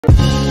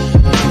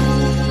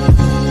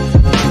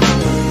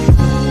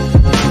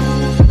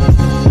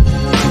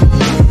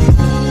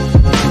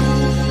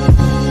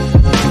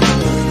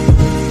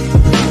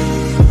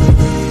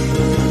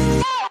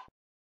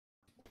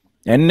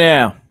And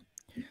now,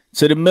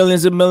 to the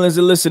millions and millions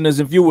of listeners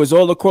and viewers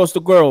all across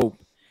the globe,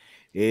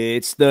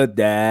 it's the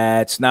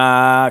That's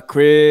Not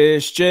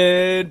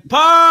Christian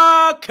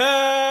podcast.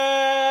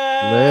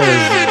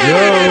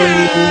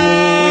 Let's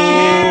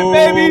go,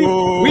 baby.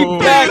 We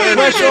back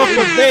fresh off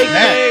the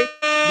vacay.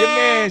 Your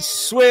man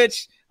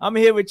Switch. I'm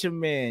here with your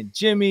man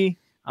Jimmy.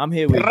 I'm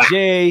here with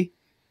Jay.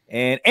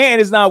 And Ann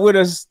is not with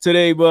us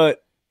today,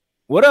 but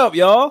what up,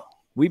 y'all?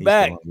 We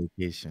back. Still on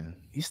vacation.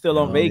 He's still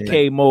on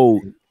vacay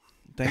mode.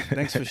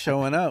 Thanks for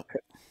showing up.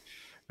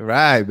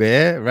 Right,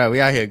 man. Right, we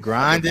out here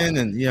grinding,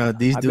 and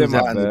these dudes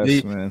out in the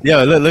beat. Man.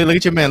 Yo, look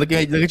at your man. Look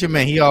at your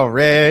man. He all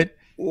red.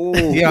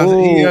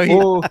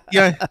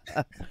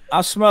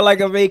 I smell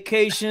like a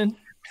vacation.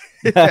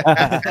 Yo,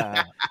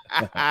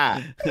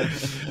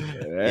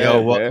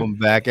 welcome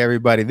back,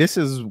 everybody. This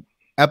is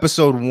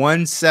episode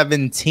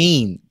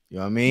 117. You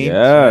know what I mean?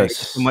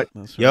 Yes.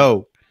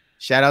 Yo,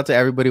 shout out to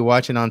everybody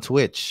watching on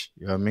Twitch.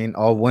 You know what I mean?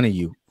 All one of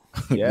you.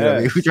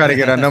 Yeah, we try to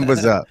get our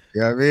numbers up. You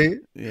know what I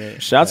mean? Yeah.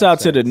 Shouts out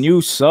to the new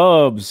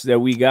subs that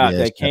we got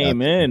that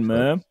came in,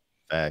 man.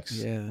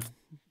 Facts. Yeah.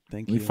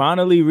 Thank you. We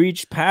finally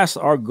reached past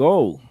our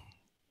goal.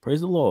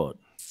 Praise the Lord.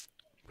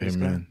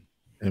 Amen.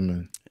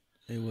 Amen.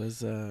 It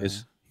was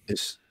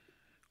it's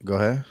go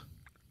ahead.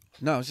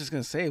 No, I was just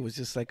gonna say it was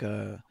just like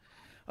a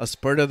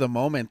spur of the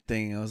moment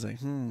thing. I was like,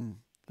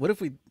 what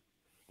if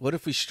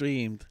we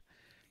streamed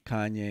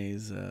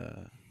Kanye's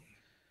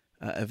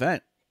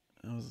event?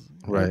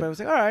 Everybody was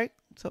like, all right,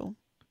 so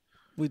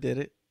we did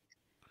it,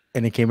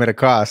 and it came at a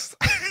cost.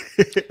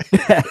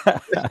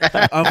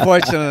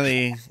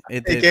 Unfortunately,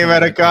 it came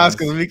at a cost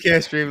because we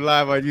can't stream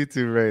live on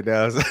YouTube right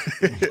now. So.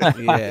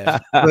 Yeah.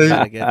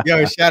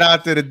 Yo, shout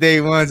out to the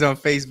day ones on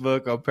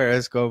Facebook, on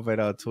Periscope, and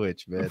on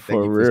Twitch, man. Thank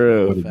for you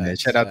real, man.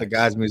 Shout out to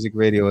God's Music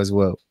Radio as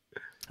well.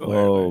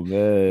 Oh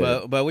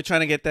man, but we're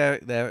trying to get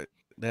that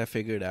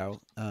figured out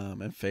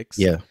and fixed.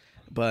 Yeah.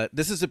 But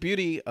this is the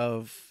beauty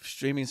of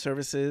streaming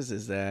services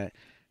is that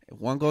if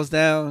one goes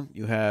down,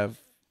 you have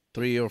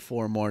 3 or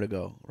 4 more to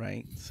go,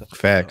 right? So,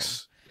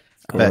 Facts.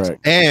 Facts.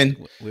 And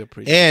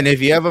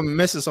if you ever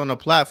miss us on the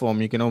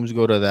platform, you can always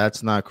go to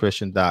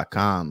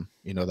that'snotchristian.com.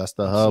 That's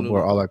the hub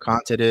where all our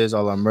content is,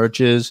 all our merch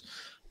is.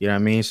 You know what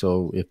I mean?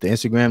 So if the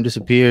Instagram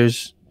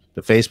disappears,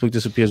 the Facebook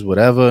disappears,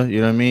 whatever,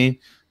 you know what I mean?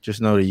 Just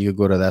know that you can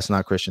go to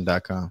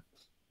that'snotchristian.com.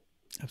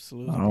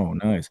 Absolutely. Oh,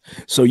 nice.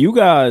 So you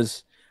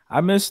guys, I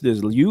missed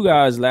this. You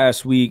guys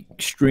last week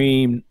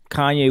streamed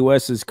Kanye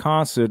West's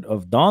concert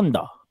of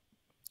Donda.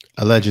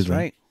 Allegedly. That's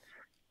right.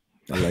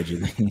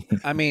 Allegedly.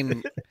 I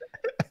mean,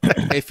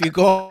 if you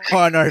go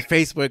on our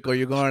Facebook or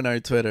you go on our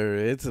Twitter,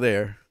 it's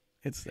there.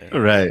 It's there.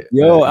 Right.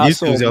 Yo, I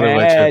saw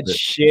mad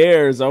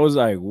shares. I was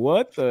like,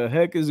 what the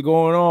heck is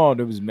going on?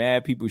 There was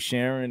mad people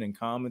sharing and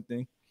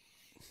commenting.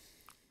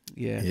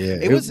 Yeah. Yeah.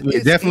 It's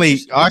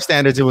definitely our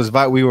standards.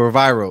 We were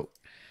viral.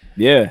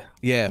 Yeah.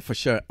 Yeah, for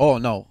sure. Oh,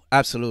 no.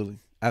 Absolutely.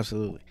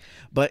 Absolutely.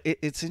 But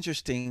it's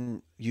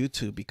interesting,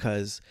 YouTube,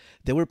 because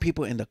there were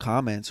people in the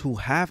comments who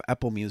have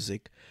Apple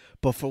Music,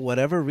 but for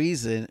whatever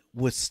reason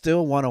would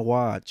still want to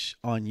watch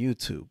on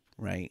YouTube,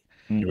 right?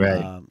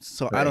 Right.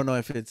 So I don't know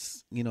if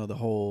it's, the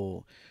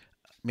whole,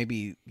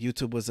 maybe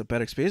YouTube was a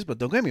better experience, but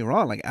don't get me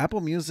wrong, like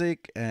Apple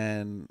Music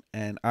and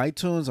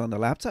iTunes on the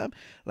laptop,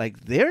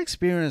 like their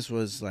experience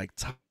was like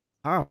top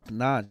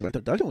notch. The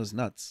production was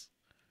nuts.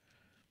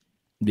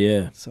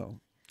 Yeah. So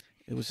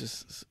it was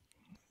just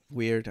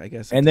weird, I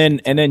guess. And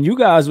then you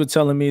guys were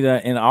telling me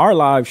that in our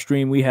live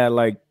stream we had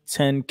like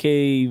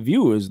 10K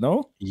viewers,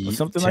 no? Or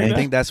something like that. I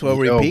think that's where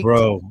we peaked,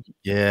 bro.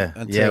 Yeah.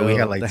 Yeah, we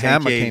had like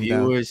 10K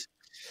viewers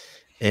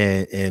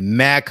and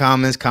mad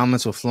comments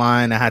were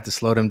flying. I had to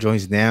slow them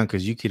joints down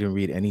because you couldn't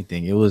read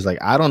anything. It was like,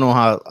 I don't know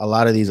how a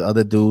lot of these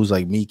other dudes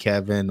like me,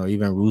 Kevin, or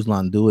even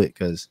Ruslan do it,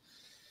 because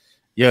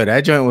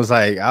that joint was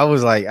like,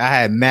 I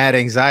had mad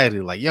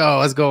anxiety, like, yo,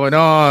 what's going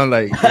on?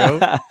 Like,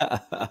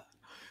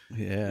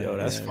 yeah, yo,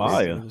 that's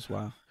fire. It was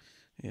wild.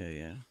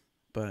 Yeah.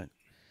 But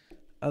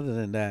other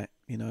than that,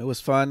 it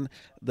was fun.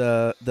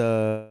 The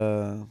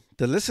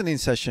listening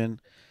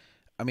session,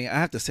 I mean, I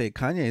have to say,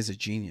 Kanye is a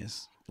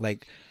genius.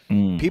 Like,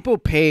 people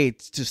paid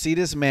to see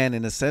this man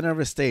in the center of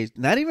a stage,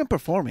 not even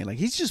performing. Like,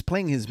 he's just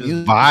playing his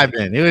music.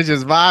 Vibing. He was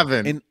just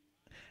vibing.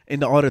 In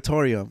the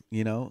auditorium,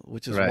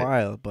 which is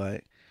wild.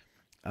 But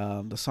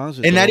the songs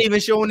were and not even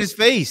showing his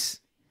face.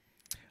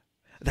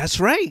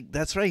 That's right.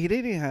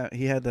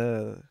 He had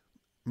the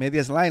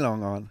medias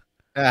nylon on.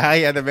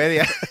 He had the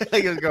media.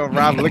 He was going to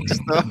rob liquor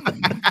store.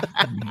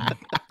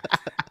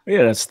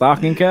 Yeah, that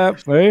stocking cap,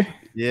 right?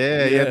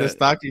 Yeah, he had the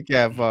stocking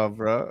cap on,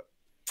 bro.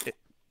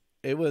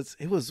 It was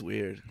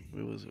weird.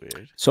 It was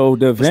weird. So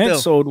the event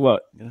sold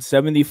what?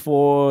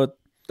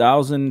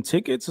 74,000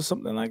 tickets or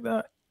something like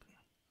that.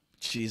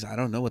 Jeez, I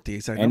don't know what the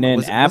exact. And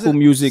number then Apple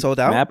Music sold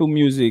out? Apple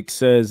Music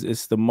says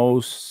it's the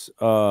most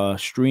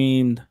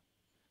streamed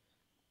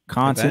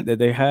content that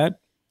they had.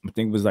 I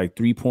think it was like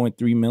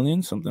 3.3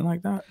 million, something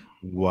like that.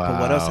 Wow.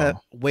 But what else have?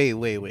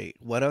 Wait.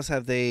 What else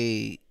have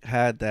they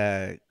had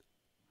that?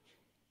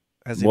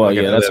 Well,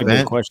 yeah, that's a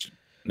good question.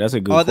 That's a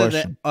good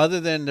question. Other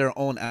than their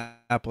own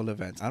Apple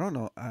events, I don't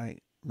know.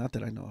 Not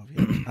that I know of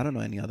yet. I don't know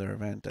any other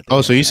event that.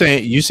 So you're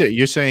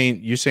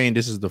saying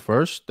this is the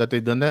first that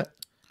they've done that?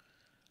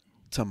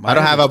 I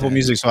don't have Apple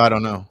Music, so I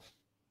don't know.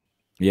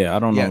 Yeah, I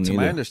don't know. To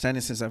my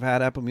understanding, since I've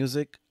had Apple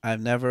Music,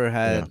 I've never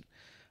had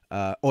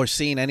or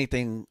seen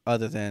anything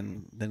other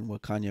than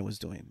what Kanye was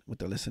doing with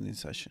the listening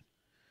session.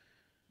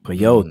 But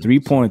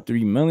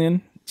 3.3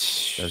 million.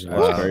 That's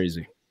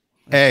crazy.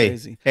 Hey,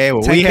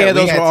 well, we had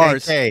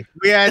 10K.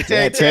 We had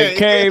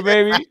 10K,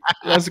 baby.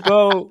 Let's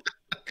go.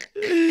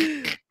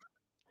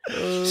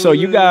 So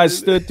you guys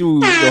stood through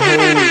the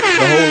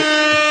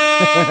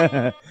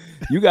whole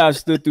you guys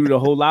stood through the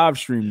whole live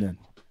stream then.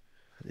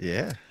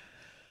 Yeah.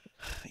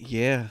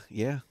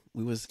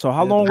 We was. So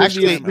how long was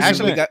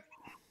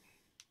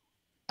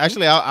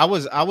Actually, I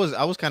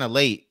was kind of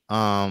late.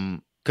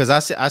 Because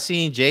I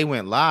seen Jay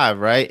went live,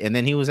 right? And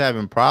then he was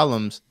having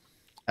problems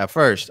at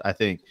first. I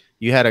think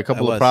you had a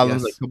couple of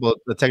problems, a couple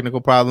of technical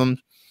problems,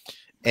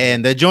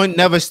 and the joint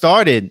never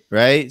started,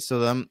 right?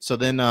 So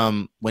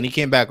then when he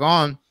came back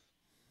on,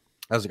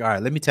 I was like, all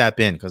right, let me tap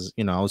in, because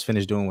I was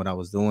finished doing what I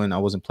was doing. I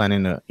wasn't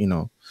planning to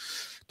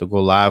to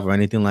go live or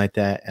anything like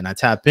that. And I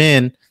tap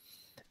in,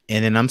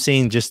 and then I'm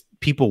seeing just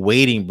people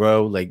waiting,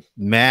 bro, like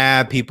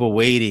mad people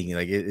waiting.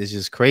 Like it's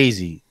just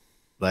crazy.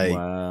 Like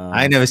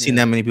I ain't never seen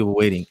that many people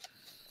waiting.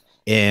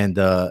 And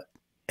I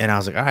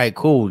was like, all right,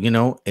 cool,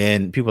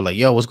 and people are like,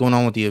 yo, what's going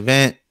on with the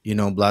event?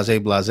 Blase.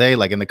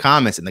 Like in the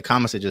comments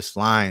are just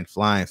flying.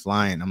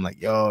 I'm like,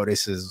 yo,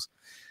 this is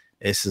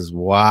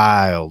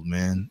wild,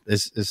 man.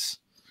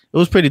 It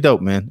was pretty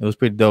dope, man. It was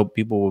pretty dope.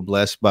 People were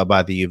blessed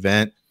by the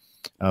event.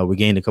 We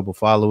gained a couple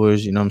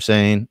followers, you know what I'm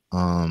saying?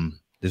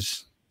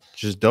 It's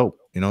just dope,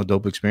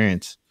 dope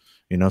experience.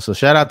 So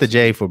shout out to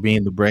Jay for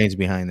being the brains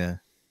behind that.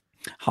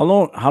 How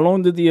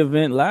long did the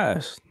event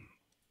last?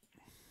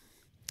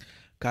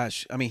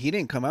 Gosh, I mean, he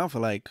didn't come out for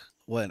like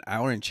an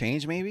hour and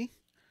change, maybe.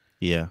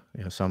 Yeah,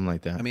 something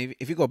like that. I mean,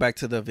 if you go back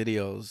to the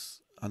videos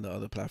on the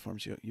other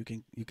platforms, you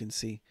can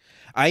see.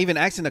 I even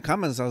asked in the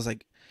comments. I was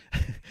like,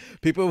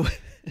 people.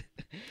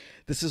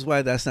 This is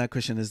why That's Not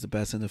Christian is the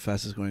best and the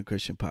fastest growing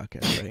Christian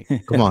podcast,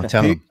 right? Come on,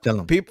 tell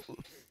them.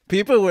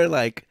 People were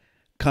like,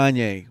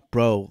 Kanye,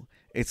 bro,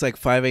 it's like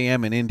 5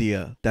 a.m. in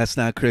India. That's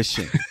not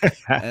Christian.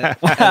 and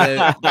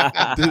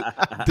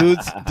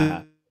dudes.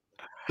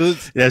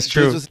 That's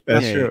true.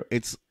 That's true.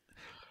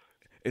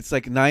 It's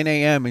like 9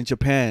 a.m. in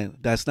Japan.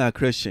 That's not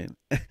Christian.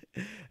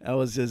 I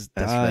was just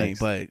dying.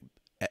 But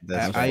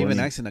I even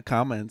asked in the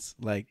comments,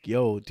 like,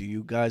 yo, do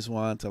you guys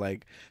want to,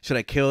 should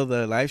I kill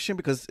the live stream?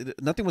 Because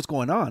nothing was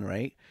going on,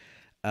 right?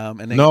 And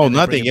then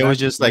nothing. It was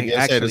just like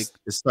it said,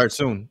 it starts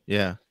soon.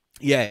 Yeah.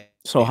 Yeah.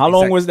 So how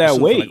long was that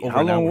wait?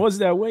 How long was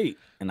that wait?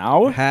 An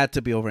hour? It had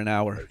to be over an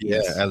hour. Yeah,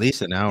 yes. At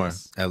least an hour.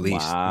 Yes. At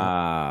least.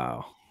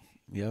 Wow.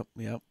 Yep.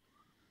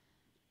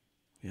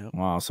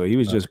 Wow. So he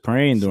was just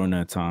praying during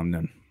that time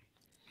then.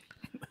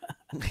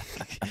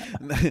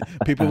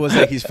 People was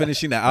like, he's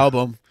finishing the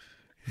album.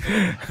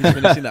 He's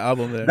finishing the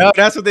album there. No,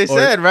 that's what they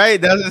said,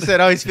 right? That's what they said.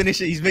 Oh, he's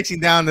finishing. He's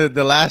mixing down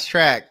the last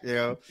track.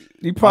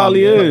 He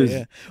probably is.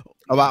 Yeah.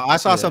 I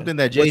saw something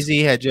that Jay-Z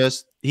had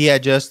just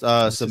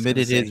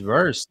submitted his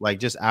verse like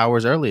just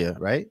hours earlier,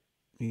 right?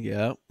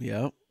 Yep.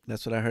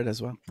 That's what I heard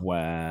as well.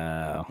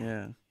 Wow.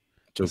 Yeah.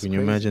 So can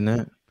you imagine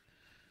that?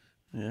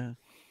 Yeah.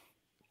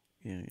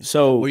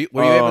 So were you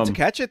able to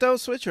catch it though,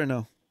 Switch, or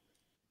no?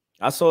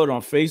 I saw it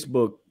on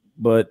Facebook,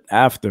 but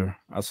after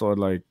I saw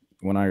it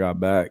when I got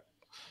back.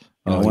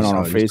 I went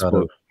on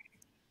Facebook.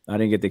 I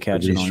didn't get to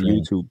catch it on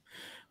YouTube,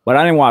 but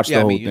I didn't watch the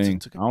whole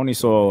thing. I only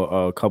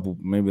saw a couple,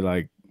 maybe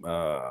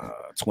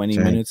 20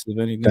 minutes of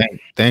anything.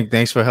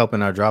 Thanks for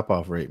helping our drop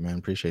off rate, man.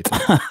 Appreciate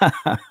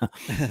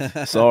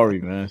that.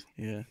 Sorry, man.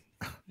 Yeah,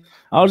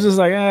 I was just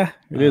like,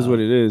 it is what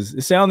it is.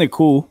 It sounded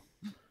cool,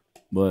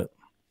 but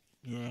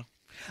yeah,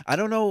 I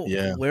don't know.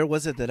 Yeah. Where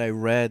was it that I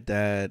read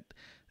that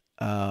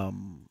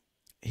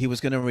he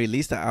was gonna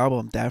release the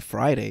album that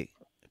Friday,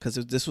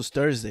 because this was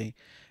Thursday.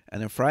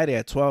 And then Friday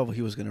at 12,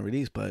 he was going to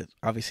release, but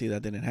obviously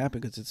that didn't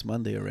happen because it's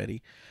Monday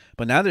already.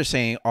 But now they're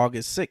saying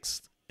August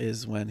 6th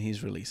is when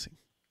he's releasing.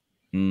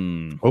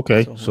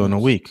 Okay, so in a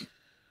week.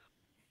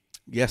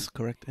 Yes,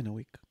 correct, in a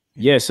week.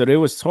 Yeah, so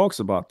there was talks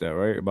about that,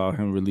 right? About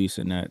him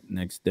releasing that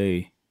next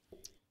day,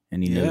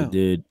 and he never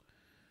did.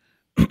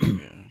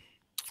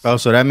 Oh,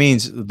 so that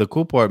means the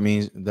cool part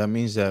means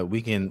that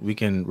we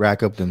can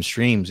rack up them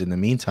streams in the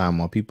meantime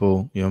while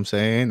people, you know what I'm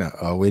saying,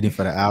 are waiting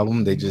for the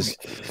album. They just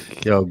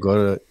go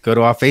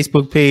to our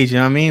Facebook page, you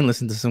know what I mean?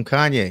 Listen to some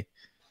Kanye.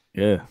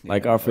 Yeah,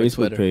 like our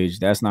Facebook page.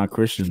 That's Not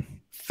Christian.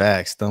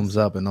 Facts, thumbs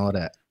up and all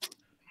that.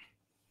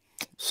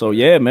 So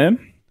yeah,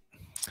 man.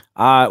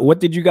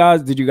 What did you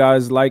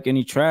guys like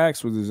any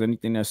tracks? Was there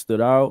anything that stood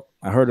out?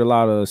 I heard a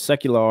lot of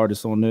secular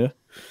artists on there.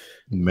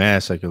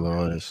 Mad secular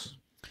artists.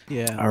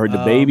 Yeah, I heard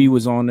the Baby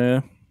was on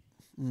there,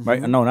 right?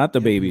 No, not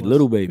the Baby,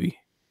 Little Baby.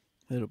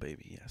 Little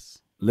Baby,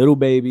 yes. Little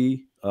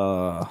Baby.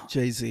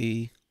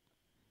 Jay-Z,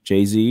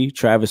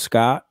 Travis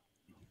Scott.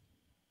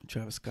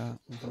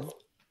 Mm-hmm.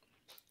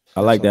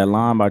 I like that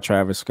line by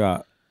Travis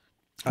Scott.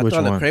 I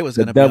thought Lecrae was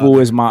gonna be. The devil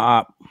is my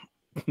op.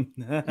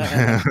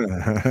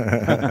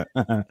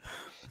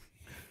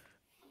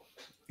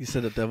 You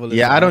said the devil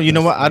is I don't. You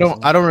know what? I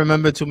don't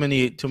remember too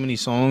many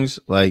songs,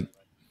 like,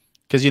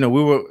 because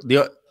we were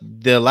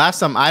the last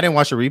time I didn't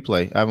watch a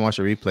replay. I haven't watched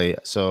a replay.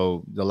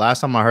 So the last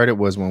time I heard it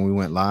was when we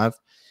went live,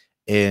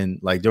 and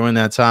like during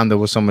that time there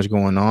was so much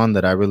going on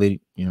that I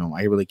really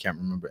can't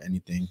remember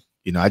anything.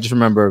 I just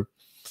remember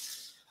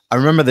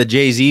the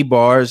Jay-Z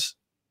bars,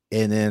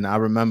 and then I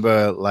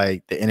remember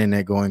like the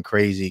internet going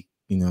crazy,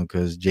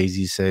 because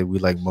Jay-Z said we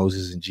like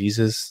Moses and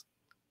Jesus.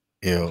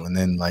 And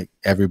then like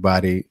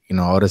everybody,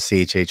 all the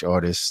CHH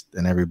artists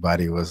and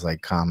everybody was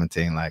like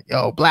commenting like,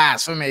 "Yo,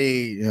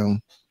 blasphemy!"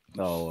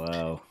 Oh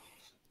wow.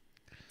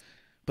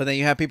 But then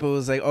you have people who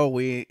was like, "Oh,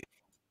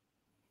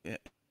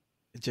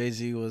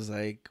 Jay-Z was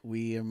like,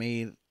 we are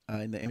made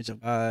in the image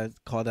of God.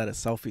 Call that a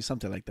selfie,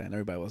 something like that." And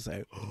everybody was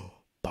like, "Oh,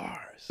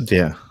 bars."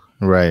 Yeah,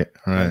 right.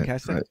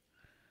 Right.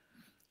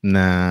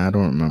 Nah, I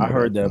don't remember. I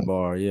heard that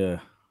bar. Yeah,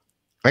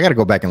 I got to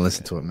go back and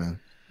listen to it, man.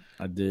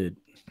 I did.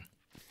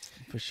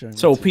 For sure.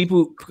 So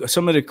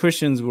some of the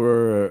Christians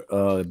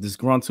were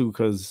disgruntled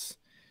because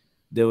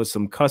there was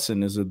some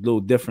cussing. It's a little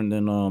different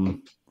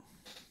than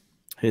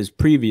his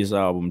previous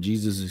album,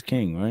 Jesus is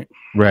King, right?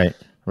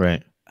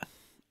 Right.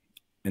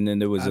 And then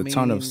there was a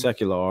ton of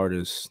secular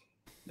artists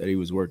that he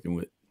was working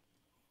with.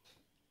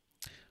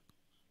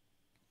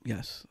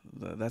 Yes,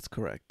 that's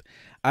correct.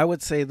 I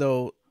would say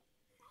though,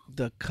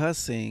 the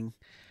cussing,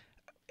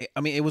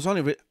 it was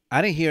only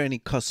I didn't hear any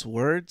cuss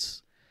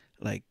words,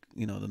 like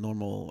the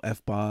normal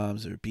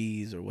F-bombs or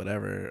B's or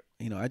whatever.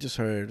 I just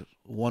heard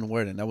one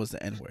word, and that was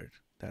the N-word.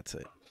 That's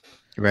it.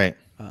 Right.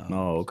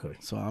 Okay.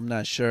 So I'm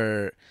not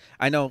sure.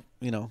 I know,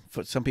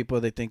 for some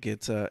people they think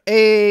it's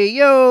hey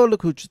yo,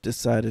 look who just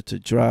decided to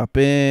drop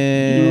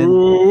in.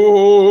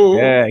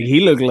 Yeah,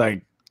 he looked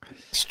like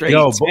straight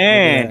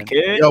tan,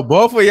 kid. Yo,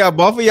 both of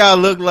y'all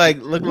look like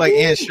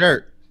Ant's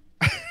shirt.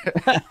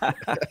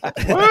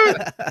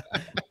 What?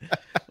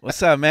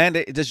 What's up, man?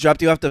 They just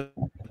dropped you off the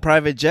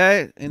private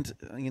jet and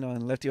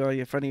left you all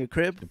in front of your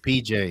crib. The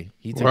PJ.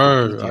 He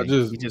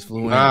just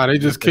flew in. They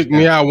just kicked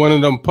me out one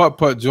of them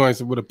putt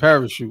joints with a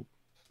parachute.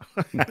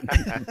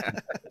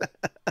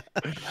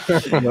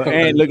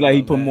 And looked like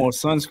he put more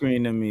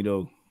sunscreen than me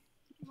though.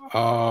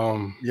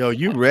 Yo,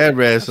 you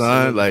red,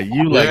 son. Like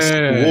you like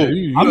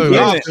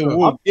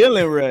I'm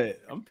feeling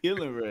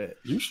red.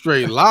 You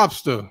straight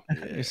lobster.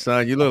 Yeah,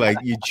 son, you look like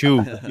you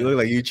chew. You look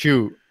like you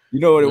chew. You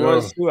know what it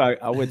was too?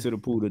 I went to the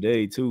pool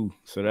today too,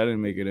 so that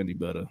didn't make it any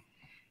better.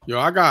 Yo,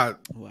 I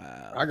got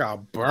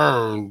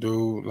burned,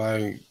 dude.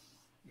 Like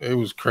it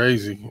was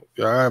crazy.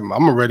 I'm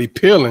already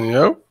peeling,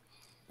 yo.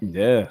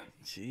 Yeah.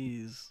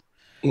 Jeez.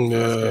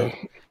 Yeah.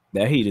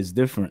 That heat is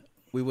different.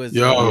 We was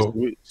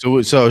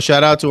So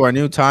shout out to our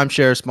new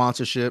timeshare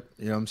sponsorship.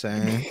 You know what I'm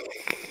saying?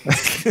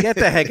 Get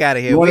the heck out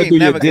of here. We ain't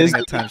never getting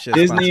a timeshare.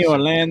 Disney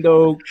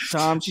Orlando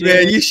timeshare.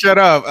 Yeah, you shut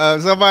up.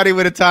 Somebody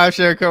with a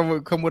timeshare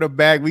come with a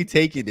bag. We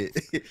taking it.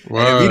 If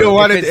you don't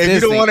want it, if you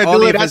don't want to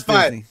do it, that's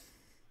fine. Disney.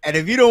 And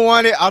if you don't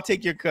want it, I'll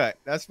take your cut.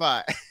 That's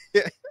fine.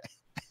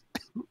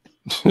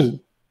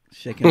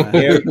 Shaking my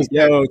head.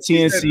 Yo,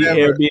 TNC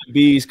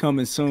Airbnb is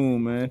coming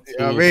soon, man. You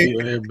know what I mean?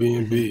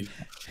 Airbnb.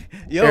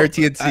 Yo,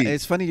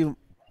 it's funny you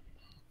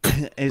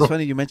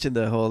mentioned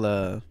the whole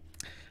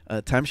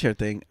timeshare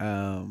thing.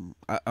 I'm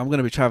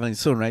gonna be traveling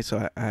soon, right?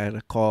 So I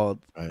had called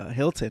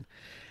Hilton,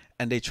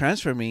 and they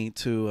transferred me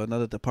to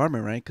another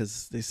department, right?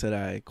 Because they said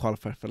I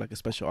qualify for like a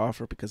special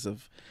offer because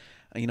of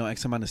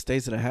X amount of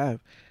stays that I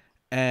have,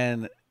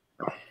 and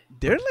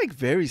they're like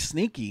very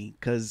sneaky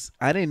because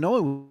I didn't know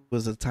it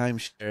was a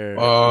timeshare.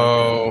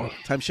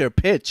 Timeshare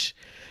pitch.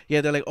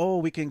 Yeah, they're like, "Oh,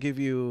 we can give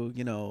you,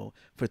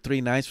 for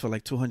 3 nights for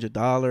like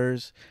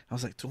 $200." I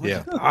was like,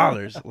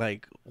 $200?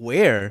 Like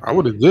where? I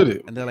would have did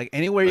it. And they're like,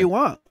 anywhere you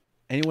want.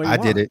 Anywhere you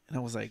want. I did it. And I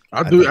was like,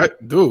 I do.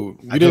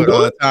 You didn't do it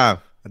all the time.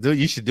 I do.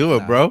 You should do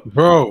it, bro.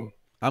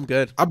 I'm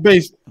good. I'm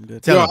good.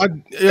 Tell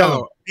him.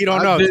 You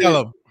don't know.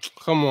 Tell him.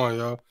 Come on,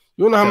 y'all.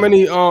 You know how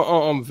many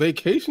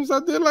vacations I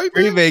did like that?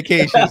 3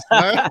 vacations,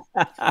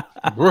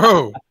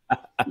 bro.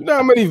 You know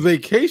how many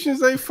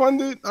vacations I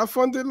funded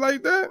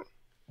like that?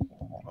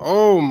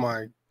 Oh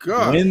my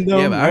god! Wyndham,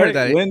 yeah, but I heard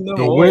that.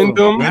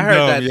 Wyndham. I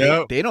heard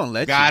that they don't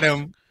let got you.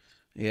 him.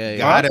 Yeah,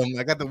 got him.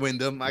 I got the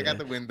Wyndham. I got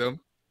the Wyndham.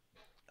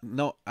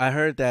 No, I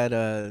heard that.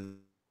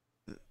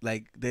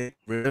 Like they're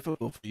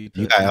difficult for you.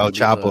 You got El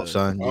Chapo,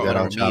 son. You got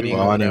El Chapo.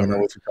 I don't even know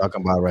what you're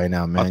talking about right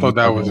now, man. I thought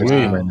that was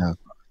me. Right now.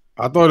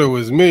 I thought it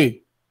was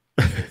me.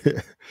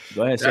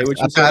 Go ahead, say what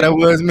you said. I thought it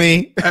was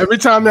me. Every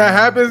time that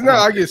happens now,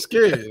 I get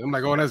scared. I'm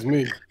like, oh, that's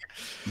me.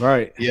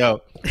 Right.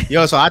 Yo.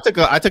 So I took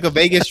a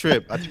Vegas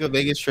trip.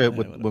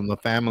 with my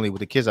family, with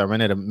the kids. I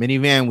rented a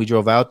minivan. We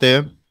drove out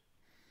there.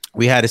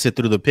 We had to sit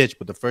through the pitch,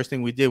 but the first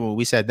thing we did when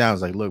we sat down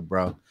was like, look,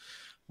 bro,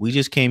 we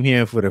just came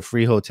here for the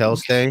free hotel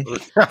stay.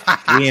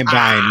 We ain't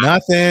buying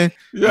nothing.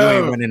 You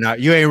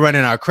ain't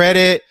running our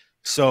credit,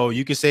 so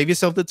you can save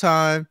yourself the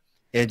time.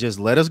 and just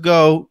let us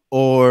go,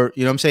 or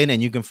you know what I'm saying,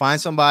 and you can find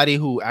somebody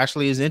who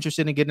actually is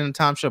interested in getting in the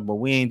time shop, but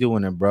we ain't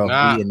doing it, bro.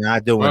 Nah, we are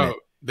not doing it.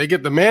 They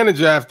get the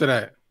manager after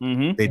that.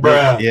 Mm-hmm. They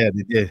did. Yeah,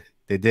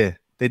 they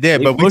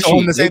did. But we told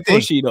them the same thing.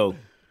 Pushy though.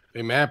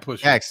 They mad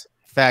pushy.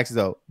 Facts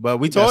though. But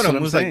we told him,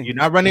 it was like, you're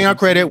not running our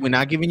credit. We're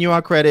not giving you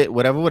our credit,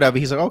 whatever.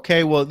 He's like,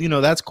 okay, well, you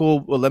know, that's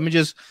cool. Well, let me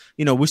just,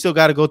 you know, we still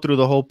got to go through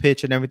the whole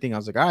pitch and everything. I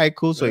was like, all right,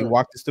 cool. So he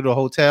walked us through the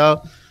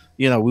hotel.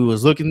 You know, we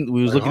was looking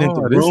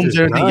into rooms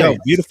and everything. Nice. Yo,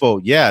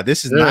 beautiful. Yeah,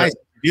 this is nice.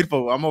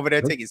 Beautiful. I'm over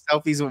there taking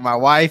selfies with my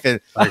wife,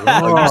 and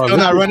you're still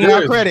not running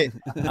our credit.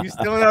 You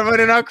still not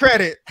running our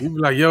credit. You be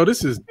like, yo,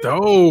 this is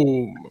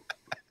dope.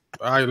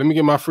 All right, let me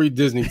get my free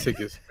Disney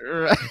tickets.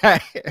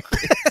 Right.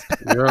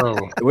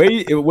 Yo,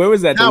 where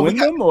was that? The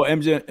Wyndham or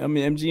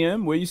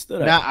MGM? Where you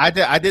stood at? Nah,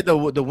 I did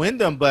the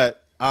Wyndham,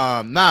 but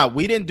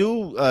we didn't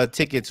do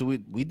tickets.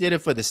 We did it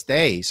for the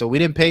stay, so we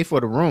didn't pay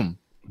for the room.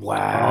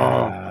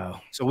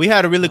 Wow. So we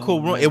had a really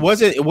cool room. It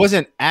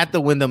wasn't at the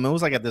Wyndham. It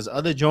was like at this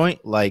other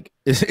joint. Like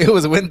it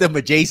was Wyndham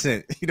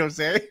adjacent. You know what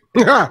I'm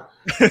saying?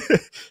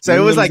 So it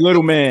was like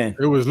little man.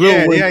 It was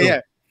little. Yeah.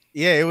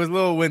 It was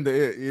little window.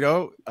 You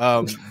know.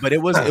 But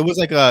it was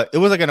like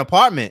an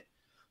apartment.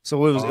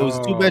 So it was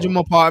a 2-bedroom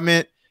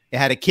apartment. It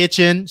had a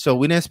kitchen, so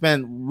we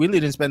really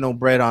didn't spend no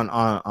bread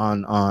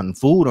on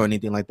food or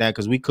anything like that,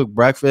 because we cooked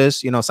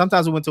breakfast. You know,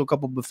 sometimes we went to a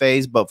couple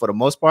buffets, but for the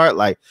most part,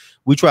 like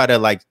we try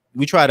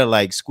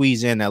to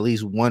squeeze in at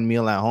least one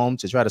meal at home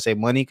to try to save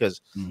money,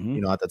 because you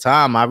know, at the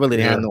time I really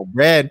didn't have no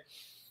bread.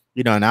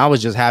 You know, and I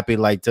was just happy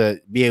like to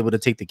be able to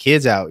take the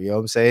kids out. You know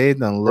what I'm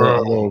saying? A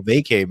little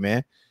vacay,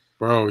 man.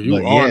 Bro, we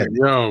got him.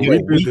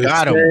 We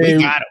got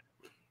him.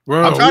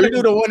 Bro, I'm trying to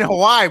do the one in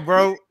Hawaii,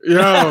 bro.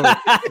 Yo,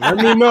 let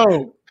me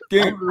know.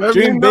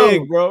 Dream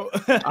big, bro.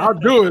 I'll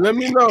do it. Let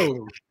me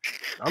know.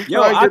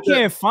 I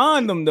can't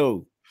find them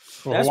though.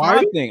 That's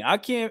my thing. I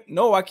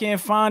can't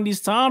find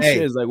these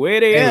timeshares. Like, where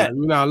they at?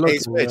 You're not looking,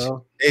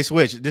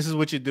 Switch. This is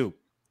what you do.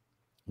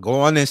 Go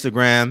on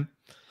Instagram,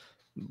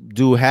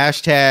 do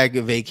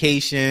hashtag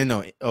vacation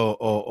or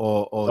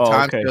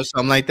timeshare or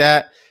something like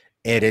that,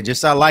 and then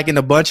just start liking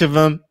a bunch of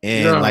them.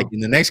 And like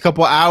in the next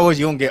couple of hours,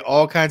 you're gonna get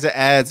all kinds of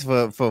ads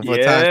for time.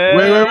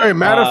 Wait.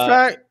 Matter of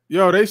fact.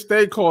 Yo, they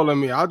stay calling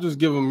me. I'll just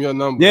give them your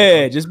number.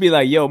 Yeah, just be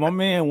like, yo, my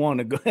man want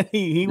to go.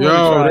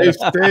 They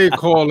stay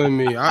calling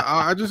me.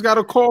 I just got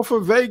a call for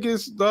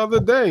Vegas the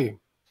other day.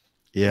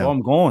 Yeah,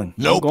 I'm going.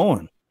 Nope. I'm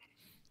going.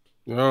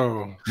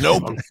 Yo,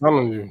 nope. I'm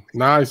telling you.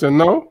 Nah, I said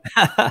no.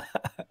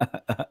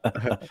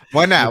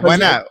 Why not? Why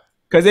not?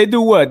 Because they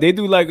do what? They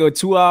do like a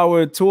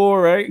 2-hour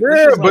tour, right?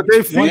 Yeah, but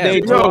they feed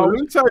you. Let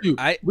me tell you.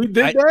 We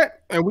did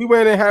that, and we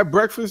went and had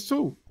breakfast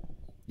too.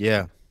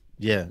 Yeah,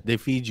 they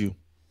feed you.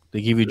 They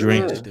give you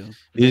drinks.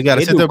 You just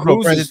gotta sit there for a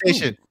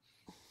presentation. Too.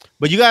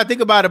 But you gotta think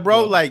about it,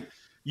 bro. Like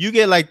you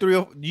get like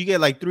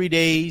 3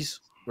 days,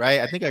 right?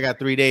 I think I got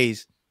 3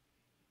 days.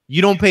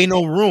 You don't pay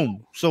no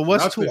room. So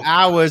what's 2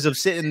 hours of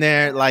sitting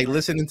there like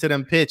listening to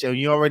them pitch, and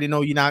you already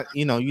know you're not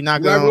gonna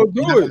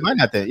do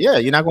it. Yeah,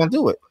 you're not gonna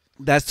do it.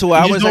 That's 2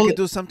 hours. I could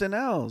do something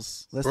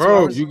else. That's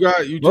bro, you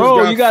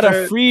got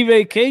a free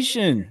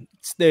vacation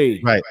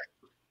stay. Right.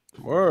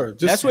 Word.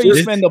 That's where you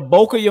spend the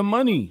bulk of your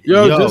money.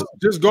 Yo.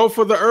 Just go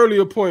for the early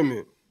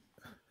appointment.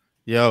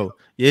 Yo,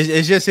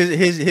 it's just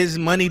his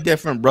money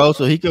different, bro.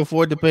 So he can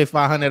afford to pay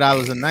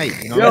 $500 a night.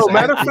 You know yo,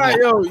 matter of fact,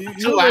 yo,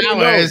 2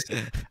 hours.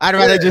 I'd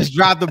rather just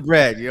drop the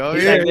bread. Yo,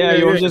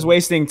 you're just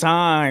wasting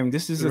time.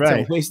 This is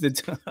a waste of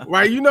time.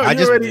 Right? You know, I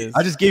just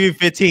give you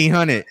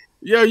 $1,500.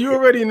 Yeah, you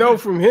already know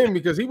from him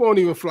because he won't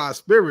even fly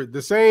Spirit.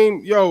 The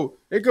same,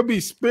 it could be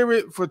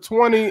Spirit for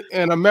 20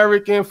 and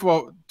American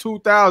for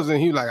 2,000.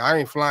 He like, I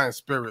ain't flying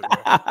Spirit,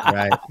 man.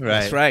 Right.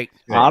 That's right.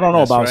 I don't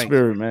know about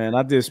Spirit, man.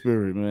 I did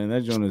Spirit, man.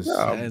 That joint is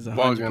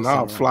bugging.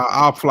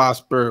 I'll fly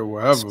Spirit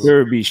wherever.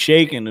 Spirit be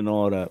shaking and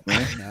all that,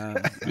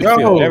 man.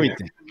 Yo,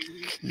 everything.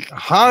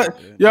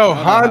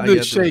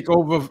 Honda shake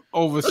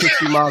over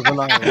 60 miles an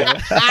hour.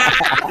 Man.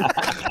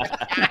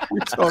 We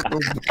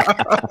talking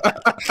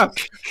about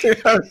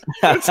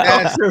that's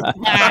facts,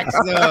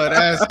 though.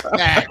 That's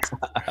facts.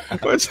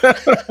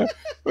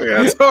 What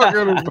y'all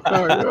talking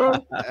about,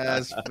 yo?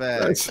 That's facts.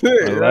 That's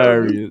it.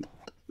 Hilarious.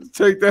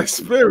 Take that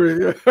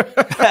Spirit.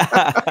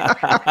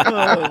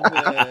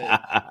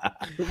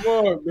 Come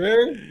on,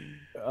 man.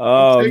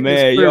 Oh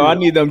man, yo, I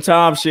need them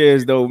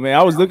timeshares though, man.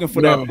 I was looking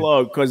for that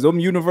plug because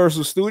them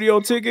Universal Studio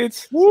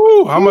tickets.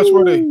 Woo! How much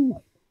were they?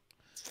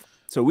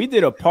 So we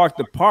did a park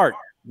to park.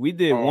 We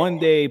did 1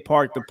 day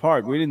park to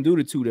park. We didn't do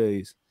the 2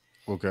 days.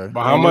 Okay,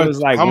 but how much? It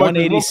was like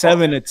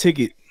 $187 a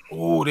ticket.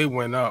 Oh, they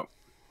went up.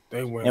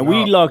 And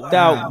we lucked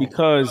out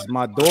because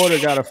my daughter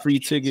got a free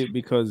ticket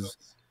because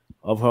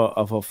of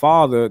her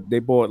father. They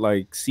bought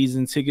like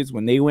season tickets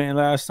when they went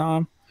last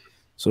time,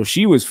 so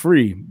she was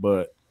free.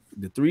 But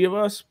the three of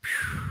us,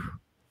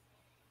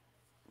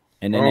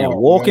 and then they're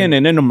walking,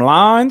 and then them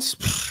lines,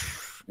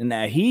 and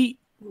that heat.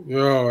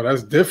 Yo,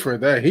 that's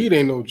different. That heat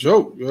ain't no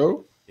joke,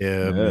 yo.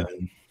 Yeah.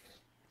 Man.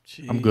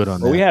 I'm good on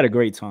that. We had a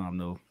great time,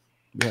 though.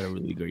 We had a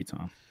really great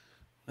time.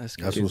 That's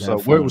what's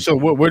up.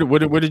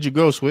 Where did you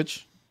go,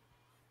 Switch?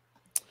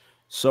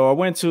 So I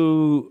went to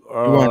you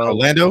were in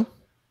Orlando?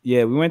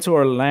 Yeah, we went to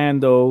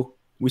Orlando.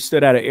 We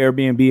stood at an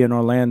Airbnb in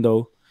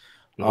Orlando.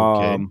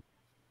 Okay.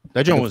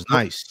 That joint was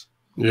nice.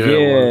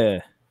 Yeah.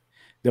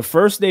 The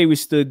first day we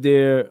stood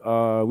there,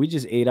 we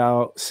just ate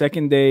out.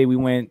 Second day we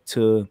went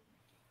to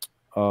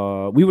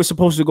we were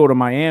supposed to go to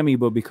Miami,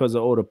 but because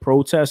of all the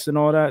protests and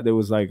all that, there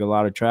was like a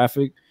lot of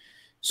traffic.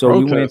 So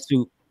we went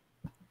to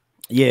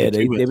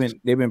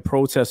they've been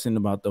protesting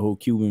about the whole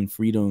Cuban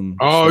freedom.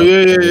 Oh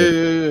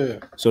yeah.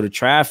 So the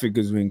traffic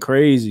has been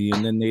crazy,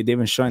 and then they've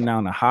been shutting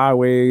down the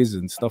highways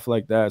and stuff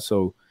like that.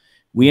 So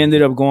we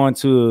ended up going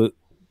to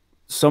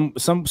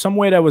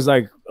somewhere that was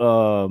like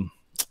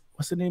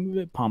what's the name of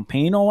it?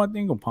 Pompano, I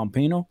think, or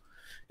Pompano.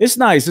 It's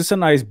nice. It's a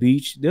nice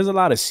beach. There's a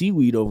lot of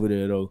seaweed over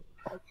there, though.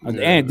 Yeah.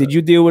 And did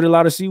you deal with a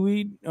lot of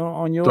seaweed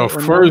on your? The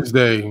first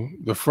day,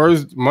 the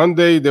first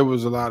Monday, there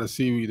was a lot of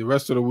seaweed. The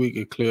rest of the week,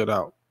 it cleared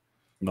out.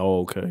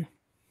 Oh, okay.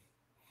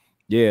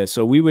 Yeah,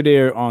 so we were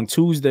there on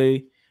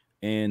Tuesday,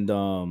 and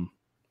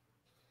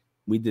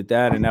we did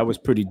that, and that was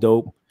pretty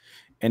dope.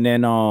 And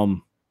then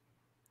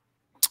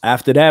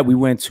after that, we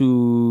went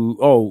to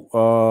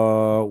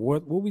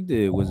what we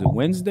did? Was it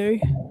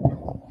Wednesday?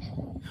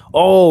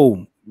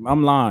 Oh,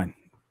 I'm lying.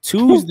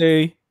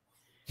 Tuesday,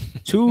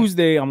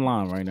 I'm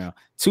lying right now.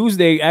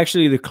 Tuesday,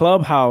 actually, the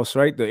clubhouse,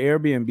 right? The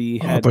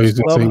Airbnb had. I thought you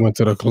said you went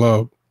to the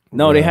club.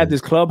 No, they had this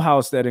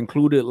clubhouse that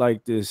included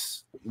like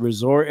this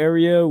resort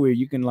area where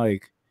you can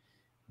like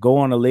go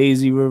on a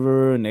lazy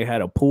river, and they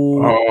had a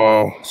pool.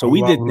 Oh, so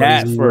we did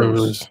that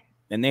first,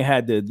 and they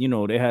had they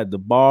had the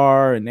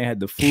bar and they had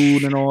the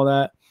food and all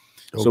that.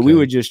 Okay. So we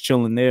were just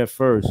chilling there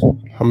first.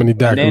 How many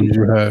daiquiris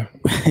you had?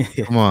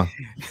 Come on,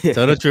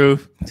 tell the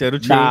truth. Tell the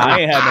truth. Nah, I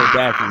ain't had no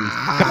daiquiris.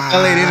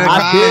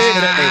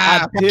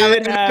 I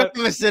did have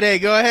today.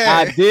 Go ahead.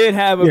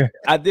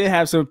 I did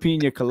have some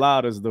pina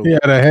coladas though. Yeah,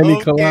 the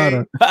Henny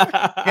colada.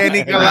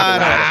 Henny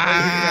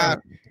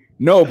colada.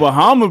 No,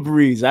 Bahama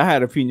Breeze. I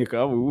had a pina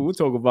colada. We'll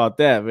talk about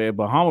that, man.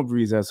 Bahama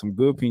Breeze has some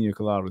good pina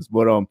coladas.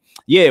 But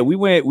yeah, we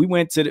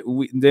went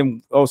to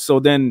then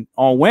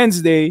on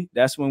Wednesday,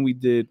 that's when we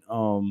did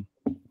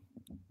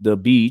the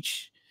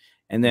beach,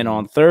 and then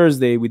on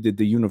Thursday we did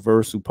the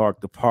Universal Park,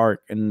 the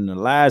park, and the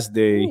last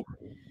day,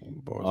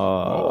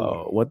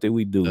 what did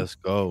we do? Let's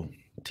go.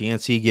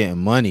 TNT getting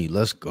money.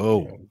 Let's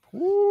go.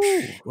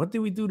 What did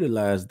we do the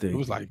last day? It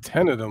was like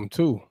 10 of them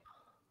too.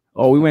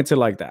 Oh, we went to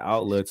like the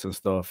outlets and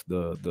stuff.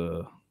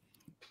 The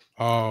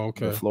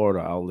Florida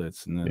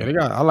outlets, and then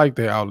I like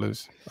their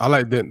outlets. I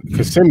like that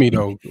Kissimmee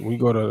though. We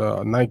go to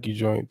the Nike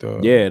joint.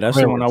 That's clearance.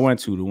 The one I went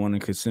to, the one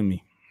in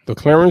Kissimmee. The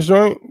clearance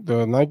joint,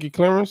 the Nike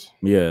clearance.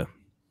 Yeah,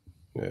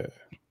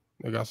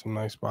 they got some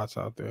nice spots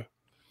out there.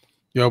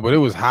 Yo, but it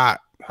was hot.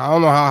 I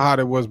don't know how hot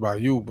it was by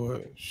you,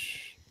 but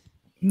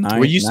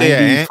where you say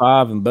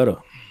 95 and better.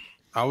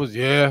 I was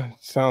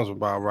sounds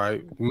about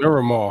right.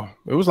 Miramar.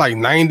 It was like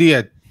 90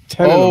 at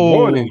 10 in the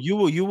morning.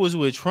 You was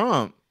with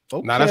Trump.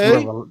 Okay.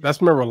 Nah,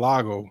 that's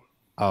Mar-a-Lago.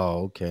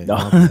 Oh, okay.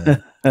 My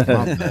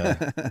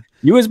bad.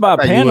 You was by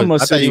Panama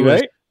City,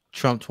 right?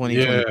 Trump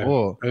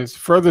 2024. Yeah, it's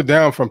further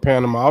down from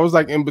Panama. I was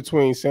like in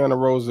between Santa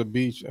Rosa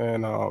Beach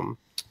and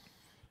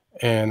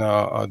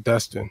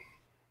Destin.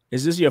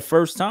 Is this your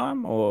first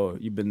time, or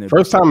you've been there?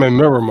 First time in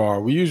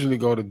Miramar. We usually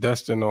go to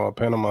Destin or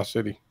Panama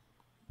City.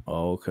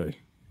 Oh, okay.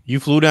 You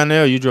flew down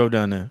there, or you drove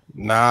down there?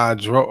 Nah, I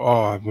drove.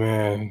 Oh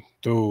man,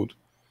 dude.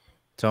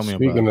 Tell me.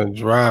 Speaking about of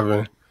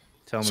driving.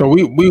 Tell me. So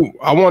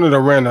I wanted to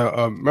rent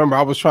remember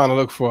I was trying to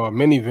look for a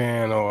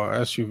minivan or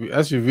SUV.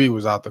 SUV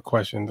was out the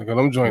question because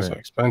them joints are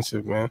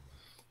expensive, man.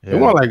 Yeah. They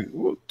want like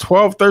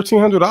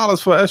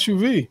 $1,200-$1,300 for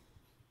SUV.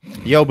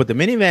 Yo, but the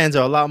minivans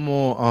are a lot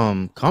more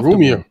comfortable.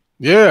 Roomier.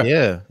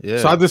 Yeah.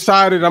 So I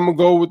decided I'm gonna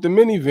go with the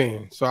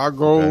minivan. So I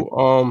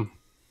go.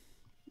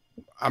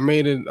 I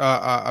made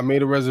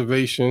a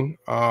reservation.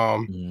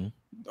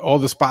 All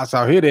the spots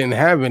out here didn't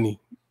have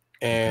any,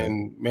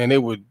 and man, they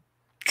were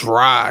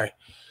dry.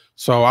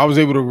 So I was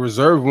able to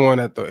reserve one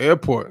at the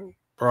airport.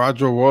 Bro, I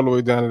drove all the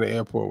way down to the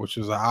airport, which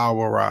is an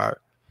hour ride.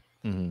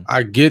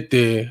 I get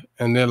there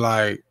and they're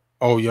like,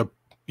 "Oh, your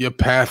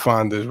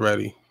Pathfinder's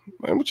ready."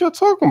 Man, what y'all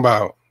talking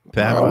about?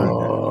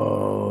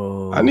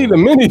 Pathfinder. I need a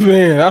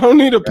minivan. I don't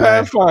need a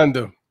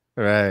Pathfinder.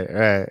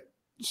 Right.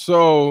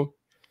 So,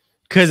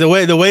 because the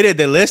way that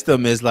they list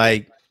them is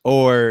like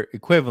or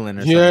equivalent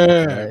or something.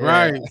 Yeah,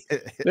 right.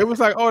 It was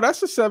like, "Oh,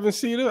 that's a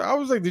 7-seater." I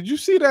was like, "Did you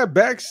see that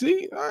back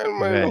seat? I ain't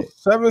no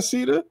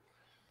 7-seater."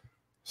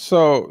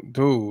 So,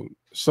 dude.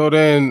 So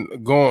then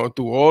going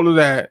through all of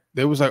that,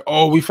 they was like,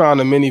 "Oh, we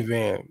found a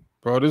minivan,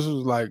 bro." This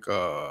was like,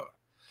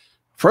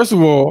 first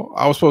of all,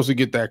 I was supposed to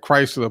get that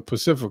Chrysler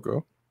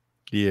Pacifica.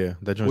 Yeah,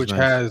 that which nice.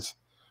 Has,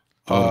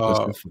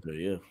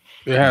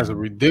 it has a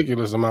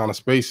ridiculous amount of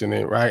space in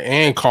it, right?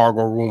 And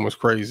cargo room was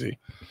crazy.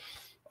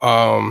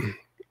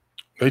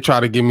 They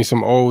tried to give me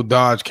some old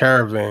Dodge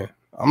Caravan.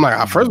 I'm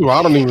like, first of all,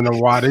 I don't even know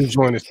why this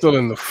joint is still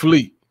in the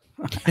fleet.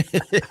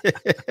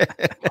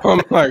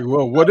 I'm like,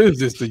 well, what is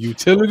this? The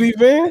utility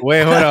van?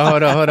 Wait,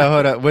 hold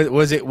on.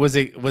 Was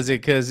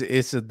it because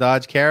it's a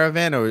Dodge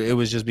Caravan, or it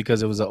was just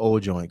because it was an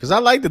old joint? Because I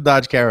like the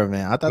Dodge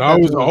Caravan. I thought no,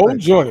 it was an old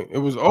joint. It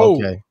was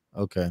old.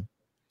 Okay.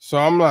 So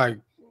I'm like,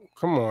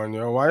 come on,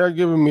 yo, why y'all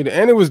giving me the?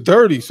 And it was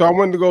dirty. So I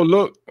went to go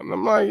look, and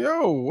I'm like,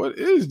 yo, what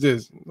is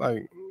this?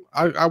 Like,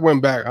 I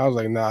went back. I was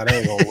like, nah, that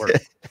ain't gonna work.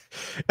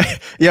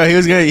 Yo, he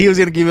was gonna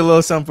give you a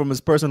little something from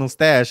his personal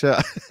stash,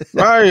 huh?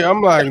 Right.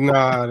 I'm like,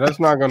 nah, that's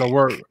not gonna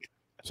work.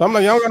 So I'm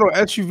like, y'all got no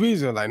SUVs?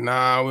 They're like,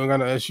 nah, we don't got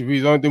no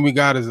SUVs. The only thing we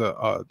got is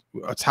a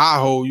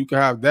Tahoe. You can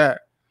have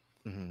that.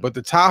 But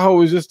the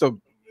Tahoe is just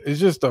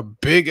a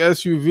big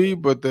SUV,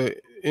 but the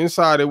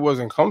inside it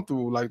wasn't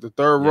comfortable, like the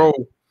third row.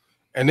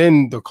 And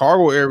then the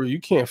cargo area, you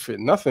can't fit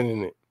nothing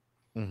in it.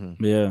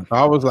 Yeah. So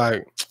I was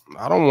like,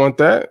 I don't want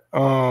that.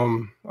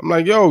 I'm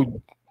like,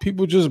 yo,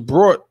 people just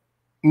brought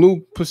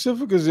new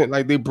Pacificas in,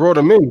 like they brought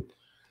them in.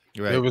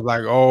 Right. It was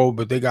like, oh,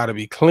 but they got to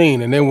be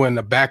clean, and then we're in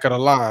the back of the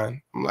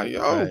line. I'm like,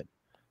 yo,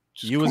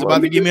 you was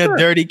about to give me a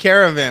dirty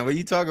Caravan. What are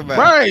you talking about?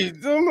 Right.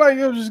 I'm like,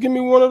 yo, just give me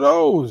one of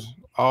those.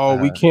 Oh,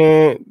 we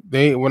can't.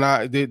 They're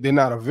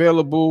not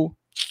available.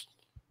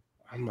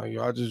 I'm like,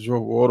 yo, I just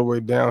drove all the way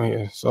down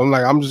here. So I'm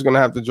like, I'm just gonna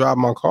have to drive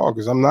my car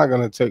because I'm not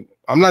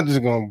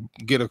just gonna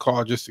get a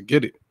car just to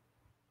get it.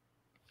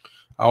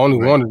 I only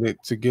wanted it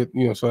to get,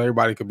 so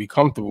everybody could be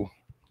comfortable.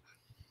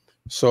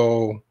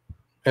 So,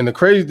 and the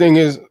crazy thing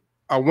is,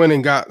 I went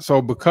and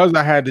because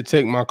I had to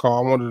take my car,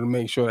 I wanted to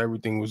make sure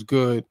everything was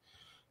good.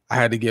 I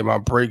had to get my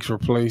brakes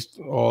replaced,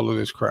 all of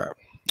this crap.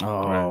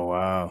 Oh,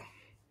 wow.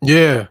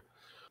 Yeah.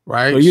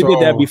 Right. So you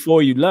did that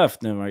before you left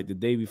then, right? The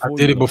day before? I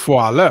did it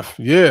before I left.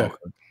 Yeah. Okay.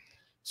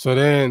 So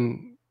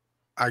then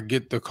I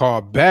get the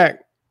car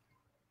back,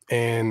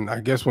 and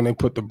I guess when they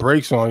put the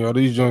brakes on,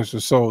 these joints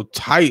are so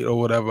tight or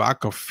whatever, I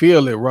could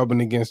feel it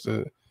rubbing against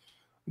the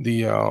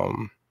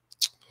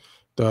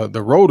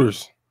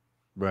rotors.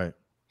 Right.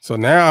 So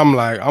now I'm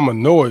like, I'm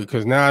annoyed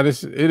because now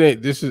it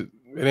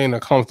ain't a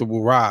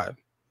comfortable ride.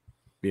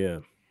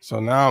 Yeah.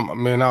 So now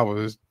I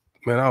was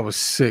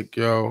sick,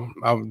 yo.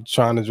 I was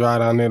trying to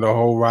drive down there the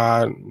whole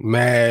ride,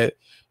 mad.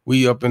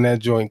 We up in that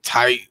joint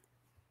tight.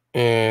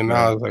 And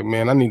I was like,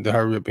 man, I need to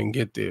hurry up and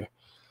get there.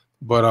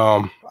 But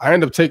I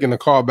ended up taking the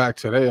car back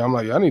today. I'm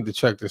like, I need to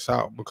check this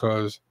out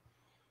because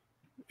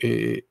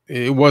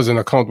it wasn't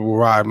a comfortable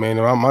ride, man.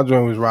 My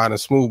joint was riding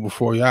smooth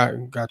before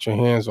y'all got your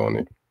hands on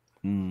it.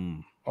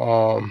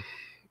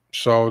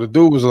 So the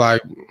dude was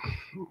like,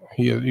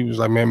 he was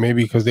like, man,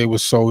 maybe because they were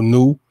so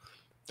new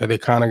that they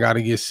kind of got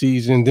to get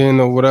seasoned in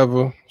or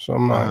whatever. So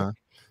I'm like,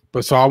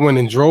 but so I went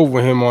and drove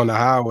with him on the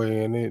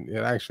highway, and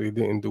it actually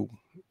didn't do.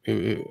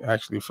 It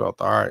actually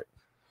felt all right.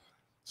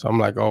 So I'm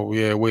like, oh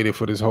yeah, waited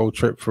for this whole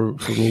trip for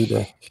me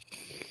to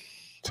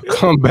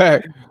come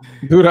back.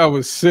 Dude, I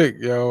was sick,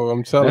 yo.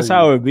 I'm telling you. That's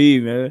how it be,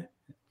 man.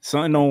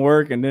 Something don't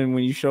work, and then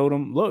when you show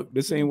them, look,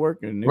 this ain't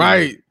working.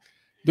 Right.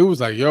 Dude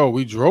was like, yo,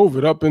 we drove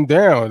it up and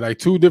down. Like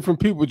 2 different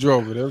people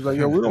drove it. It was like,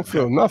 yo, we don't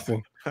feel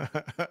nothing.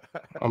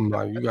 I'm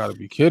like, you gotta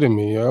be kidding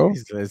me, yo.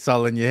 It's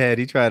all in your head.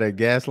 He tried to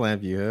gas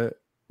lamp you, huh?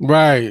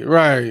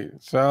 Right.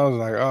 So I was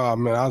like, oh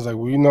man, I was like,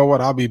 well, you know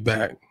what? I'll be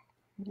back.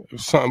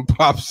 If something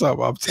pops up,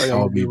 I'll tell you,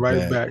 I'll be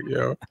right back,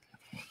 yo.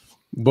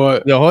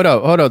 But yo, hold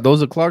up.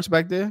 Those are Clarks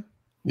back there?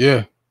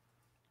 Yeah.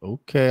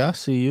 Okay, I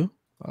see you.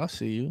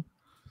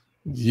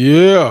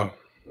 Yeah.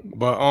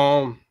 But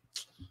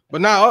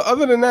now,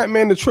 other than that,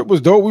 man, the trip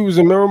was dope. We was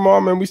in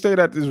Miramar, man. We stayed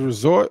at this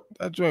resort.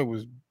 That joint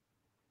was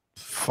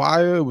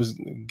fire. It was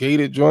a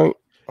gated joint.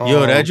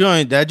 Yo,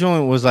 that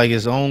joint was like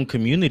its own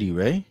community,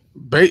 right?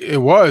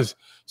 It was.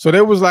 So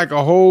there was like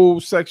a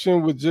whole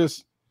section with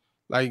just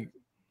like,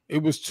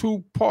 it was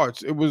 2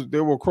 parts. They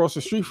were across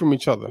the street from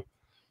each other.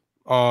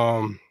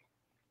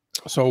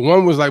 So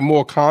one was like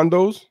more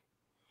condos.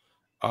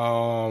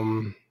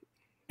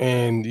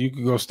 And you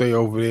could go stay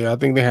over there. I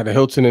think they had a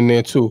Hilton in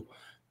there too.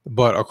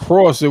 But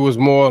across it was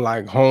more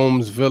like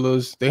homes,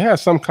 villas. They had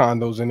some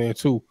condos in there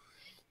too.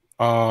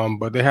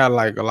 But they had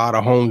like a lot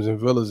of homes and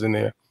villas in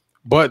there.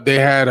 But they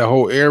had a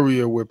whole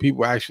area where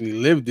people actually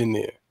lived in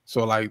there.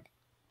 So like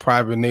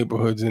private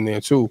neighborhoods in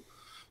there too.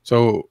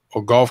 So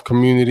a golf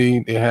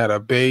community, they had a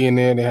bay in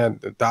there, they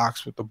had the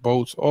docks with the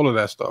boats, all of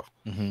that stuff.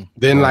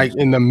 Then like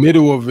in the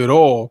middle of it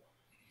all,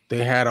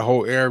 they had a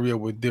whole area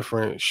with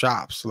different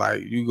shops.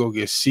 Like you go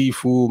get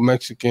seafood,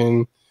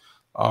 Mexican,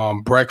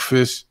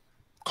 breakfast,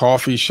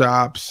 coffee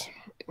shops,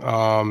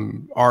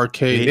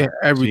 arcade,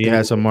 everything. So you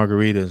had some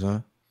margaritas, huh?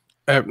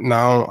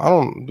 No, I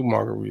don't do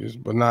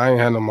margaritas, but no, I ain't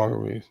had no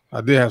margaritas. I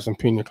did have some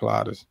pina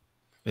coladas.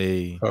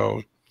 Hey.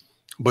 So,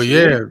 but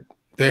yeah,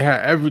 they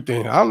had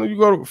everything. I don't know. You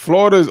go to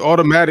Florida's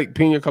automatic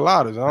pina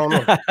coladas. I don't know.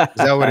 Is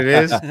that what it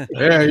is?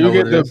 Yeah, you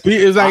get the.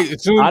 It's like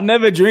I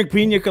never drink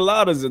pina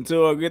coladas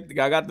until I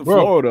got to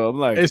Florida. I'm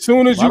like, as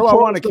soon as you I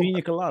want a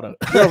pina colada.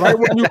 Yeah, right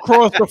when you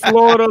cross the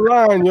Florida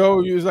line,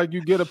 yo, it's like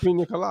you get a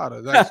pina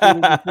colada. As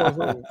soon as you cross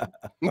over.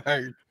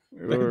 Like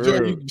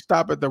you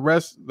stop at the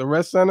rest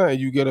center and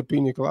you get a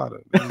pina colada.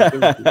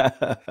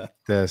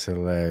 That's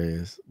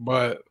hilarious.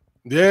 But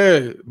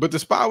Yeah, but the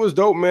spot was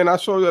dope, man. I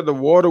saw that the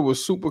water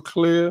was super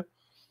clear,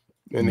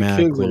 and the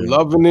kids were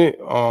loving it.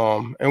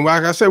 And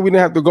like I said, we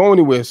didn't have to go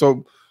anywhere,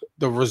 so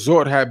the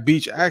resort had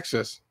beach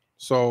access.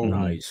 So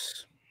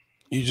nice.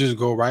 You just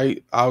go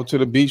right out to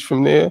the beach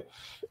from there.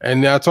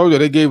 And I told you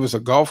they gave us a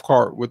golf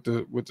cart with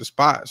the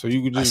spot, so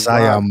you could just. I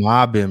saw y'all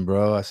mobbing,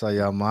 bro. I saw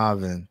y'all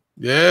mobbing.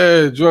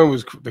 Yeah, the joint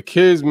was the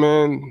kids,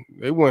 man.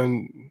 They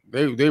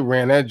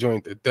ran that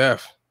joint to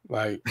death.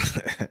 Like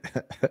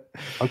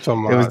I'm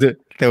talking about,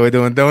 they were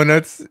doing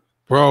donuts,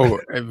 bro.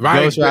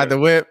 Right, Ghost ride the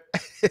whip,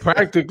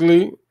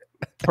 practically.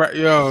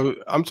 Yo,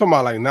 I'm talking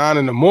about like 9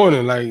 in the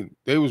morning. Like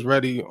they was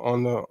ready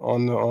on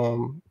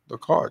the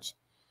carts.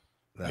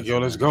 Like, yo,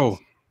 let's go.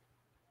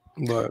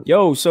 But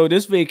yo, so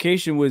this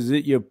vacation, was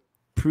it your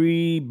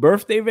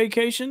pre-birthday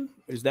vacation?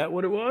 Is that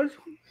what it was?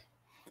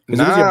 Because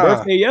it was your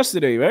birthday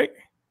yesterday, right?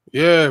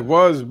 Yeah, it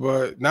was,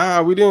 but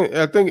we didn't.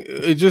 I think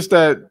it's just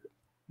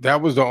that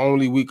was the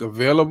only week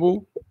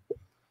available.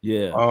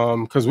 Yeah.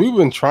 Because we've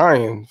been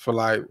trying for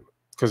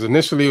because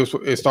initially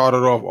it started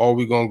off, oh,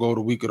 we gonna go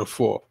the week of the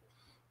 4th.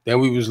 Then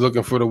we was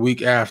looking for the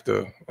week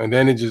after, and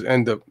then it just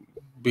ended up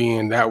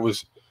being that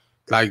was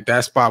like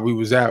that spot we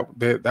was at.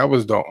 That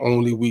was the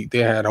only week they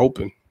had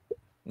open.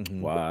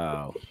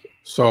 Wow.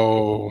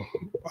 So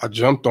I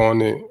jumped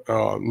on it,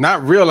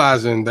 not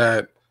realizing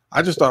that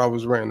I just thought I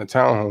was renting a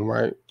townhome,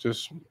 right?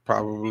 Just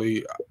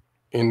probably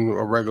in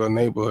a regular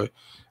neighborhood.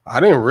 I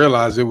didn't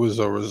realize it was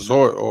a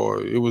resort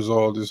or it was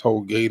all this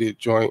whole gated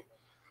joint.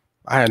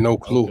 I had no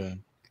clue. Okay.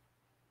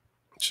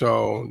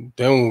 So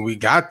then when we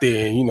got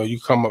there, you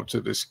come up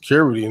to the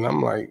security and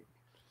I'm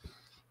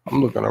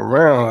looking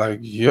around like,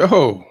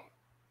 yo,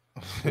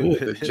 we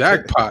hit the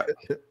jackpot.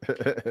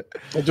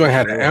 That joint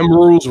had an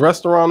Emerald's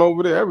restaurant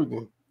over there,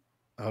 everything.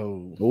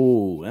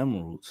 Oh,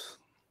 Emerald's.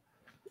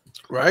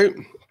 Right?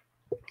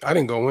 I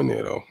didn't go in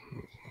there though.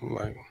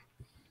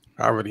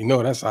 I already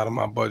know that's out of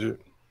my budget.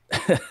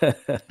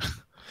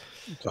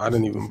 So I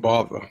didn't even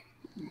bother.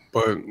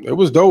 But it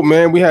was dope,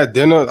 man. We had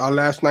dinner our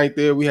last night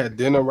there. We had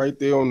dinner right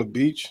there on the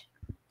beach.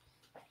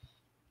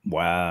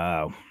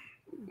 Wow.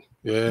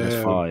 Yeah.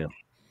 That's fire.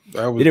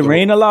 Did it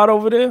rain a lot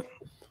over there?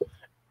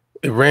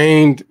 It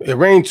rained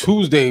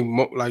Tuesday,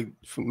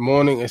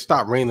 morning. It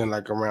stopped raining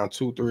like around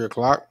 2-3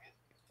 o'clock.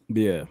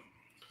 Yeah.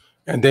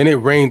 And then it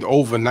rained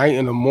overnight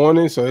in the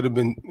morning. So it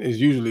was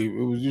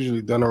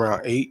usually done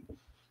around 8.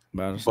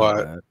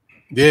 But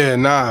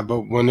yeah,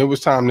 but when it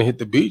was time to hit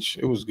the beach,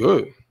 it was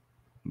good.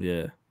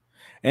 Yeah.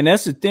 And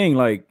that's the thing,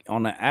 like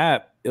on the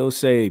app, it'll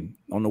say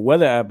on the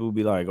weather app, it'll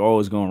be like, oh,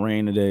 it's gonna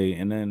rain today,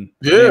 and then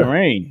it didn't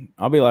rain.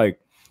 I'll be like,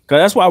 because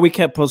that's why we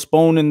kept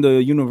postponing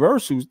the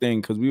Universal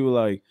thing, because we were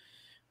like,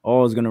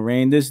 oh, it's gonna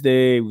rain this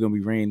day, we're gonna be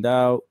rained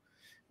out.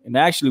 And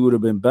actually would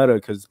have been better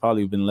because it's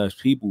probably been less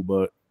people,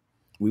 but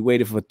we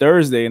waited for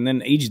Thursday, and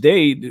then each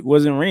day it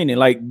wasn't raining.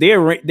 Like they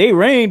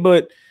rain,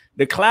 but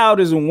the cloud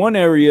is in one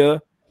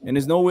area and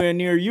it's nowhere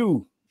near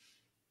you.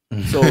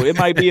 So it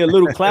might be a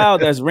little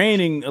cloud that's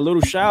raining, a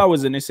little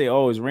showers, and they say,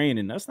 oh, it's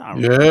raining. That's not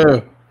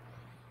raining.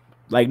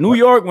 Like New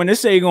York, when they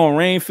say it's gonna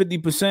rain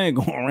 50%,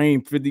 gonna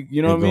rain 50,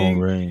 you know what I mean?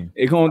 Rain.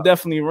 It's gonna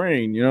definitely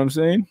rain, you know what I'm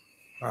saying?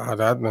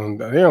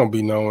 They don't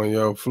be knowing,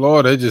 yo.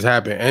 Florida, it just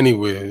happen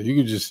anywhere.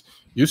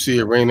 You see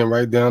it raining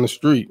right down the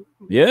street.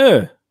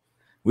 Yeah.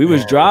 We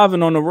was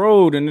driving on the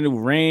road and then it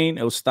would rain,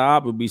 it'll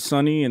stop, it'll be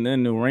sunny, and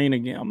then it'll rain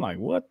again. I'm like,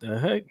 what the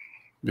heck?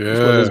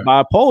 Yeah. It's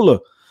bipolar.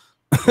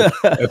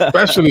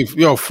 Especially,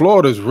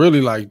 Florida's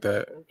really like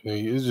that.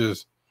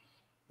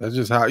 That's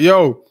just how.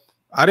 Yo,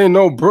 I didn't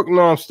know Brook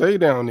Norm stay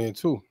down there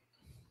too.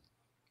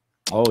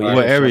 Oh yeah,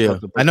 what area?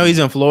 I know he's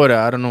in Florida.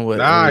 I don't know what.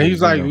 Nah,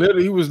 he's like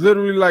literally. He was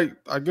literally like,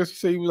 I guess he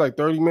said he was like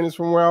 30 minutes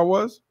from where I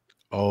was.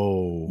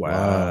 Oh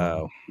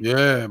wow.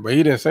 Yeah, but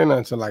he didn't say nothing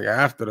until like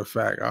after the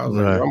fact. I was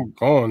like, I'm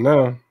going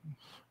now.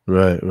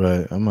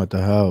 Right. I'm at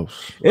the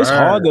house. It's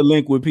hard to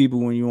link with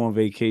people when you're on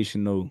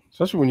vacation though,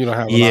 especially when you don't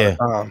have a lot of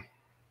time.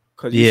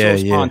 Because you're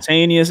so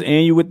spontaneous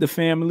and you with the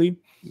family.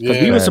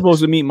 Because we were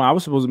supposed to meet I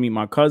was supposed to meet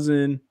my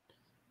cousin.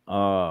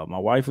 My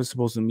wife was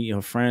supposed to meet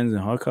her friends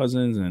and her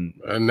cousins, and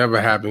it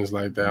never happens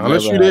like that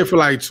unless you're there for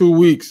like 2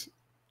 weeks.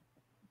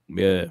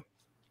 Yeah,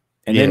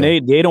 and then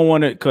they don't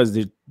want it because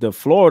the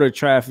Florida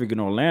traffic in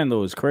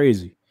Orlando is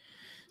crazy.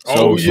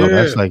 So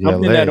that's like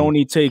something LA. that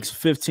only takes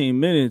 15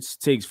 minutes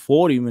takes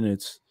 40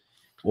 minutes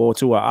or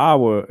to an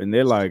hour, and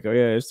they're like, oh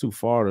yeah, it's too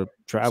far to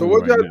travel. So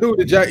what y'all do?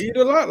 Did y'all eat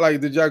a lot? Like,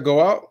 did y'all go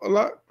out a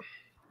lot?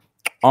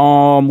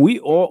 We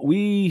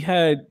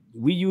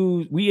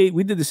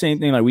did the same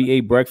thing. Like we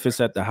ate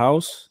breakfast at the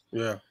house.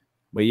 Yeah.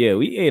 But yeah,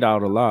 we ate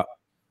out a lot.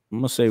 I'm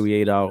gonna say we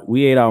ate out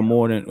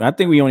more than I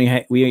think we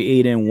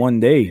ate in one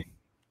day.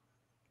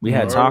 We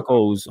had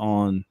tacos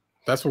on.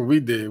 That's what we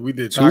did. We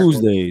did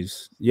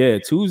Tuesdays. Tacos. Yeah,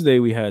 Tuesday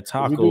we had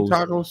tacos. We do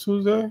tacos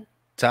Tuesday?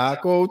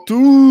 Taco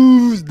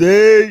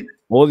Tuesday.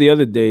 All the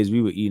other days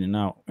we were eating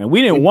out. And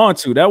we didn't want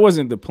to. That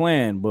wasn't the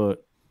plan,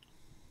 but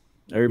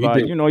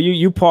everybody,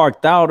 you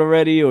parked out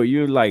already, or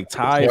you're like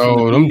tired.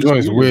 Yo, them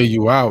joints wear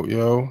you out,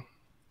 yo.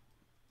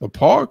 The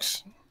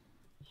parks.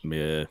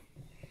 Yeah.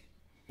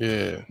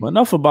 Yeah. But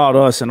enough about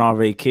us and our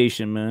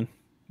vacation, man.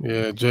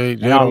 Yeah, Jay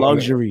and our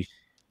luxury.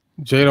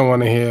 Jay don't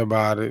want to hear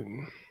about it.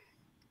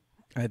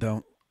 I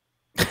don't.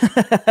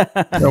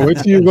 Yo, wait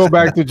till you go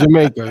back to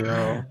Jamaica,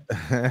 yo.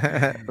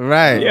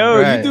 Right.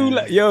 You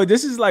do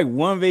this is like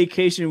one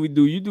vacation we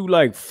do. You do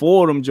like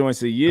 4 of them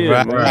joints a year.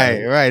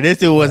 Right. This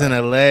dude was in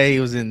LA. He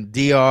was in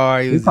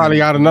DR. He probably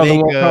got another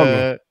one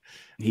coming.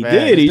 He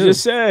did. He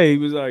just said he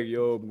was like,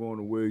 "Yo, I'm going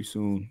away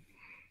soon."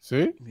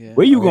 See? Yeah.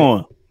 Where you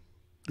going?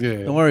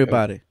 Yeah. Don't worry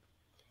about it.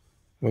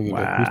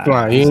 Wow. He's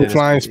flying. He ain't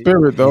flying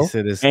Spirit though.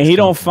 And he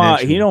don't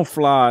fly. He don't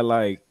fly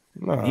like.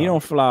 He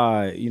don't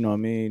fly. You know what I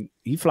mean?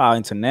 He fly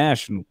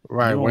international.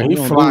 Right. When he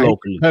fly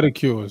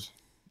pedicures.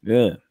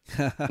 Yeah.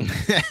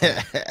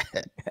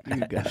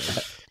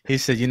 He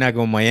said, "You're not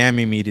gonna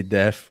Miami me to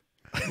death."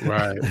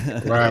 Right.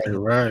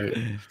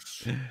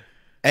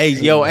 Hey,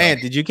 yo,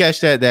 Ant, did you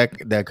catch that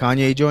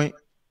Kanye joint?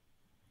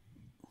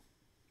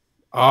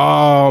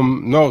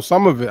 No,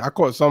 some of it. I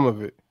caught some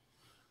of it.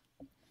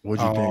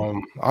 What'd you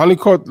think? I only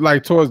caught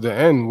like towards the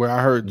end where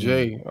I heard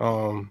Jay.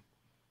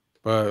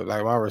 But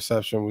like my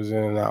reception was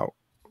in and out.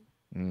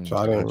 So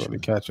I didn't really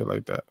catch it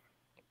like that.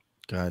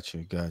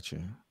 Gotcha.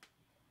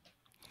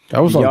 That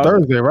was on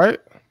Thursday, right?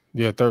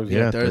 Yeah, Thursday.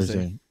 Yeah,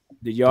 Thursday.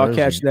 Did y'all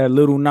catch that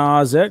Lil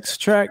Nas X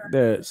track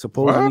that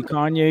supposedly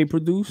Kanye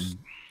produced?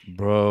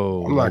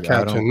 Bro, I'm not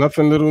catching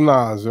nothing Lil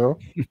Nas, yo.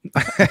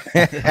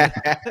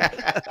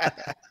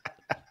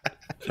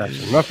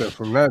 Catching nothing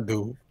from that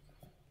dude.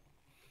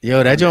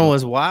 Yo, that joint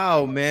was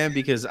wild, man,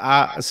 because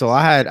I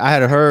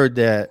had heard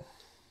that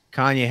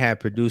Kanye had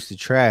produced the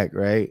track,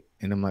 right?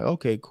 And I'm like,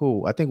 okay,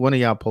 cool. I think one of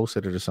y'all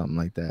posted it or something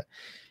like that.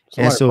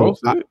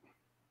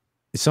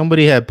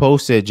 Somebody had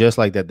posted just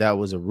like that. That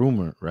was a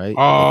rumor, right?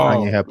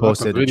 Kanye had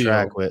posted the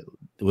track with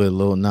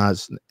Lil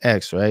Nas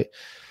X, right?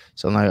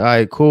 So I'm like, all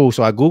right, cool.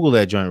 So I Googled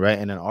that joint, right?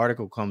 And an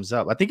article comes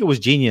up. I think it was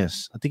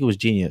Genius.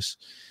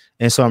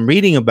 And so I'm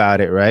reading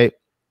about it, right?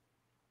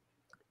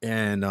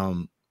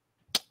 And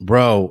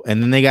bro,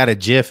 and then they got a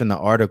GIF in the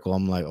article.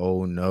 I'm like,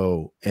 oh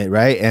no,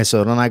 right? And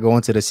so then I go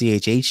into the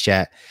CHH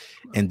chat,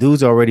 and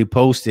dudes already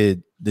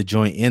posted the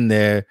joint in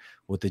there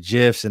with the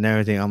GIFs and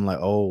everything. I'm like,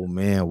 oh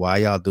man, why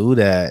y'all do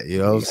that? You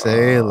know what I'm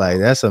saying? Like,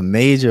 that's a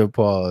major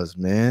pause,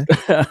 man.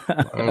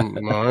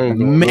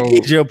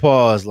 Major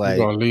pause. Like,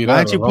 why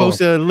don't you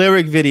post a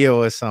lyric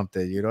video or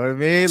something? You know what I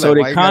mean? So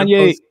like,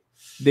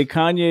 did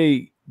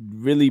Kanye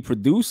really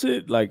produce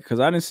it? Like, because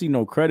I didn't see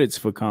no credits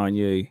for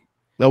Kanye.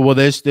 No, well,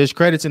 there's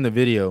credits in the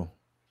video.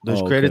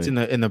 There's credits in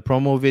the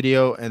promo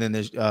video, and then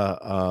there's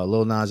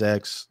Lil Nas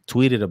X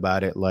tweeted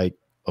about it like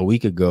a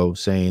week ago,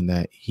 saying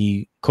that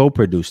he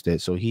co-produced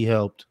it. So he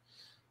helped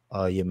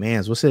your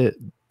man's what's it?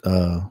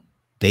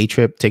 Day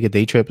Trip, Take a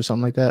Day Trip or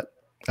something like that.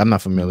 I'm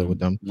not familiar with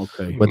them.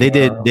 Okay. But they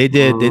did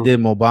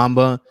Mo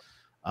Bamba.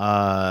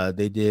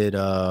 They did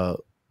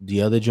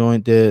the other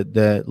joint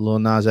that Lil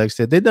Nas X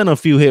did. They've done a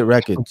few hit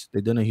records.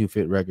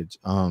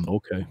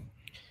 Okay.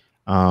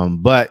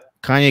 But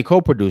Kanye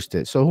co-produced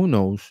it, so who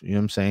knows? You know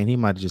what I'm saying? He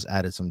might have just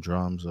added some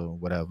drums or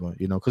whatever,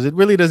 you know, because it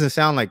really doesn't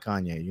sound like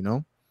Kanye, you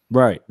know.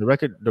 Right. The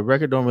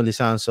record don't really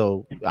sound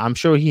so. I'm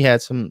sure he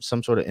had some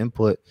sort of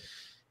input,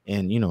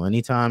 and you know,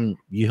 anytime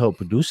you help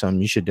produce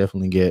something, you should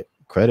definitely get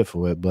credit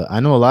for it. But I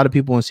know a lot of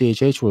people in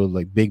CHH were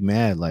like big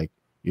mad, Christian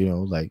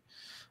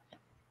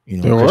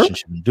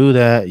shouldn't do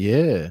that.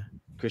 Yeah,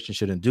 Christian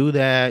shouldn't do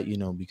that, you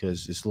know,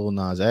 because it's Lil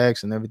Nas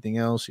X and everything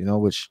else, you know.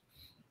 Which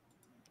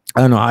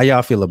I don't know how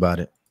y'all feel about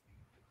it.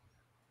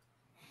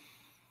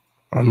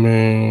 I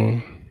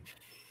mean,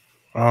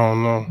 I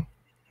don't know.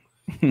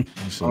 He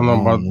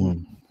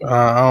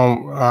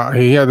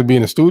had to be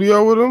in the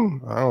studio with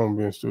him. I don't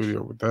be in the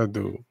studio with that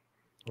dude.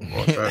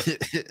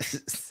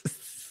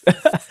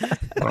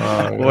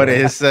 What are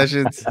his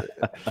sessions?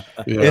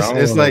 Yeah,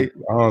 it's like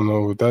I don't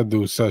know what that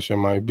dude's session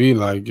might be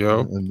like,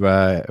 yo.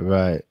 Right.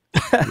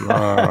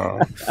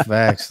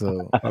 Facts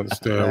though. I have to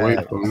stay away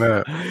from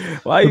that.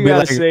 Why you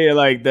gotta say it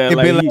like that?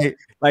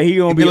 Like he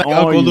gonna be like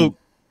Uncle Luke.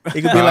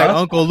 It could be like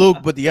Uncle Luke,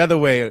 but the other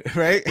way,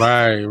 right?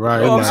 Right. You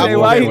know what I'm saying?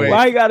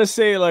 Why you gotta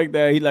say it like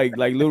that? He like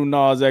Lil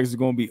Nas X is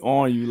gonna be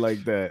on you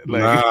like that.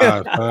 Like,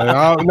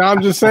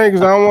 I'm just saying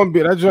because I don't want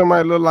to be. That joint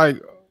might look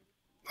like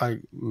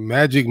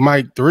Magic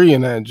Mike 3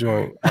 in that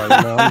joint.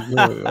 I'm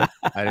good.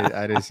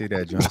 I didn't see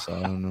that joint, so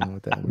I don't know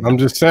what that means. I'm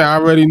just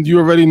saying, you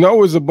already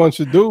know it's a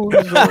bunch of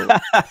dudes. So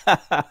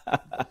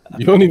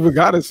you don't even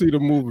gotta see the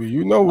movie.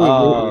 You know what?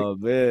 Oh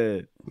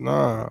man.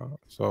 Nah.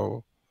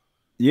 So.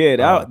 Yeah,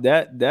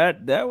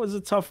 that was a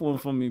tough one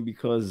for me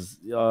because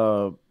you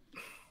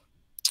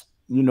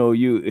know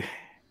you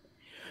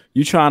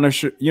trying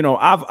to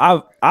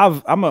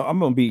I'm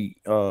gonna be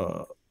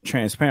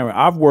transparent.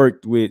 I've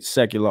worked with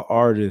secular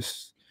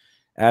artists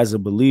as a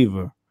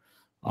believer,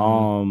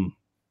 and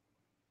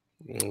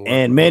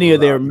many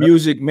of their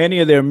music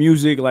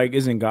like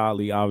isn't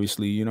godly,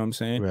 obviously, you know what I'm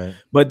saying. Right.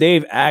 But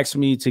they've asked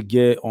me to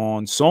get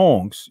on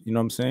songs, you know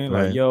what I'm saying.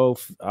 Right. Like, yo,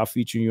 I'll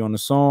feature you on the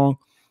song.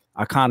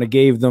 I kind of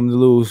gave them the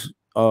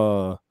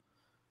little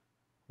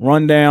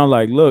rundown,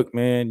 like, look,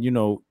 man, you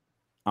know,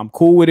 I'm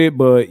cool with it,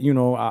 but you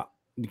know,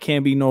 It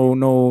can't be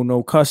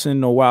no cussing,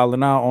 no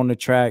wilding out on the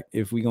track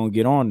if we gonna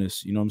get on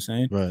this. You know what I'm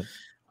saying? Right.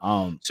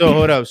 So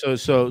hold up.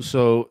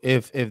 So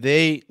if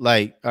they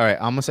like, all right,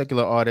 I'm a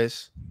secular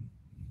artist.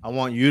 I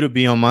want you to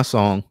be on my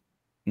song.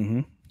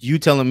 You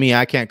telling me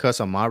I can't cuss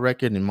on my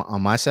record and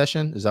on my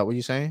session? Is that what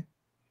you're saying?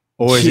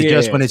 Or is it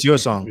just when it's your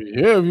song?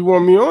 Yeah, if you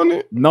want me on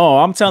it. No,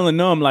 I'm telling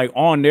them like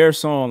on their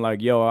song,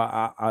 like, yo,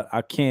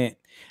 I can't.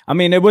 I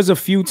mean, there was a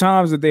few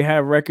times that they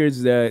had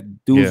records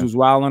that dudes was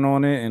wilding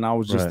on it, and I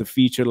was just the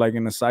feature, like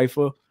in the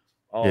cypher.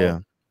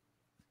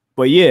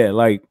 But yeah,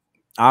 like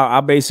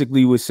I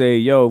basically would say,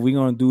 yo, if we're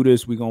gonna do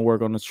this, we're gonna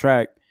work on the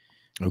track.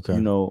 Okay.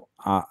 You know,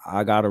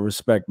 I gotta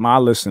respect my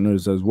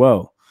listeners as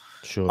well.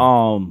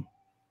 Sure.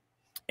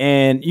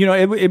 And you know,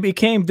 it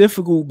became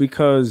difficult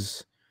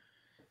because,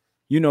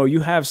 you know,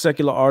 you have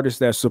secular artists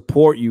that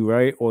support you,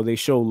 right? Or they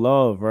show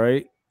love,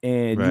 right?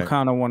 And you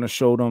kind of want to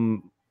show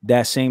them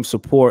that same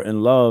support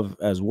and love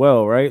as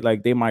well, right?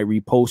 Like they might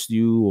repost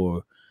you,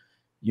 or,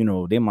 you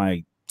know, they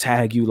might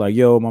tag you like,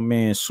 yo, my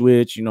man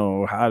Switch, you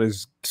know, how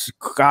this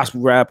gospel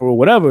rapper or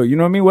whatever, you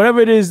know what I mean? Whatever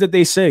it is that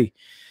they say.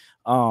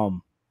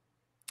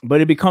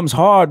 But it becomes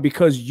hard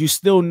because you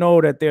still know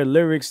that their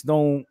lyrics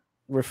don't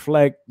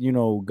reflect, you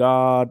know,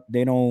 God.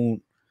 They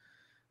don't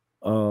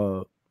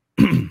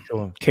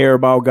care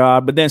about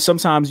God. But then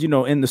sometimes, you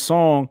know, in the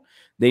song,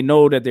 they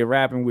know that they're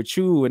rapping with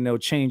you, and they'll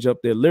change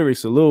up their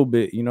lyrics a little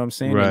bit. You know what I'm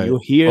saying? Right. And you'll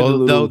hear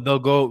they'll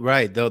go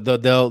right.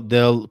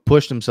 They'll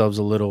push themselves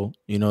a little,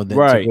 you know,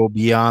 to go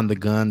beyond the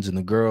guns and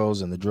the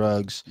girls and the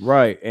drugs.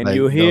 Right. And like,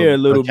 you'll hear a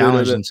little bit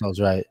of themselves,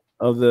 right.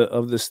 Of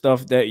the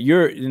stuff that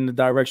you're in the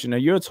direction that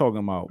you're talking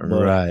about.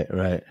 But,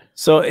 right.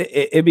 So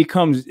it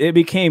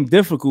became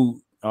difficult,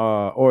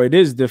 or it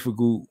is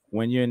difficult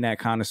when you're in that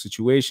kind of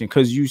situation,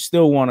 because you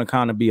still want to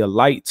kind of be a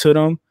light to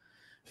them.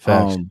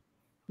 Facts.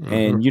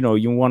 And you know,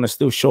 you want to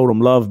still show them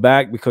love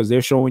back because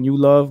they're showing you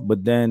love,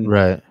 but then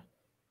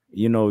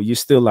you know, you're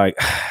still like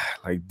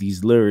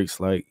these lyrics,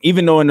 like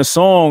even though in the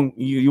song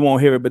you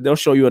won't hear it, but they'll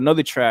show you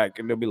another track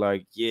and they'll be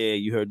like, yeah,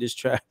 you heard this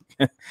track.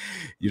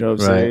 You know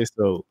what I'm saying?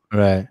 So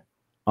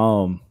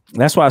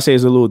that's why I say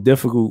it's a little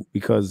difficult,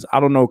 because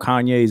I don't know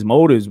Kanye's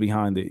motives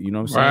behind it. You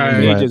know what I'm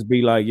saying? They just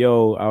be like,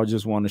 yo, I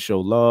just want to show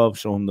love,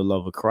 show him the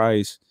love of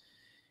Christ.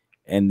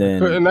 And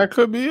then that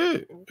could be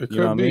it. It could you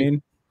know what be. I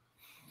mean?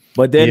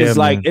 But then it's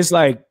like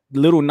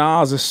Lil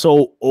Nas is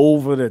so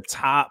over the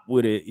top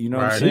with it. You know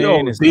what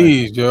I'm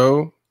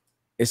saying?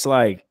 It's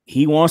like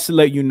he wants to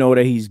let you know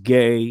that he's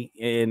gay,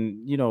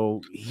 and you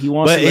know he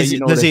wants to let you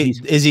know that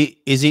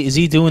is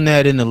he doing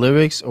that in the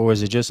lyrics, or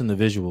is it just in the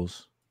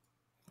visuals?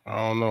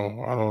 I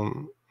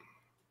don't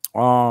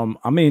know.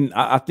 I mean,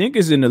 I think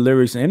it's in the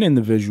lyrics and in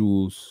the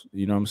visuals.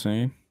 You know what I'm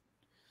saying?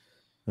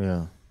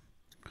 Yeah.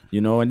 You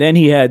know, and then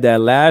he had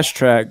that last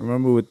track,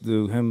 remember, with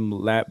him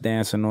lap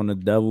dancing on the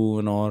devil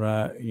and all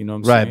that. You know what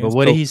I'm saying? Right, but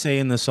what did he say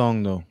in the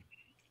song though?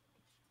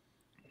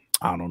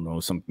 I don't know,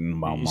 something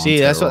about Montero. See,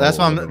 that's what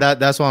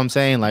I'm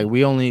saying. Like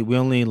we're only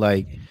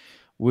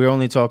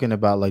talking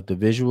about like the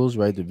visuals,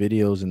 right? The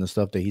videos and the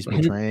stuff that he's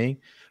portraying.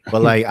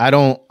 But like I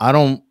don't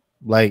know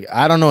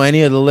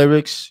any of the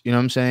lyrics, you know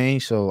what I'm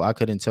saying? So I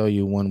couldn't tell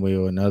you one way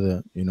or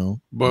another, you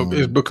know. But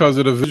it's because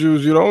of the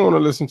visuals you don't want to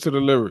listen to the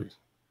lyrics.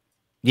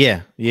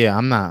 Yeah,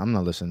 I'm not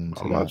listening to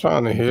that. I'm not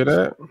trying to hear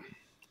that.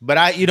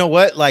 But you know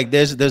what? Like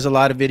there's a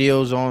lot of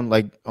videos on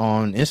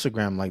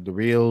Instagram, like the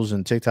Reels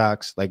and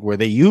TikToks, like where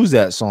they use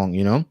that song,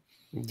 you know?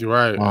 You're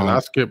right. And I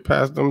skip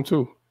past them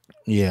too.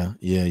 Yeah.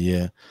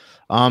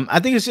 I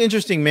think it's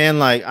interesting, man.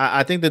 Like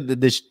I think that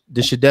this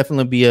should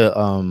definitely be a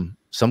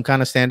some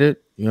kind of standard,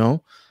 you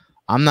know.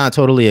 I'm not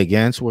totally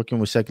against working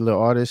with secular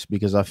artists,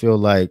 because I feel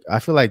like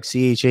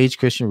CHH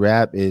Christian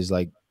rap is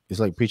like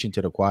preaching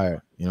to the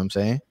choir, you know what I'm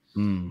saying?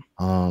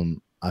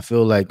 I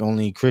feel like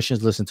only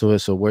Christians listen to it,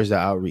 so where's the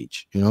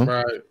outreach, you know?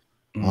 Right.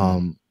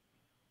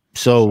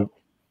 So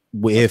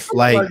if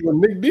like what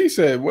Nick D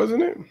said,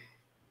 wasn't it?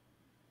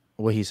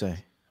 What he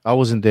say? I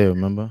wasn't there,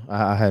 remember?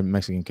 I had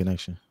Mexican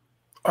connection.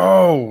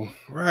 Oh,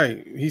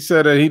 right. He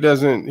said that he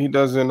doesn't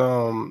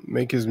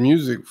make his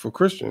music for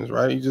Christians,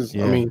 right? He just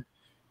I mean,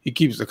 he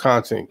keeps the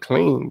content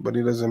clean, but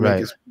he doesn't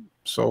make it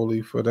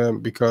solely for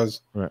them,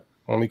 because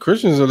only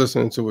Christians are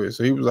listening to it.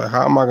 So he was like,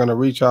 how am I going to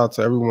reach out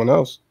to everyone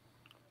else?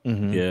 Yeah,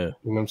 you know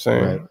what I'm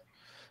saying? Right.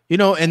 You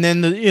know, and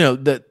then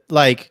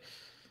like,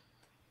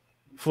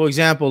 for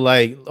example,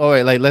 like, all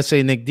right, like let's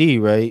say Nick D,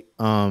 right?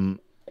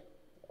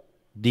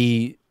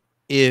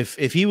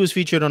 If he was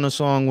featured on a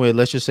song with,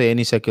 let's just say,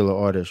 any secular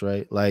artist,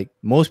 right? Like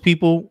most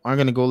people aren't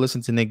gonna go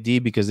listen to Nick D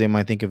because they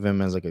might think of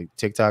him as like a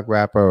TikTok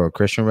rapper or a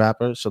Christian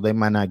rapper, so they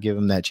might not give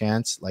him that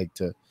chance, like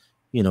to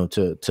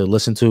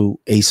listen to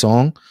a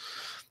song.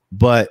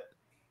 But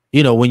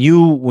you know, when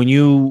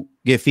you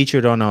get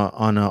featured on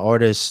an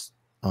artist's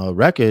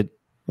record,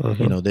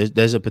 you know,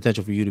 there's a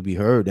potential for you to be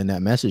heard and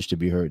that message to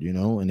be heard, you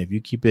know. And if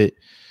you keep it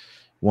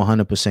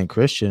 100%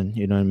 Christian,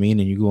 you know what I mean,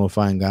 and you go and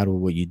find God with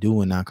what you do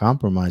and not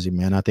compromising,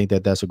 man, I think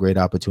that's a great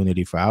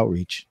opportunity for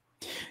outreach.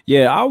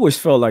 Yeah, I always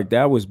felt like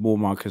that was more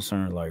my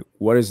concern. Like,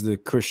 what is the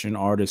Christian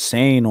artist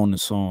saying on the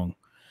song,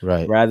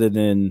 right? Rather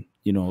than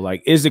you know,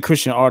 like, is the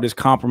Christian artist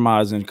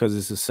compromising because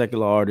it's a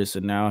secular artist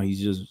and now he's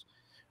just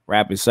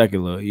rapping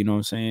secular? You know what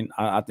I'm saying?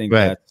 I think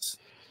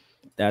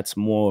that's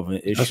more of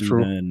an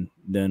issue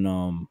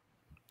than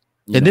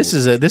and this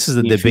is a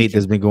debate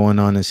that's been going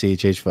on in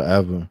CHH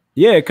forever.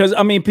 Yeah, because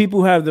I mean,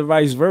 people have the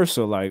vice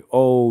versa. Like,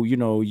 oh, you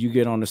know, you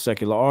get on a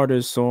secular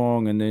artist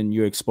song and then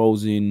you're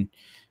exposing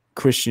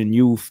Christian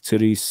youth to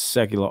these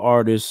secular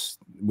artists,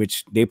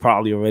 which they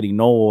probably already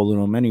know all of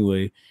them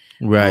anyway.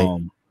 Right.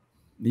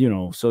 You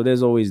know, so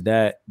there's always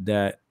that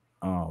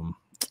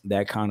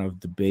kind of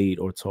debate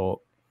or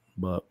talk.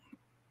 But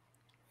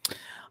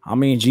I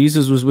mean,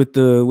 Jesus was with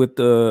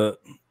the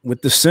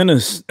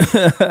sinners.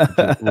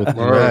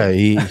 Right.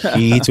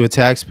 He eats with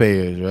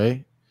taxpayers,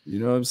 right? You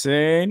know what I'm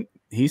saying?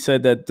 He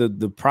said that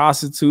the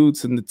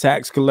prostitutes and the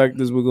tax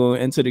collectors were going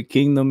to enter the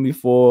kingdom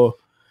before,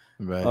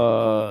 you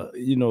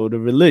know, the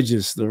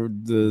religious,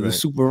 the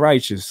super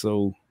righteous.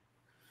 So,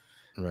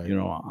 you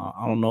know,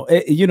 I don't know.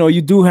 You know,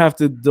 you do have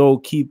to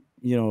keep,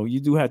 you know, you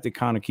do have to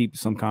kind of keep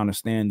some kind of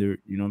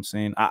standard. You know what I'm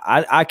saying?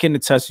 I can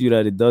attest to you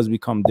that it does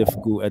become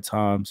difficult at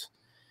times,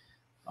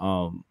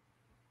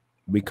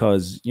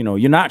 because, you know,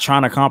 you're not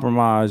trying to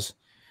compromise,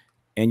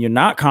 and you're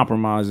not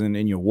compromising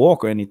in your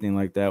walk or anything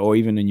like that, or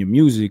even in your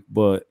music,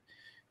 but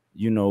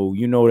you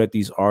know that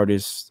these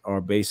artists are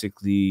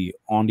basically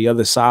on the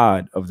other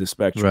side of the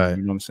spectrum. Right.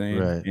 You know what I'm saying?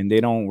 Right. And they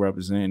don't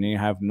represent, they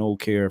have no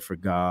care for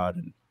God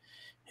and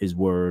his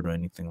word or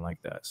anything like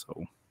that.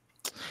 So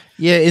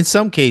yeah, in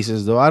some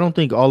cases though, I don't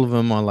think all of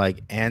them are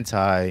like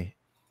anti,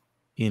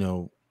 you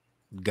know,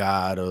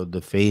 God or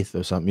the faith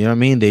or something. You know what I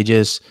mean? They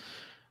just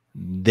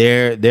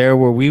they're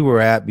where we were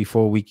at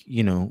before we,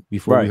 you know,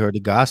 before we heard the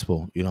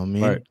gospel. You know what I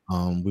mean? Right.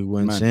 We were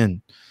in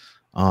sin.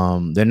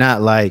 They're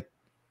not like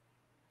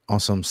on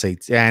some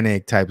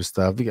satanic type of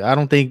stuff. I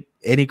don't think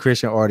any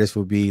Christian artist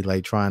would be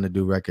like trying to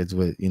do records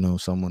with, you know,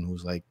 someone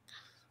who's like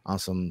on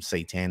some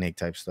satanic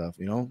type stuff,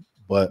 you know.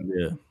 But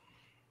yeah,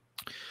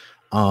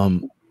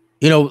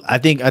 you know, I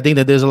think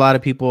that there's a lot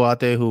of people out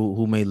there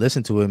who may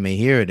listen to it, may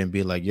hear it, and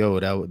be like, "Yo,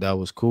 that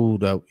was cool.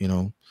 That, you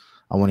know,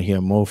 I want to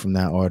hear more from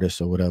that artist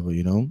or whatever."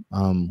 You know,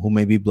 who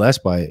may be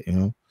blessed by it. You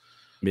know,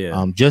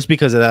 yeah. Just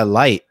because of that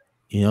light.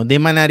 You know, they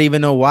might not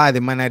even know why. They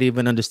might not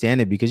even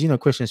understand it because, you know,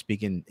 Christians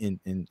speak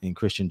in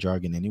Christian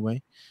jargon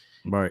anyway.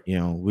 Right. You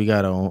know, we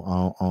got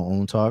our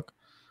own talk.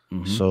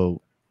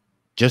 So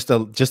just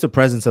the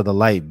presence of the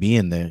light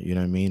being there, you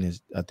know what I mean,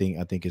 is I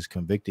think is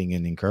convicting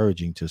and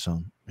encouraging to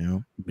some, you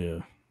know. Yeah.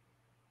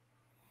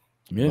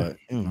 Yeah. But,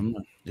 you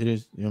know, it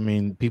is, I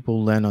mean,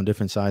 people land on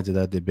different sides of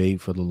that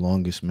debate for the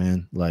longest,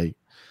 man. Like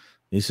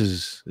this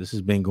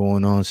has been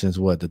going on since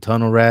what, the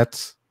Tunnel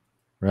Rats,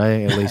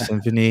 right? LA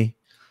Symphony.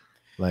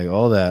 Like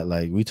all that,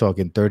 like we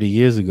talking 30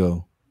 years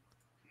ago.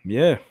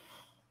 Yeah.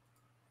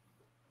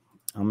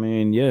 I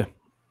mean, yeah,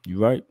 you're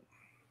right.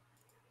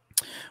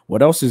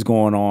 What else is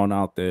going on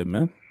out there,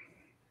 man?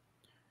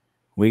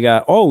 We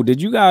got,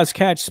 did you guys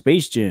catch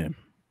Space Jam?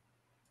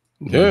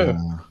 Yeah.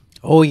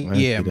 Oh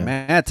yeah,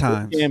 mad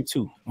times. Jam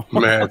too.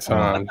 Mad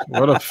times.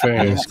 What a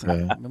fan.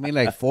 I mean,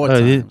 like 4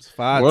 times,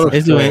 5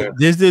 times.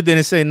 This dude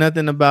didn't say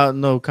nothing about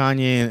no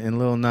Kanye and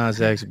Lil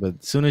Nas X, but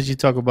as soon as you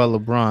talk about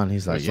LeBron,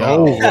 he's like,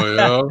 "Yo,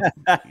 yo."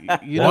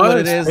 You know what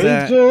it is?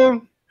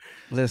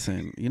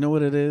 Listen, you know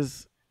what it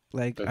is?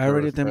 Like, I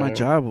already did my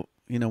job.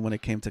 You know, when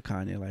it came to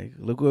Kanye, like,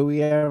 look where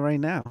we are right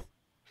now.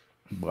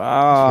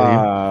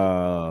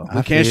 Wow.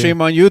 We can't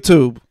stream on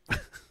YouTube.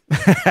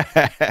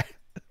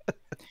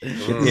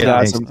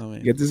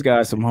 Get this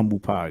guy some humble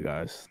pie,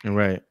 guys.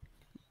 Right.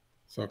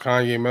 So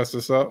Kanye messed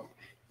us up?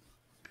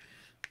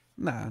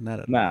 Nah, not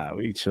at all. Nah,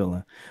 we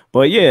chilling.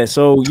 But yeah,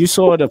 so you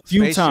saw it a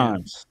few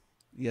times.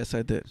 Yes,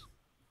 I did.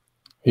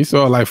 He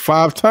saw it like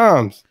 5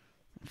 times.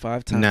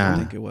 5 times, I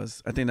think it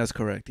was. I think that's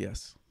correct,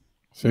 yes.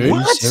 See?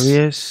 What? Are you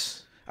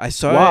serious? I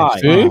saw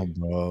it. See? Oh,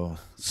 bro.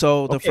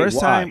 So the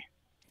first time,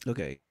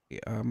 okay,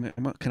 I'm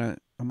gonna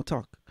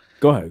talk.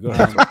 Go ahead.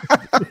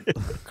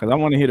 Because I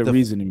want to hear the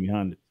reasoning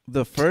behind it.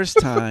 The first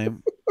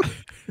time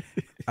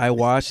I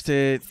watched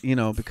it, you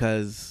know,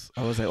 because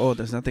I was like, oh,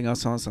 there's nothing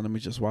else on, so let me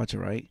just watch it,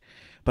 right?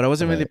 But I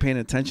wasn't really paying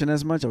attention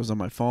as much. I was on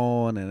my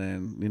phone and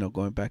then, you know,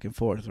 going back and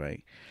forth,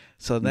 right?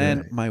 So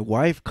then my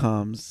wife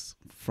comes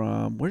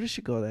from, where did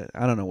she go?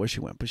 I don't know where she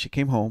went, but she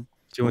came home.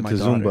 She went to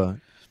Zumba.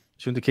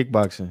 She went to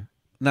kickboxing.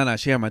 No,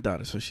 she had my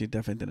daughter, so she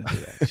definitely didn't do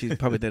that. She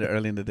probably did it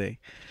early in the day.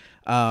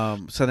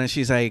 So then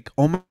she's like,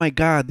 oh my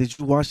God, did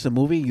you watch the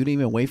movie? You didn't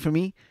even wait for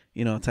me?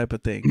 You know, type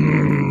of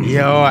thing.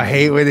 Yo, I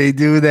hate when they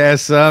do that,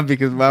 son,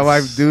 because my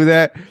wife do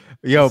that.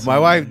 Yo, my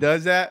wife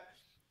does that,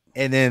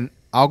 and then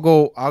I'll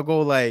go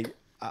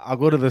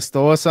to the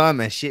store or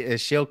something, and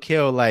she'll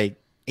kill like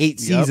 8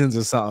 seasons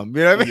or something.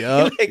 You know what I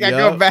mean? Like I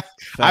go back,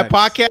 I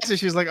podcast, and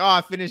she's like, "Oh,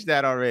 I finished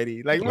that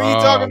already." Like, what are you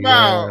talking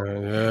about?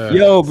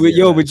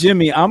 Yeah. But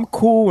Jimmy, I'm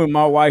cool with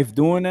my wife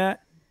doing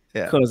that.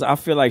 Yeah. Because I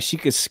feel like she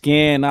could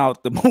scan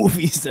out the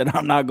movies that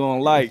I'm not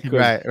gonna like.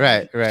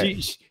 Right.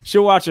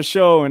 She'll watch a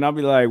show and I'll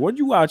be like, "What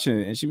you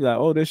watching?" And she'll be like,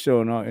 "Oh, this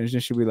show," and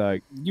then she'll be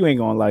like, "You ain't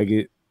gonna like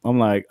it." I'm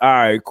like, all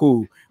right,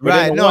 cool. But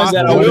right. the ones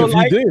that I will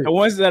like, the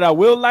ones that I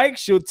will like,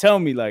 she'll tell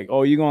me like,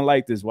 oh, you're gonna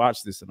like this,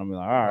 watch this, and I'm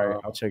like, all right,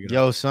 I'll check it out.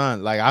 Yo,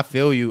 son, like I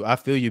feel you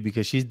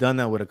because she's done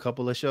that with a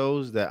couple of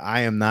shows that I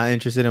am not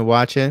interested in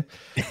watching.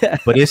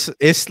 But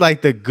it's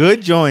like the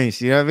good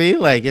joints, you know what I mean?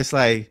 Like it's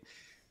like,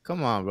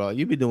 come on, bro,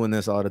 you be doing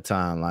this all the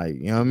time, like,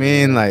 you know what I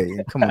mean? Like,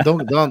 come on,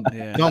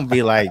 don't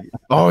be like,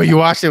 oh, you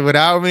watched it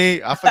without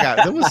me. I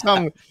forgot there was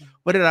something.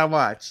 What did I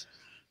watch?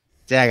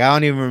 Jack, I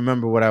don't even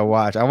remember what I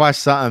watched. I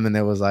watched something and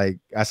it was like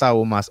I saw it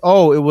with my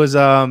it was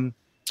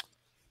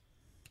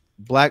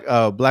Black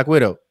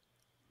Widow.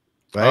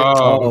 Right?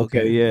 Oh,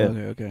 okay, yeah.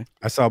 Okay.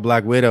 I saw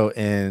Black Widow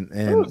and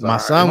my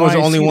son was the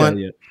only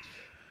one.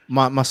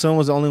 My son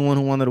was the only one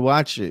who wanted to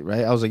watch it,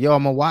 right? I was like, yo,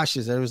 I'm gonna watch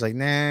this. Everybody was like,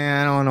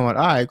 nah, I don't know what.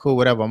 All right, cool,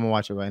 whatever. I'm gonna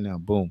watch it right now.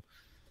 Boom.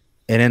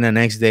 And then the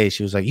next day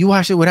she was like, you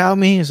watched it without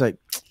me? It's like,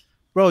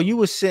 bro, you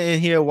was sitting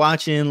here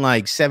watching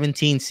like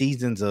 17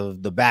 seasons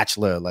of The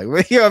Bachelor. Like,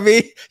 you know what I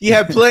mean? You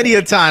had plenty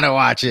of time to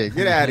watch it.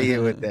 Get out of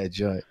here with that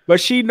joint.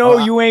 But she know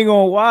you ain't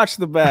gonna watch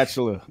The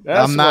Bachelor.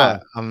 I'm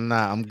not.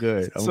 I'm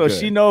good. So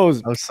she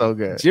knows I'm so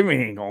good. Jimmy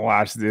ain't gonna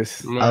watch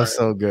this. I was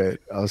so good.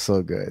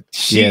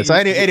 Yeah. So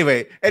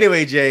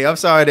anyway, Jay, I'm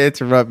sorry to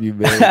interrupt you,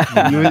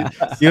 man.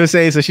 you were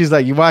saying, so she's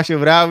like, you watch it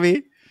without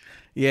me?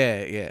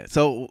 Yeah.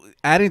 So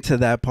adding to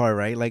that part,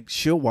 right? Like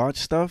she'll watch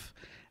stuff.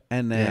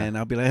 And then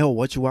I'll be like, oh,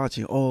 what you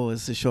watching? Oh,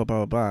 it's a show,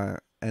 blah, blah, blah.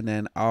 And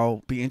then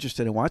I'll be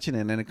interested in watching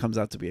it. And then it comes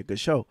out to be a good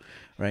show.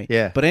 Right.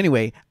 Yeah. But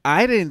anyway,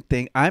 I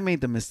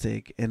made the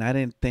mistake. And I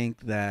didn't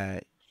think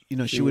that,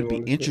 she would be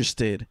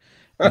interested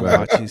in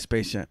watching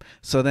Space Jam.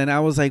 So then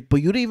I was like, but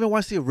you didn't even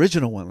watch the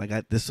original one. Like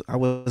I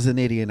was an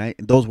idiot. And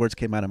those words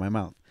came out of my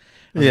mouth.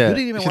 Yeah. Like,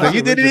 you didn't even watch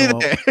you did it either.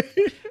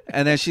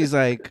 And then she's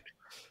like,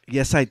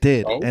 yes, I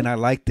did. Oh. And I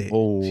liked it.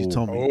 Oh. She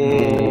told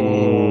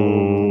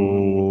me.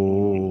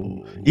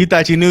 You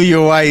thought you knew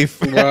your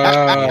wife.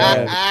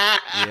 Wow.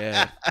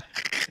 Yeah.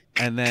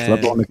 And then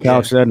slept on the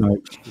couch that night.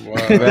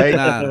 Wow.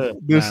 Right?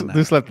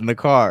 Dude slept in the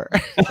car.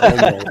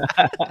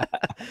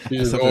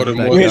 His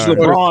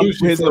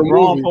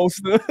LeBron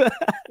poster.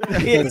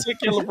 He had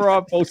took your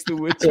LeBron poster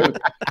with you.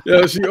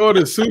 Yeah, she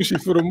ordered sushi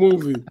for the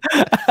movie.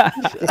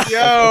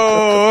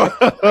 Yo.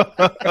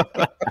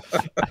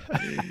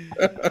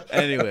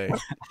 Anyway.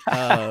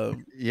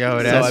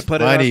 That's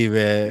funny,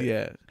 man.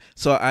 Yeah.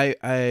 So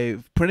I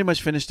pretty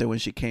much finished it when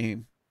she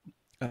came.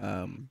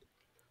 And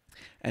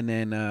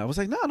then I was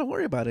like, no, don't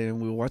worry about it.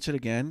 And we'll watch it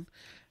again.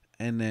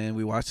 And then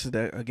we watched it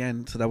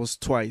again. So that was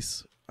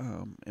twice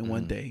in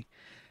one day.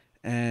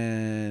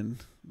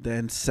 And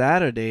then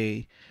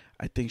Saturday,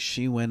 I think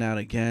she went out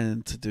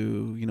again to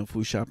do,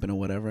 food shopping or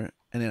whatever.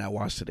 And then I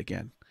watched it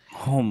again.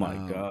 Oh, my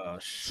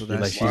gosh. So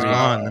that's like, she's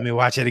gone. Let me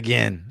watch it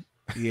again.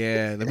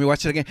 Yeah, let me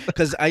watch it again.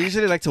 Because I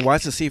usually like to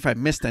watch to see if I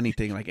missed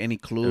anything, like any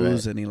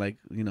clues, any like,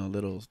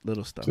 little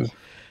stuff. Just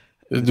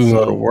doing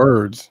all the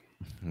words.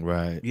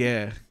 Right.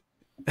 Yeah.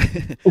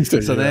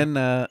 So then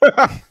I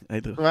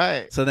do.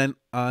 Right. So then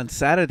on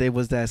Saturday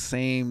was that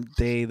same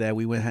day that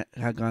we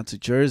had gone to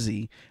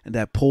Jersey and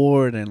that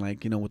poured and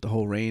like, with the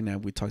whole rain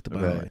that we talked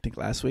about, I think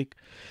last week.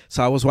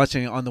 So I was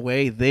watching it on the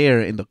way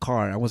there in the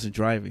car. I wasn't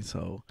driving,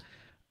 so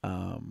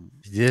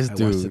yes,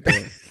 dude.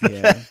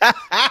 Yeah.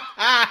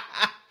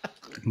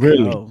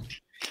 Really?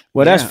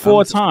 Well, that's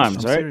 4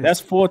 times, right? Serious. That's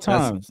 4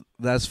 times.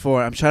 That's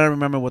 4. I'm trying to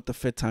remember what the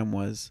 5th time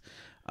was.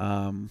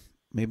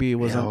 Maybe it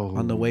was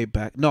on the way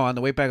back. No, on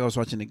the way back I was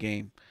watching the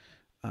game.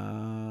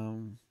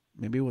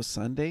 Maybe it was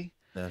Sunday.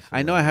 Definitely.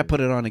 I know I had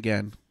put it on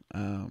again.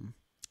 And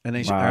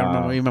then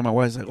I remember my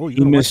wife was like, "Oh,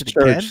 you missed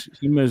church?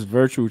 He missed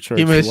virtual church.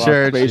 He missed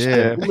church.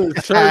 Yeah. He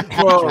missed church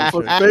for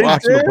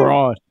watch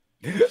LeBron."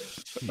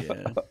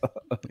 Yeah.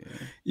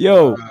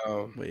 Yo,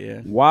 but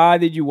yeah. Why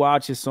did you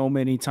watch it so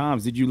many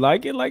times? Did you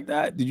like it like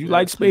that? Did you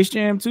like Space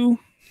Jam too?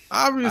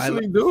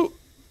 Obviously, do.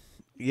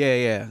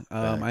 Yeah.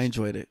 I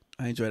enjoyed it.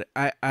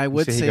 I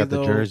would say he got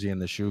the jersey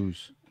and the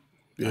shoes.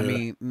 Yeah. I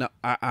mean, no,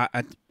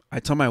 I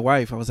told my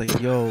wife, I was like,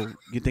 "Yo,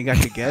 you think I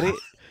could get it?"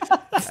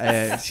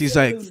 And she's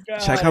like,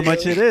 "Check how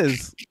much it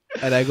is."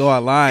 And I go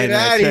online. Get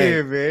out of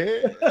here,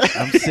 man.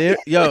 I'm serious.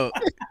 Yo,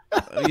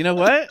 you know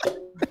what?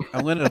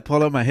 I'm gonna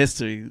pull up my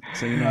history,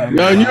 so you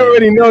know. You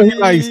already know he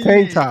likes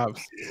tank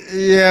tops.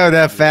 Yeah,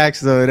 that facts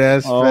though.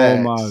 That's facts. Oh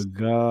my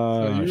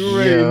god! So you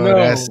already know.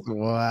 That's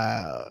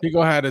wow. He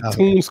gonna have a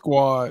Toon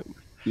Squad.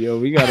 Yo,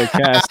 we gotta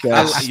cast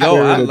that.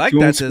 I like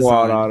that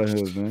Squad out of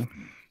here, man.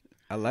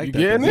 I like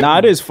that. Nah,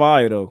 it is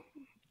fire though.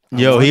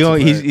 Yo,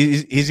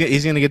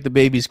 he's gonna get the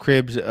baby's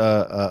cribs,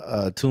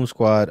 Toon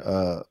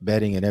Squad,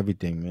 bedding and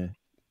everything, man.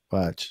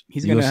 Watch.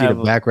 He's gonna see have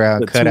the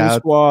background cut out.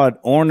 Squad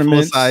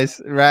ornaments, full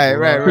size.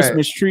 Right.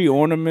 Christmas tree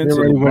ornaments.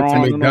 He went to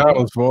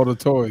McDonald's for all the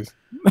toys.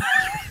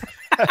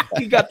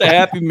 He got the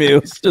Happy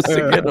Meals just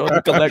to get on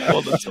to collect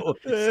all the toys.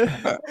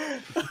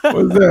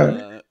 What's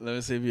that? Let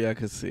me see if I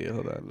can see it.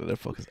 Hold on, let it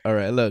focus. All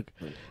right, look.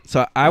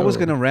 So I was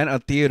gonna rent the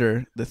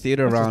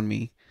theater around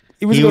me.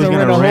 He was gonna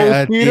rent a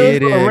whole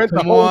theater. Rent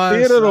the whole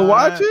theater to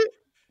watch it.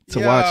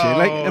 Watch it,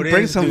 like, and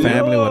bring some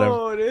family,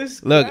 whatever.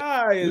 This look,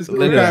 guy is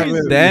look at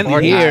then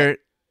here.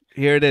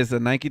 Here it is, the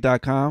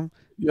Nike.com.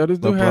 Yo, this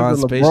dude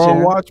has a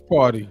LeBron watch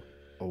party.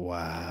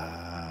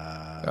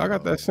 Wow. I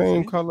got that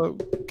same color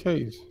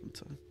case.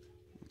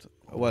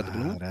 What, the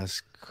blue?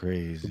 That's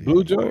crazy. The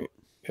blue joint?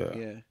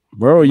 Yeah.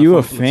 Bro, you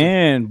a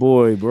fan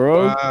boy,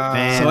 bro.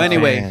 So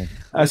anyway,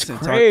 that's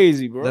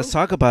crazy, bro. Let's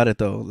talk about it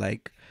though.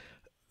 Like,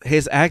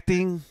 his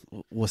acting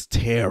was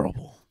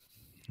terrible.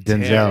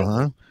 Denzel,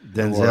 huh?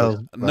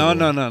 Denzel. No.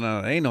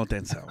 Ain't no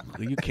Denzel.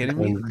 Are you kidding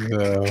me?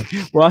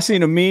 Well, I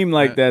seen a meme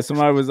like that.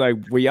 Somebody was like,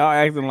 "Well, y'all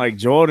acting like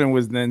Jordan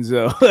was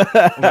Denzel."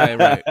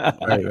 Right.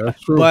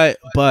 That's true.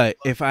 But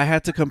if I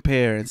had to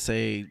compare and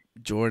say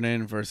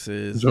Jordan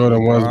versus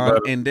Jordan was LeBron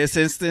better. In this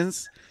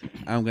instance,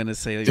 I'm gonna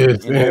say every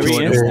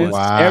instance.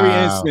 Wow. Every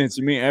instance.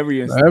 You mean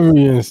every instance?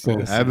 Every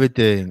instance.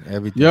 Everything.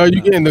 Yo,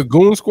 you getting the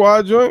Goon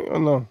Squad joint or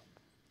no?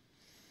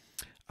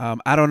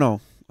 I don't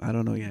know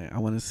yet. I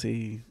want to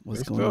see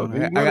what's going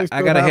on.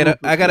 I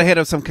gotta hit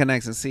up some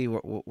connects and see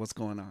what's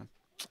going on.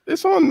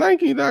 It's on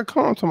Nike.com.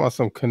 Talking about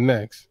some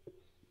connects.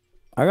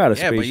 I got a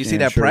Space but you see Jam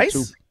that shirt, price?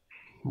 too.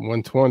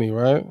 $120,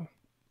 right?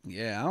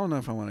 Yeah, I don't know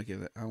if I want to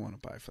give it. I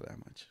want to buy for that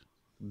much.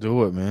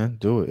 Do it, man.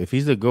 Do it. If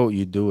he's the GOAT,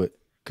 you do it.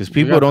 Because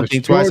people don't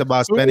think twice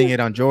about spending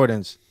it on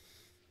Jordans.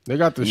 They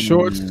got the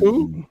shorts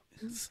too.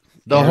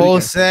 The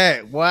whole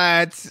set.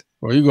 What?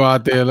 Well, you go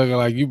out there looking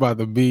like you about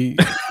to be.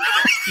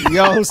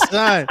 Yo,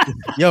 son.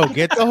 Yo,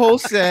 get the whole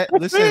set.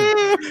 Listen.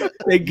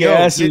 They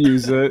gassing you,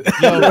 son.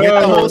 Yo,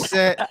 get the whole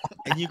set,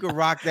 and you can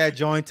rock that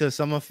joint to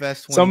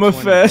Summerfest 2020.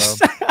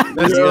 Summerfest.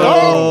 Let's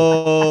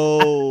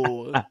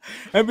go.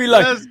 And be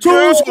like, and they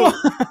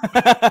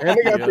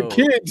got the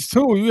kids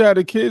too. You had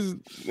the kids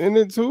in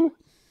it too.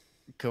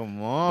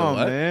 Come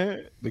on,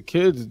 man. The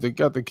kids, they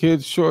got the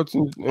kids shorts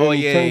and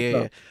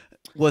yeah.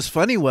 What's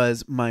funny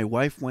was my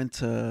wife went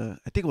to,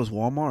 I think it was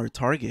Walmart or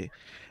Target,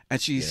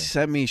 and she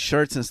sent me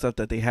shirts and stuff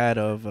that they had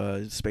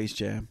of Space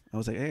Jam. I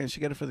was like, hey, I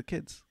should get it for the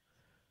kids.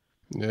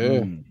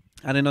 Yeah.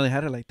 I didn't know they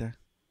had it like that.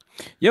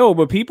 Yo,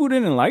 but people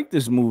didn't like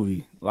this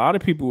movie. A lot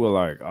of people were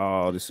like,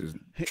 "Oh, this is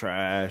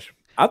trash."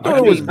 I thought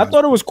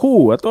it was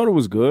cool. I thought it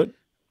was good.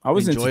 I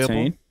was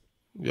entertained.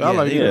 Yeah, I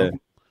like it.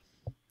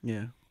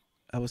 Yeah,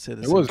 I would say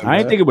this. I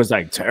didn't think it was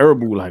like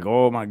terrible. Like,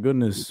 oh my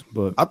goodness,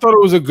 but I thought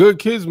it was a good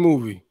kids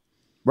movie.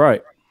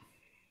 Right.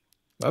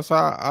 That's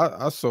how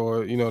I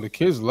saw it. You know, the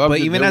kids loved it.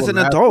 But even as an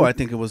adult, I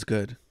think it was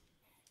good.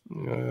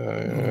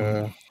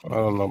 Yeah. I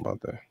don't know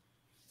about that.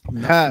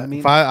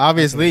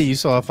 Obviously, you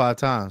saw it 5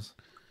 times.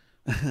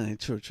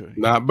 True.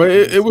 Nah, but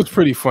it was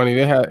pretty funny.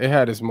 It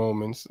had its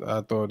moments.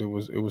 I thought it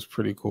was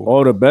pretty cool.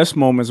 Oh, the best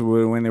moments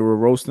were when they were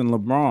roasting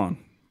LeBron.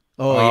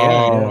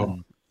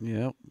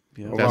 Yeah.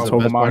 That's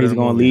talking about he's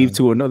gonna leave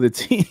to another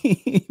team.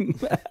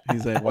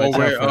 He's like,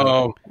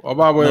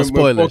 about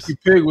when Porky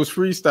Pig was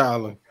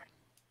freestyling.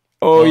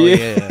 Oh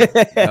yeah,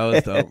 that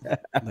was dope.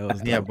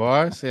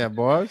 Bars. Yeah,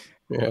 bars.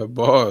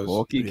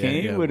 Porky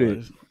came with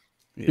it.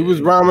 Yeah. He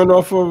was rhyming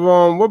off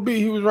of what beat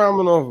he was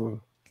rhyming off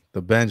of?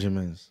 The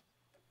Benjamins.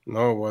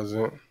 No, it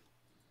wasn't.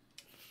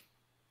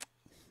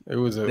 It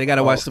was They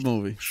gotta watch the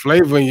movie.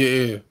 Flavor in your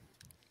ear.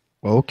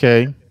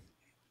 Okay.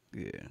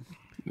 Yeah.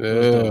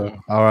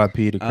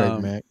 R.I.P. to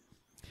Craig Mack.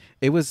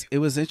 It was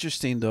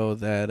interesting though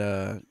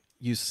that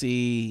you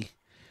see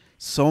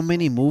so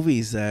many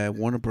movies that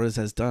Warner Brothers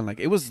has done. Like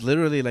it was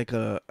literally like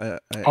in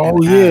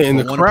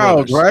the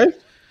crowds, right?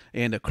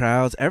 And the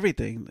crowds,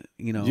 everything,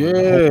 you know.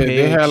 Yeah,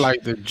 they had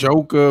like the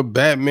Joker,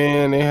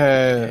 Batman. They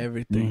had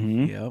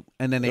everything. Yep.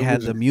 And then they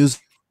had the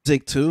music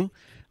too.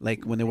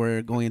 Like when they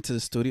were going into the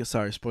studio.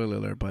 Sorry, spoiler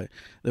alert, but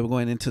they were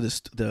going into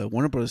the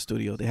Warner Brothers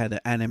studio. They had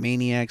the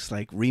Animaniacs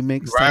like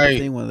remix type of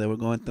thing when they were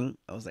going through.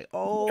 I was like,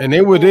 oh. And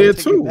they were there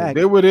too.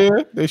 They were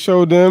there. They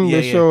showed them.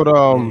 They showed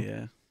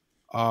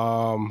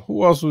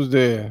who else was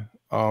there?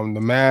 The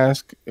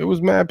Mask. It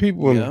was mad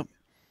people in there.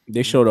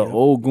 They showed the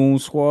old Goon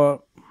Squad.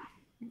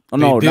 Oh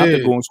no, not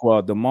the Goon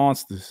Squad. The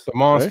Monsters. The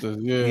Monsters.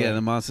 Right? Yeah,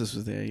 the Monsters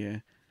was there. Yeah.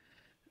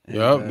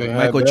 And, yep.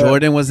 Michael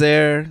Jordan was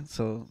there,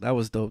 so that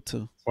was dope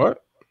too.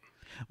 What?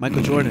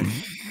 Michael Jordan.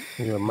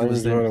 Yeah, Michael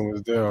Jordan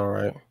was there. All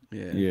right.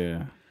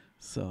 Yeah.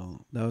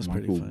 So that was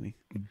pretty funny.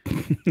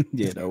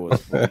 Yeah, that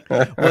was.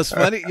 What's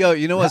funny, yo?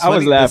 You know what's funny? I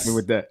was laughing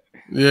with that.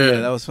 Yeah,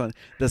 that was funny.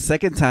 The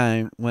second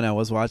time when I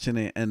was watching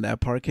it and that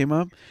part came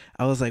up,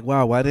 I was like,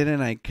 "Wow, why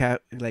didn't I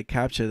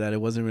capture that it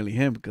wasn't really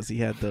him because he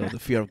had the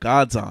Fear of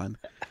God's on?"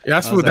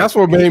 Yeah, that's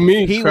what made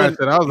me scratch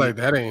it. I was like,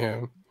 "That ain't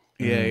him."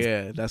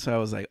 Yeah. That's why I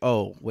was like,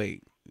 "Oh,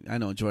 wait, I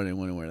know Jordan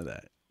wouldn't wear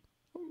that."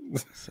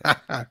 So,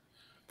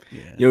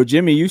 yeah. Yo,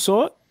 Jimmy, you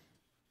saw it?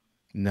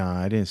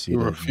 Nah, I didn't see it.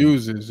 He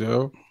refuses,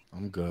 yo.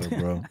 I'm good,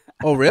 bro.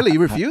 Oh, really? You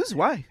refuse?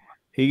 Why?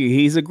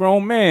 He's a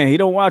grown man. He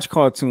don't watch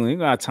cartoons. He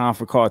got time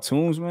for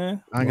cartoons,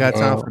 man. I got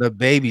time for the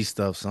baby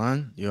stuff,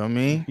 son. You know what I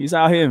mean? He's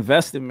out here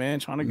investing, man,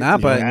 trying to get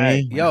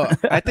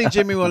I think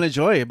Jimmy will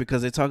enjoy it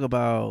because they talk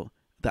about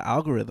the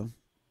algorithm.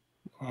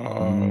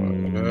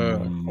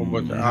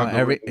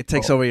 It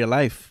takes over your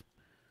life.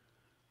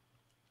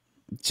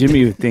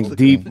 Jimmy would think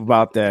deep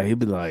about that. He'd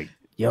be like,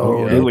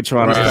 yo, they were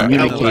trying to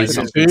communicate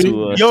something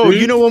to us. Yo,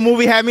 you know what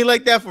movie had me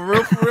like that for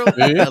real?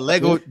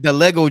 The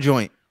Lego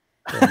joint.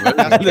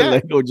 The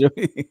Lego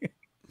joint.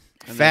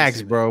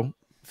 Facts, bro.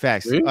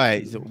 Facts. All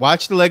right, so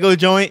watch the Lego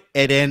joint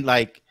and then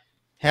like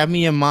have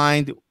me in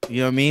mind. You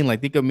know what I mean?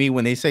 Like think of me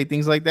when they say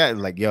things like that.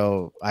 Like,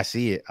 yo, I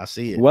see it. I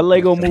see it. What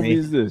Lego movie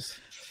is this?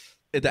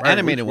 The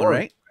animated one,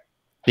 right?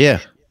 Yeah.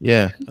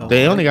 Oh,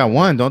 They only got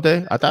one, don't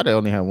they? I thought they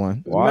only had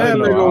one. Why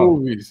Lego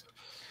movies?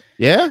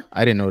 Yeah,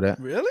 I didn't know that.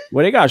 Really?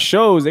 Well, they got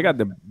shows. They got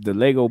the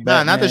Lego.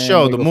 Nah, not the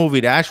show. Lego. The movie.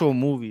 The actual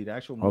movie.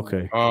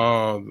 Okay.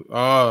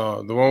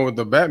 The one with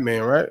the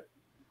Batman, right?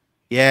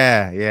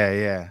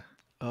 Yeah.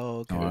 Oh,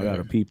 okay. I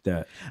gotta peep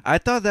that. I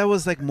thought that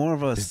was like more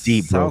of a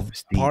deep, South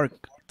Park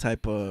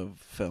type of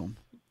film.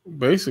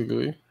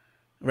 Basically,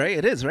 right?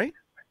 It is, right?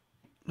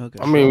 Okay.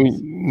 I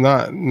mean,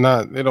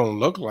 not. They don't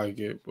look like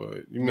it, but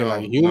you mean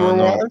like humor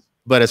wise?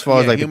 But as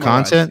far as like the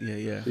content,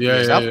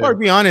 yeah. South Park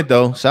be on it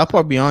though. South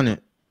Park be on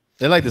it.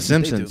 They're like the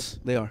Simpsons.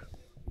 They are.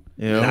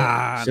 You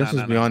know,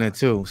 Simpsons be on it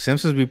too.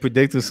 Simpsons be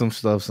predicting some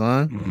stuff,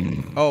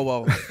 son. Oh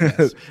well,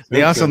 yes.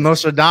 They on some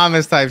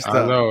Nostradamus type stuff.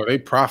 I know they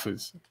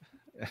prophets.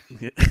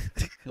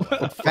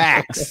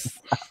 Facts.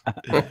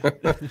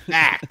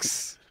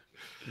 Facts.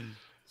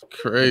 It's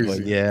crazy.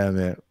 But yeah,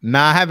 man.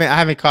 Nah, I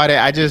haven't caught it.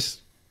 I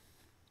just,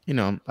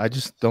 I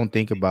just don't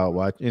think about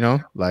like when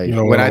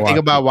I think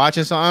about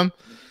watching something.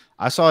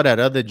 I saw that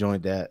other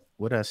joint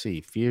what did I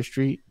see? Fear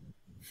Street.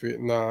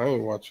 Nah, I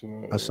ain't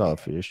watching that. I saw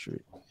Fear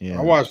Street. Yeah,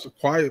 I watched The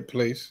Quiet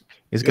Place.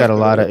 It's got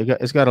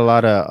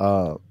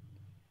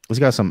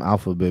some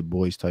Alphabet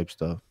Boys type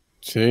stuff.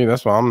 See,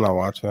 that's why I'm not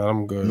watching that.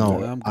 I'm good.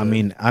 No, I'm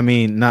good. I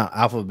mean, not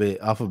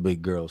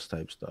Alphabet Girls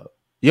type stuff.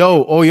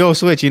 Yo,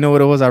 Switch. You know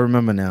what it was? I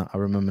remember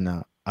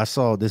now. I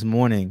saw this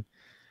morning.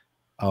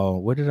 Oh,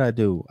 what did I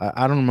do?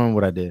 I don't remember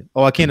what I did.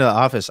 Oh, I came to the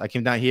office. I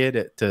came down here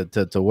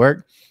to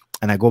work,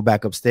 and I go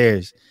back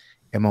upstairs,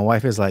 and my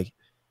wife is like,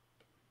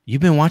 "You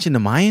been watching the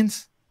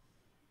Mayans?"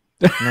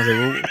 And I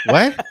was like,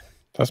 "What?"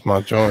 That's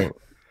my joint.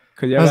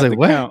 I was like,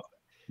 "What?"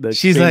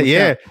 She's like,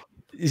 "Yeah."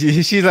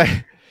 She's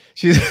like,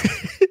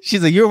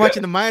 "You were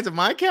watching the Mayans on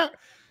my account?"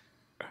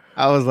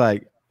 I was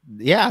like,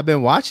 "Yeah, I've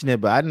been watching it,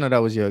 but I didn't know that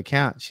was your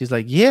account." She's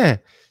like, "Yeah."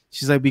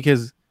 She's like,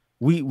 "Because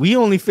we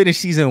only finished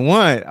season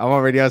 1. I'm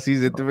already on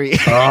season 3."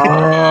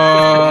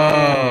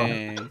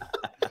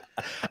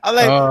 I'm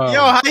like,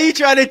 yo, how you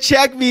trying to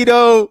check me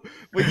though?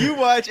 When you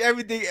watch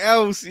everything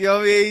else, you know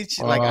what I mean?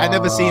 Like I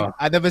never seen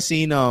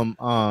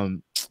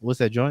what's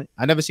that joint?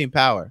 I never seen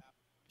Power.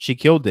 She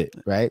killed it,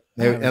 right?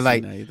 And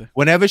like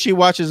whenever she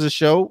watches a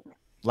show,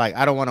 like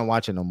I don't want to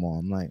watch it no more.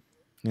 I'm like,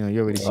 you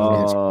already seen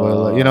it.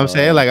 Spoiler. You know what I'm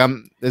saying? Like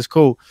it's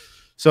cool.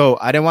 So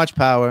I didn't watch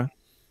Power.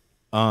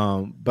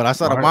 But I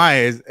saw the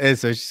Mayas,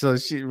 and so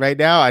she right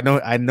now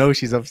I know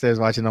she's upstairs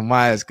watching the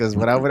Mayas because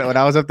when I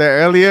was up there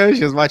earlier,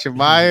 she was watching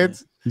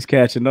Mayas. He's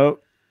catching up.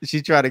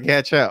 She tried to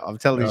catch up. I'm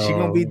telling you, she's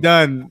gonna be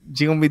done.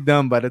 She's gonna be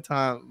done by the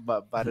time.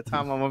 But by the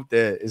time I'm up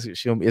there, it's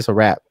a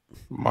wrap.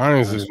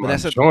 Mine's is my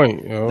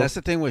joint. That's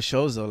the thing with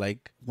shows though.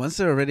 Like once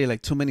they're already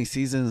like too many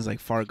seasons like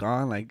far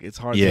gone, like it's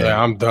hard. Yeah,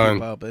 I'm done.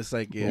 But it's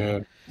like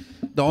the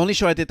only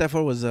show I did that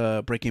for was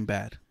Breaking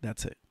Bad.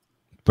 That's it.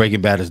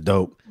 Breaking Bad is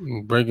dope.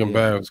 Breaking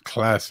Bad was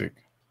classic.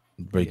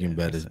 Breaking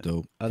Bad is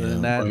dope. Other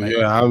than that,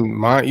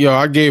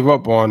 I gave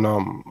up on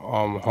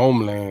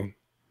Homeland.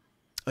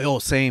 Oh,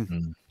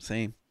 same.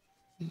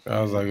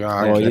 I was like,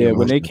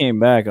 when they came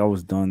back, I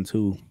was done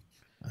too.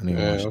 I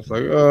was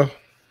like,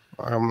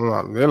 I'm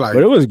not. They're like,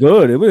 but it was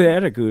good. It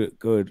had a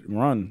good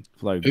run.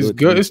 Like it's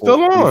good. It's still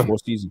on. 4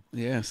 seasons.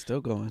 Yeah, still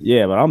going.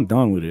 Yeah, but I'm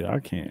done with it. I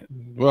can't.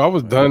 Well, I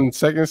was done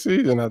second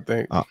season. I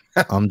think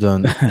I'm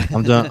done.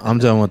 I'm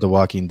done with The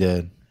Walking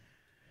Dead.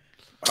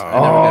 I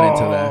never got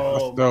into that. I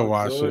still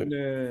watch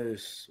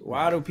it.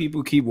 Why do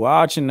people keep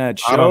watching that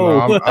show? I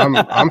don't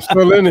know. I'm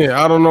still in it.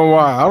 I don't know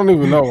why. I don't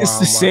even know why. It's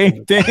the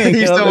same thing.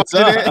 You still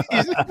watching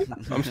it?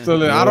 I'm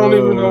still in. I don't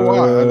even know why.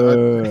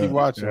 I keep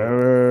watching.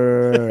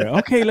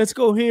 Okay, let's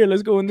go here.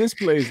 Let's go in this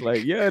place.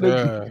 Like, I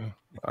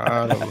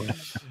don't know.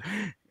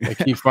 They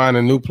keep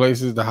finding new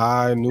places to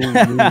hide, new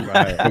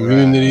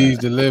communities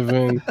to live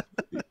in.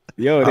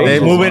 Yo, they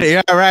move in.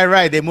 Yeah,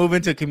 right. They move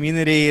into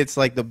community. It's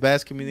like the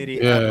best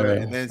community ever,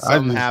 and then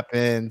something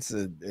happens,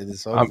 and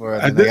it's over.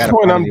 At this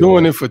point, I'm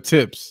doing it for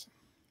tips.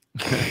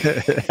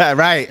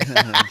 Right.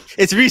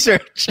 It's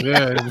research.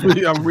 Yeah,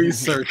 I'm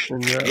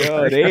researching.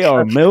 Yo, they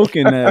are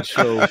milking that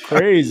show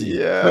crazy.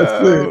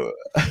 Yeah.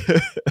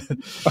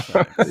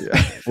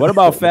 What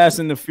about Fast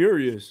and the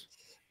Furious?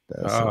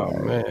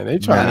 Man, they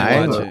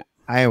trying to watch it.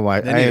 I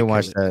ain't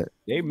watched that.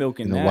 They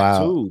milking that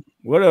too.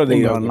 What are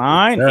they on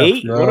 9,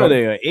 8? What are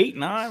they? 8,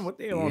 9? What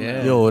they on?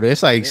 Yo,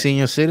 it's like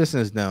senior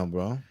citizens now,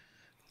 bro.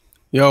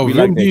 Yo,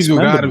 Vin Diesel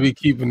got to be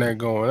keeping that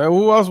going.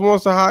 Who else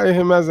wants to hire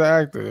him as an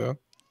actor? Yo?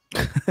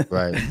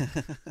 Right.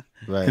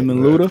 Him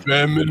and Luda.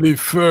 Family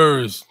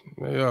first.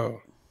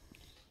 Yo.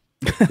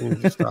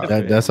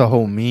 That's a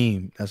whole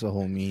meme. That's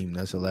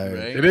hilarious.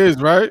 Right? It is,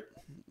 right?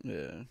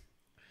 Yeah.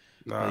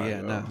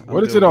 Nah.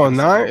 What is it on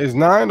 9? Is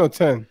 9 or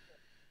 10?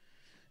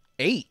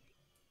 8.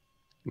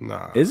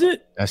 Nah. Is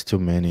it? That's too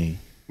many.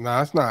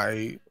 Nah, it's not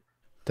 8.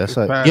 That's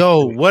like,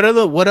 yo, what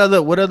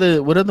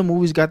other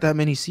movies got that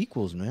many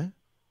sequels, man?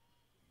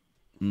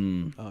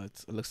 Oh, it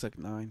looks like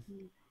 9.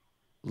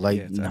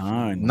 Like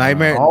 9.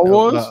 Nightmare. Star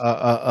Wars?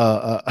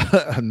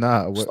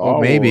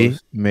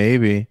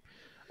 Maybe.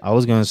 I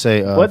was gonna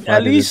say, but Friday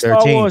at least the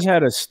 13th. Star Wars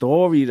had a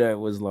story that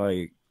was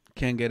like,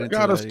 can't get into.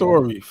 Got a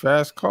story. Either.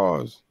 Fast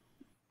cars.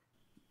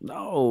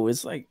 No,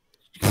 it's like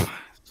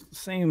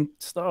same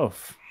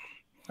stuff.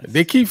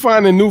 They keep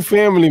finding new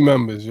family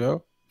members,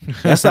 yo.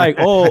 That's like,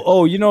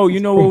 you know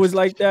what was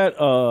like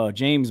that?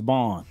 James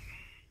Bond.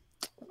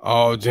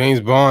 Oh, James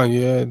Bond,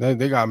 yeah.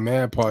 They got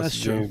mad parts of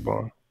James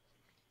Bond.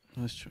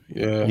 That's true.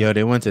 Yeah. Yo,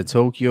 they went to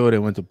Tokyo, they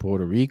went to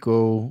Puerto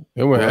Rico.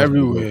 They went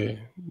everywhere.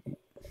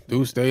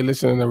 Dude stay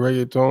listening to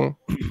reggaeton.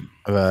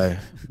 Right.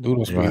 Dude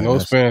don't speak no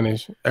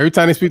Spanish. Every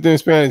time they speak to him in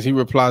Spanish, he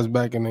replies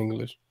back in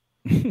English.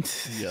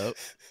 Yep.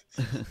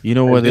 You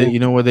know where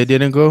they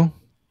didn't go?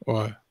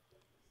 What?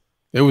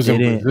 It was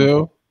in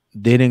Brazil.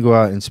 They didn't go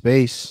out in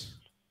space.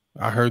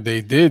 I heard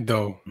they did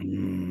though. They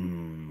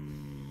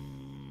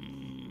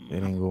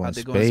didn't go in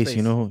space.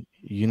 You know.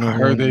 I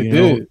heard they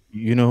did.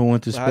 You know who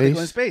went to space? How'd they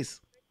go in space?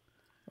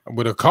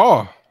 With a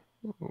car.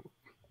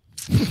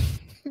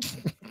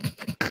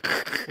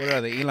 What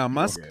are they, Elon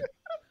Musk?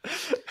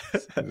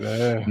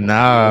 Yeah.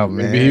 Nah,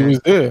 man. Maybe he was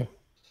there.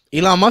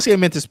 Elon Musk ain't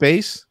been to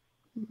space.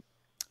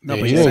 No,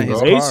 but he's saying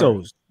his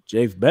Bezos.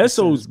 Jeff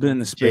Bezos been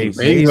to space.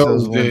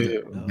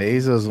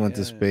 Bezos went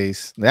to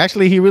space.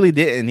 Actually, he really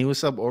didn't. He was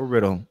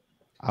suborbital.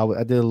 I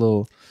did a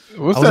little.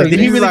 What's that?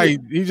 Like,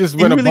 he just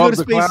went above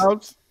the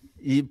clouds?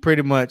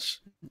 Pretty much.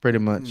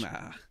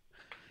 Nah.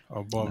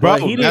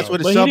 Bro, that's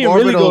what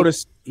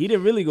suborbital. He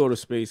didn't really go to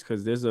space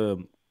because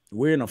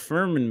we're in a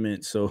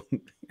firmament, so you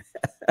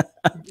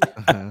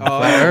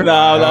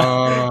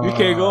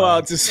can't go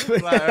out to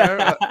space.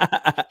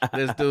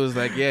 This dude's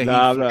like,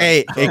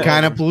 hey, it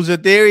kind of proves a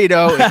theory,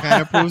 though. It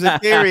kind of proves a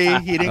theory.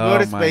 He didn't go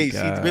to space.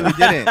 God. He really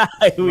didn't.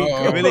 He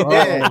really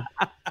didn't.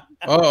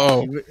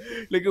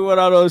 Look at what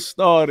I done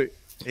started.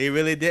 He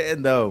really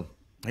didn't, though.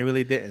 He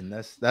really didn't.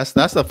 That's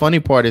the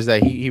funny part is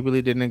that he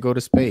really didn't go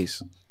to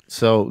space.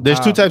 So there's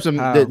two types of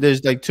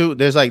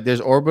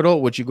there's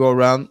orbital, which you go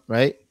around,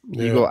 right?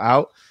 Yeah. You go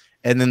out,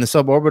 and then the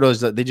suborbital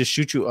is that they just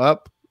shoot you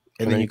up,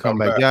 and then you come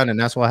back down, and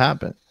that's what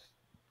happened.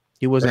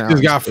 He wasn't.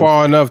 Just got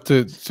far enough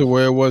to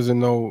where it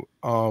wasn't no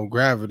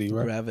gravity,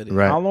 right? Gravity.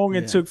 Right. How long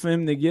it took for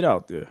him to get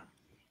out there?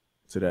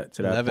 To that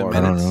 11 part?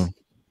 minutes.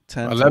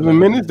 I don't know. 11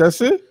 minutes.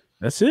 That's it.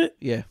 That's it.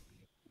 Yeah.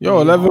 Yo,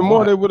 11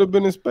 more, they would have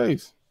been in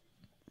space.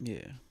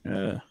 Yeah.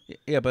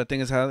 Yeah, but the thing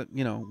is how,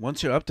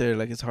 once you're up there,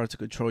 like, it's hard to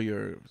control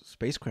your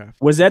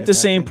spacecraft. Was that the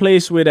same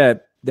place where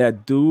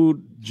that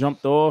dude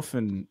jumped off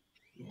and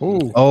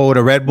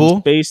the Red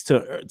Bull space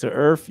to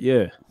Earth?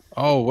 Yeah.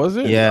 Oh, was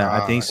it? Yeah,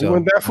 I think so. He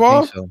went that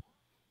far? So.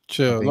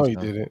 Chill. No, he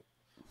didn't.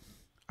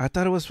 I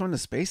thought it was from the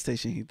space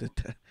station he did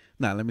that.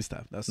 Nah, let me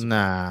stop.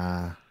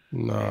 Nah,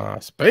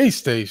 space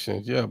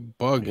stations. Yeah,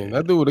 bugging.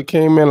 That dude would have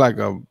came in like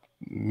a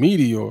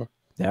meteor.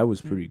 That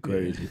was pretty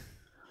crazy.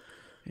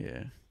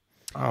 Yeah.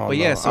 But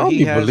yeah, so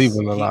he has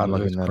believing a lot of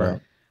this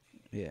crap.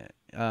 Yeah.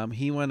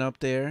 He went up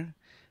there,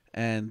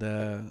 and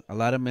a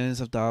lot of millions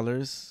of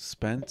dollars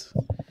spent,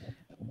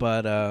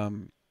 but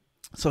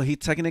so he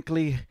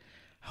technically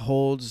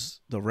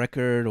holds the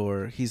record,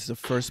 or he's the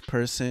first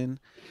person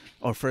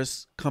or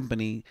first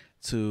company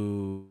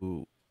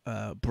to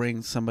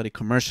bring somebody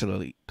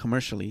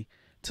commercially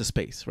to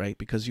space, right?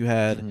 Because you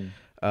had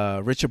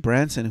Richard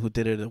Branson, who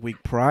did it a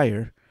week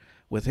prior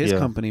with his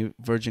company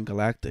Virgin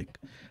Galactic.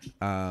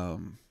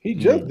 He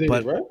just did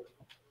it, right?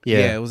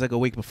 Yeah, it was like a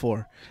week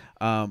before.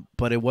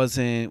 But it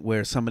wasn't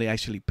where somebody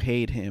actually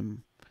paid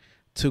him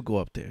to go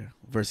up there.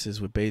 Versus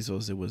with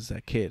Bezos, it was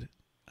that kid.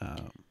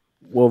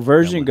 Well,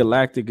 Virgin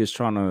Galactic is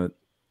trying to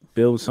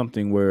build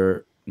something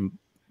where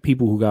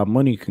people who got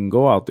money can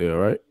go out there,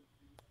 right?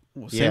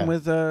 Well, same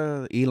with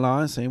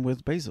Elon, same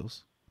with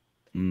Bezos.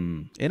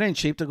 It ain't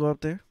cheap to go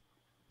up there.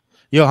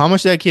 Yo, how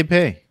much did that kid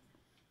pay?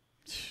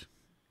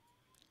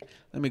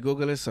 Let me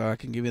Google it so I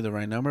can give you the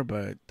right number,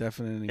 but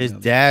definitely his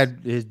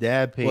dad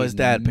paid. Well, his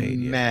dad paid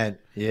mad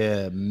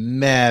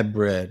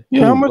bread.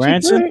 Yeah, how much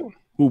Branson?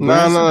 he paid?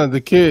 No,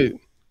 the kid.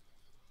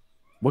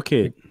 What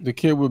kid? The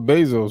kid with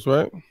Bezos,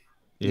 right?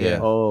 Yeah.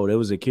 Oh, there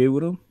was a kid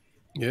with him?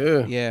 Yeah.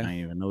 I didn't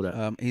even know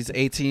that. He's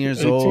 18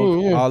 years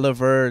old. Yeah.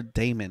 Oliver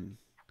Damon.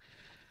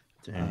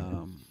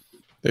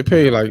 They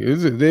pay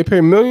they pay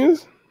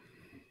millions?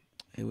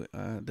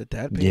 The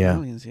dad paid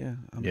millions,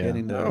 I'm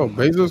getting the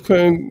Bezos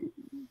couldn't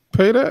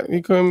pay that?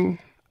 He couldn't.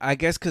 I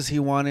guess because he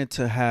wanted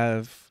to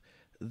have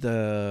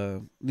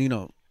the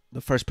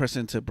first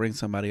person to bring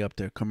somebody up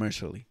there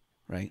commercially,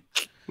 right?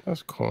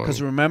 That's cool.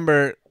 Because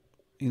remember,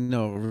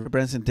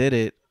 Branson did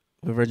it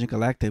with Virgin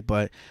Galactic,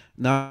 but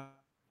not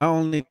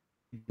only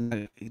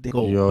they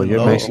go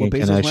your Mexican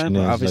connection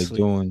is like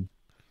doing.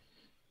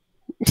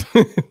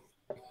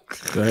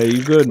 Hey,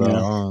 you good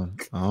now?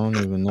 I don't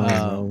even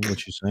know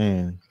what you're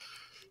saying.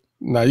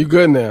 Nah, you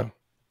good now?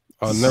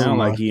 Oh, never sound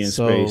mind. like he in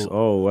space.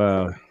 Oh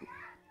wow.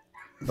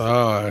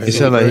 He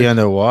sound like he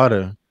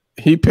underwater.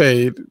 He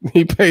paid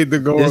to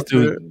go This up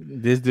there.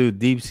 This dude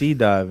deep sea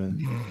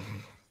diving.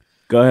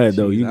 Go ahead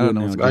though. You good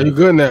now? Are you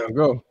good now?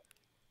 Go.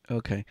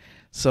 Okay.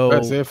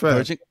 So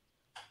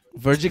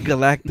Virgin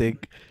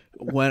Galactic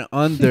went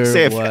under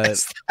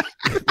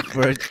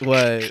what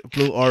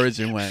Blue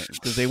Origin went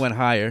because they went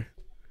higher.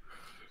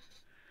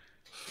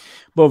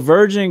 But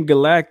Virgin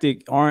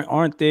Galactic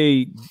aren't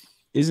they?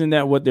 Isn't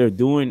that what they're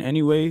doing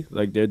anyway?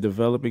 Like they're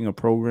developing a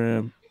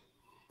program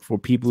for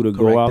people to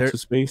go out to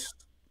space,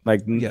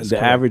 like the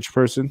average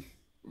person.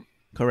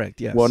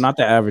 Correct. Yes. Well, not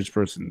the average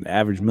person, the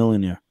average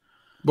millionaire.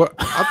 But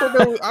I thought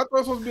it was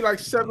supposed to be like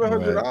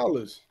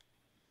 $700.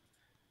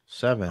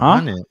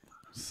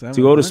 $700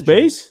 to go to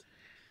space.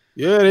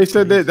 Yeah, they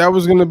said that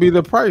was going to be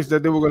the price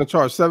that they were going to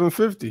charge,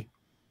 $750.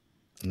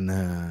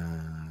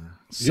 Nah.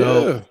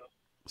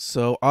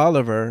 So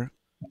Oliver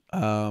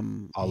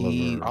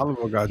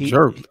got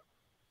jerked.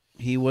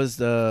 He was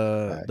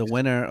the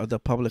winner of the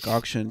public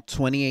auction,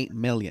 $28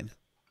 million.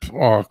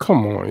 Oh,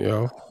 come on,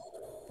 yo.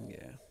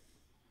 Yeah.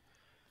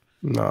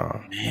 Nah.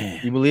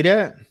 You believe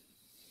that?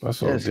 That's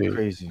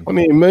crazy.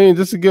 $28 million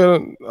just to get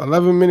an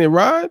 11-minute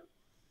ride?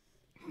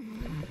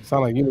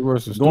 Sound like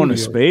Universal going to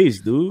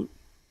space, dude.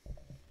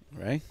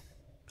 Right?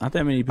 Not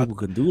that many people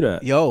could do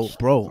that. Yo,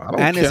 bro.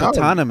 And it's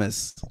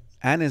autonomous.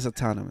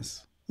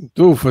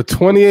 Dude, for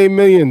 $28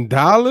 million?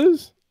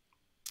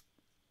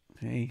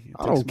 Hey,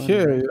 I don't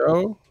care,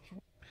 yo.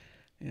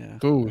 Yeah.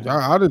 Dude,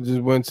 I'd have just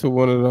went to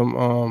one of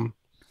them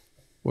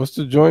what's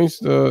the joints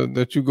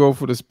that you go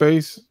for the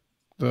space?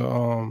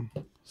 The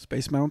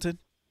Space Mountain?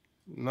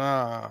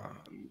 Nah.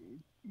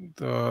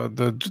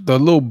 The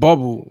little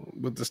bubble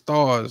with the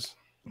stars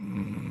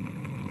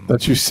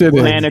that you sit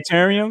in.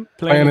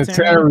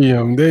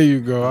 Planetarium. There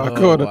you go. I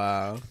called it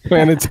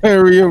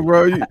planetarium,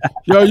 bro.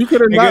 You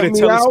could have knocked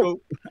me out.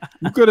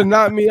 You could have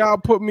knocked me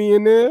out, put me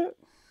in there,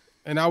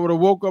 and I would have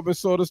woke up and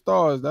saw the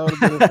stars. That would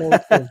have been the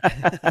thing.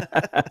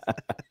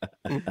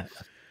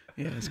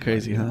 Yeah, it's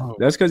crazy, huh?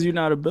 That's because you're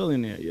not a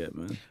billionaire yet,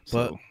 man.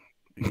 But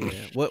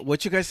yeah,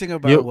 what you guys think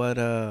about what?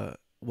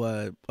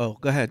 Oh,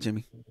 go ahead,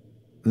 Jimmy.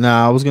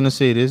 Nah, I was gonna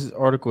say this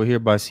article here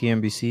by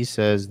CNBC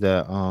says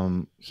that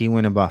he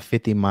went about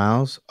 50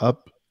 miles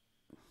up,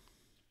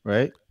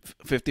 right?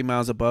 50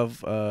 miles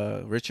above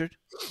Richard.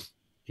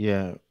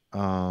 Yeah,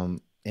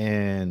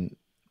 and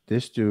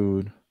this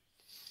dude,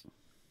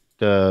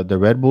 the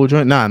Red Bull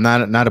joint,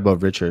 not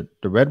above Richard.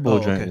 The Red Bull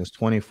joint was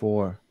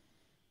 24,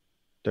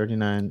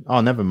 39. Oh,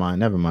 never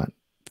mind.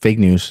 Fake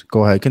news.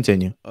 Go ahead,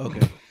 continue.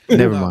 Okay.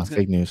 Never mind.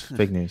 Fake news.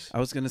 I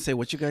was gonna say,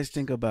 what you guys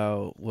think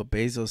about what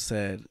Bezos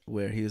said,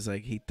 where he was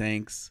like, he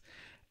thanks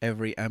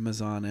every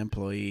Amazon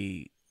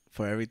employee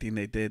for everything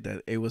they did.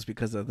 That it was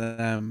because of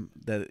them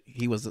that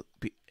he was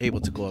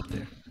able to go up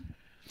there.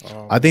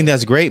 I think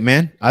that's great,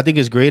 man. I think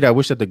it's great. I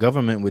wish that the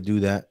government would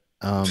do that.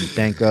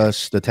 Thank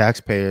us, the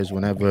taxpayers,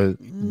 whenever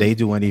they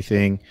do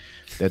anything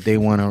that they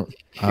want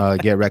to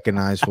get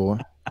recognized for.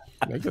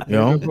 They could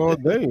thank us all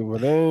day, but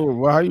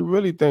how you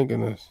really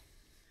thanking us?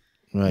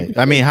 Right.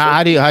 I mean,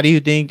 how do you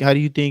think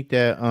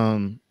that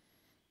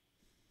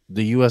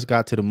the U.S.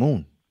 got to the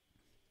moon?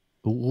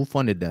 Who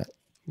funded that?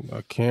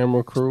 A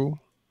camera crew.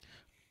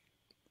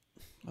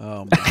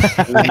 Oh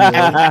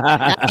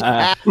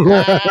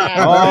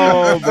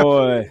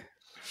boy.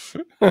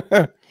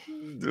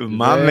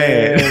 My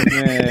man.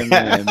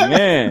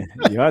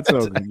 Y'all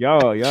talking.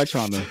 Y'all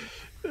trying to.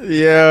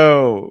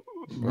 Yo,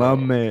 my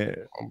man.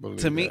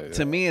 To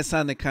me, it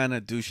sounded kind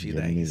of douchey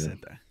that he said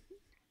that.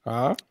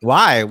 Huh?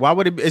 Why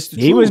would it? It's the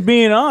truth. He was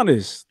being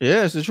honest.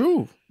 Yeah, it's the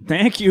truth.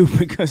 Thank you,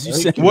 because you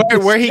said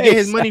where he get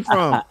his money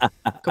from.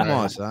 Come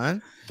on,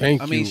 son.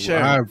 Thank you.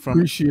 Sure. I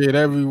appreciate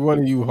every one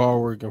of you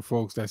hardworking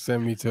folks that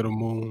send me to the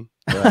moon.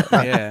 Right.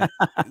 Yeah,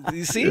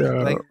 you see,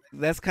 like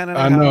that's kind of.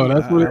 I know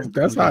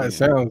that's how it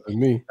sounds to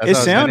me. It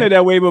sounded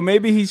that way, but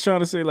maybe he's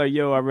trying to say like,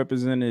 "Yo, I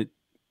represented."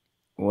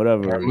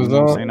 Whatever, Amazon. You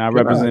know what I'm saying? I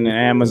represented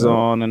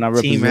Amazon, and I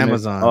represented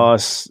Amazon.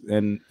 us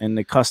and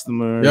the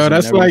customers. Yo,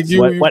 that's like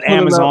what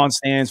Amazon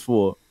stands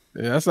for.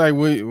 Yeah, that's like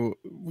you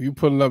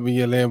pulling up in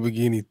your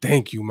Lamborghini.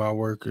 Thank you, my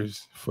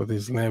workers, for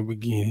this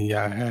Lamborghini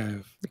I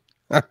have.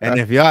 and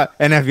if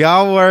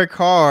y'all work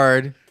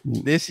hard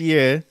this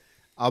year,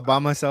 I'll buy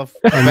myself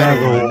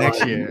another one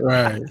next year.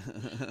 Right.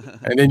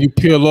 And then you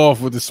peel off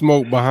with the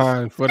smoke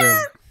behind for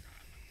them.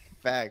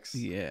 Facts.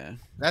 Yeah.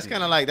 That's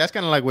kind of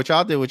like what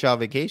y'all did with y'all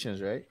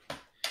vacations, right?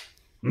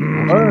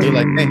 You're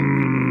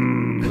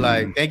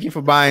like, thank you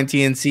for buying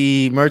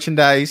TNC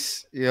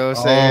merchandise. You know what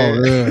I'm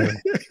saying? Yeah.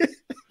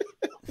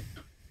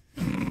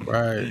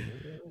 Right.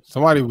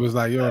 Somebody was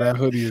like, yo, that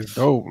hoodie is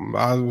dope.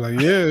 I was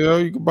like, yeah, yo,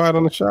 you can buy it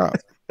on the shop.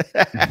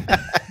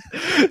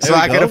 So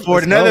I can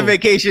afford another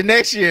vacation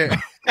next year.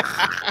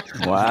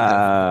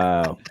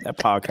 Wow. That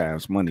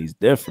podcast money's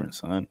different,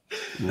 son.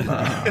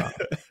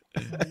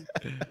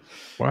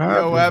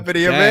 Wow. What happened to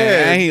your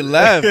man? He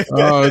left.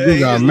 Oh, you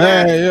got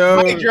mad,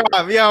 yo.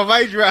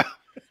 Mic drop.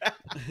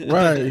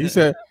 Right. He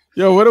said,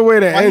 Yo, what a way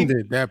to end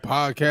it. That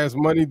podcast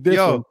money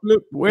different. Yo,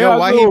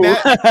 why he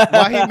mad?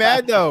 Why he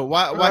mad though?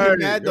 Why he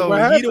mad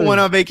though? He the one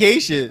on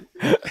vacation.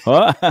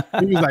 What?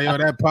 He was like, yo,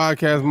 that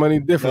podcast money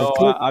different.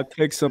 No, I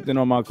clicked something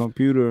on my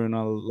computer and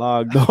I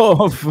logged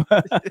off.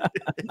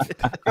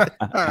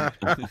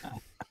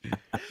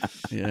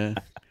 Yeah.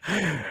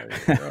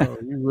 Yo,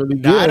 you really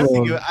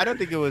good. I don't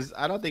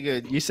think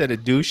it. You said a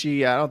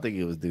douchey. I don't think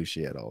it was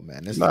douchey at all,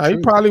 man. He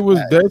probably was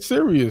dead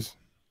serious.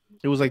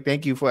 It was like,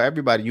 thank you for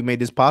everybody. You made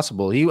this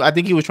possible. I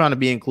think he was trying to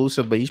be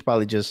inclusive, but he's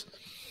probably just,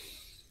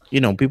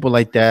 people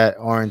like that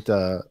aren't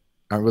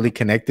really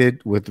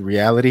connected with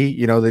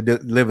reality. They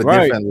live a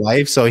different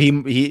life, so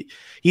he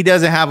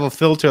doesn't have a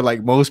filter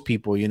like most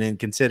people.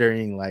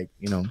 Considering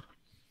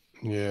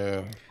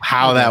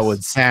how that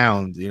would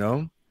sound.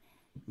 That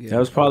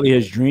was probably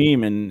his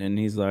dream, and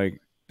he's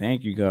like,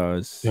 thank you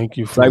guys. Thank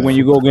you. It's like when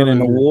you go get an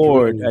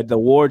award at the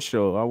award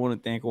show. I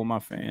want to thank all my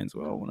fans.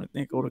 Well, I want to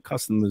thank all the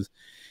customers.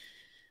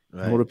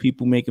 Right. All the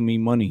people making me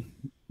money,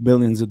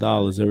 billions of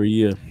dollars every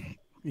year.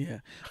 Yeah,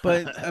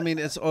 but I mean,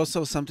 it's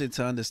also something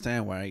to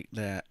understand, right?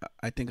 That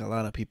I think a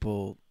lot of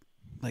people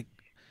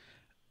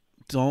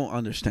don't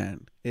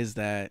understand is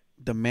that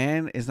the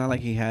man is not like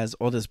he has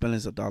all this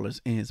billions of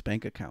dollars in his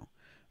bank account,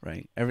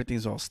 right?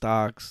 Everything's all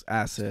stocks,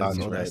 assets,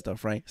 all that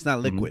stuff, right? It's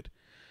not liquid,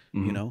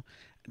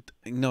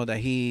 that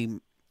he,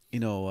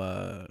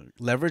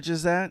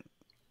 leverages that.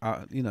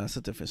 It's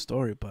a different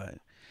story, but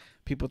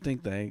people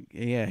think that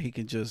he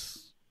can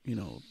just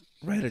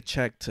write a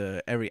check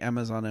to every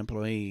Amazon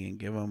employee and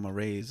give them a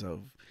raise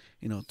of,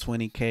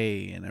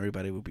 $20K and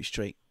everybody would be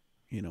straight,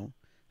 and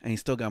he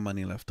still got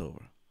money left over.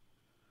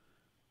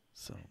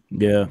 So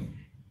yeah,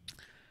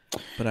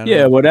 but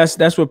well,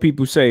 that's what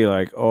people say.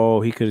 Like,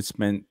 oh, he could have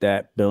spent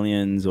that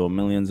billions or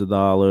millions of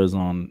dollars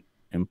on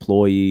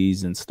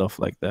employees and stuff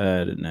like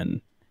that, and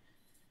then.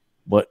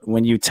 But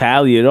when you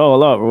tally it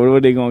all up, what are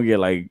they gonna get?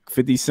 Like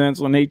 50 cents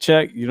when they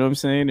check? You know what I'm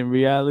saying? In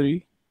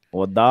reality,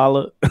 or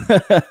 $1?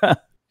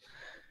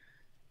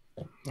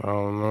 I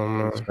don't know,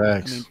 man.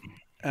 Facts. I mean,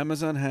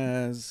 Amazon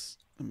has.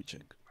 Let me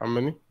check. How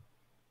many?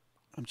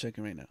 I'm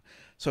checking right now.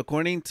 So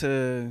according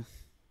to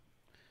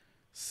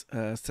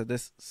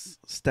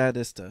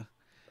Statista,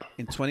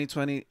 in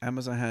 2020,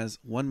 Amazon has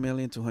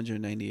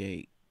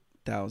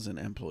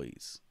 1,298,000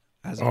 employees.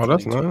 That's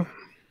nice.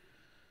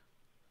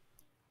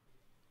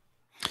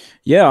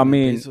 Yeah, I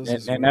mean,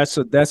 and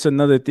that's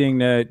another thing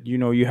that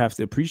you have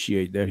to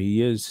appreciate, that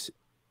he's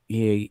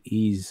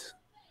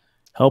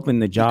helping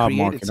the job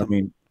market. I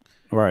mean,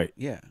 right?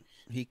 Yeah,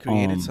 he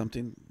created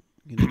something,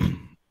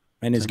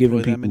 and it's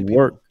giving people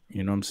work.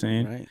 You know what I'm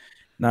saying? Right.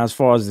 Now, as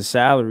far as the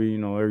salary,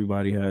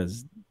 everybody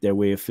has their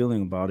way of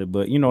feeling about it,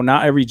 but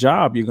not every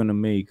job you're gonna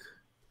make.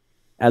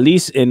 At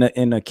least in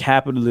a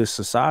capitalist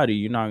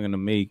society,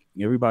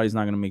 everybody's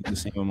not gonna make the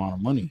same amount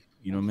of money.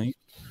 You know what I mean?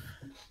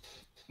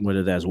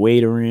 Whether that's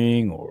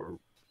waitering or,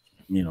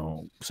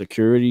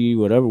 security,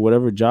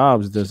 whatever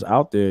jobs that's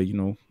out there,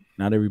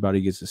 not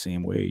everybody gets the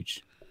same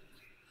wage.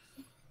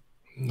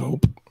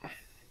 Nope.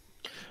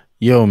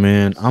 Yo,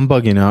 man, I'm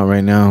bugging out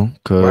right now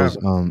because,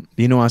 I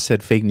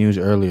said fake news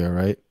earlier,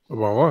 right?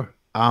 About what?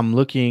 I'm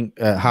looking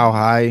at how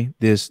high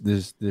this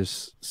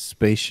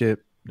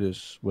spaceship,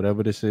 this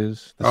whatever this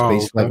is, the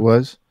space flight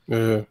was.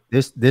 Yeah.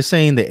 They're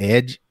saying the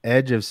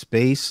edge of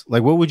space.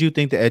 Like, what would you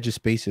think the edge of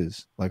space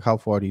is? Like, how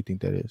far do you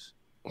think that is?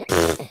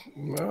 I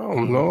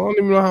don't know. I don't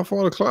even know how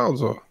far the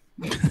clouds are.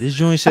 This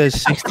joint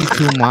says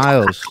 62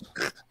 miles.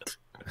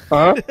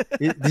 Huh?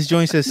 This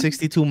joint says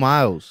 62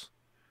 miles.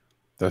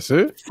 That's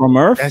it? From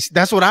Earth?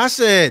 That's what I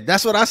said.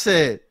 That's what I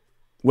said.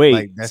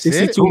 Wait, that's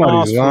 62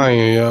 miles.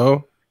 Lying,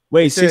 yo.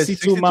 Wait,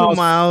 62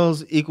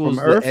 miles equals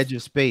the edge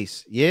of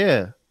space.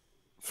 Yeah.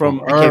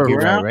 From Earth, can't be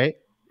right?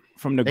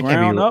 From the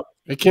ground up?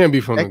 It can't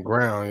be from the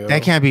ground, yo.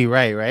 That can't be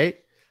right?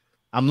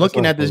 I'm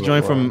looking at this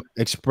joint from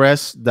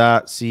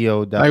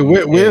express.co. Like,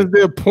 where's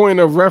their point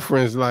of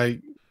reference?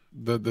 Like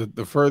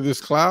the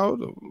furthest cloud?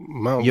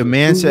 Mount your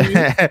man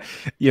said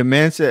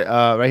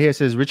right here, it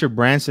says Richard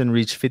Branson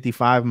reached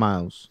 55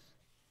 miles.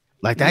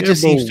 Like, that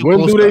just seems too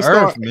close to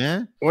Earth,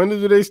 man. When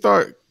do they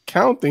start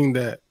counting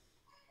that?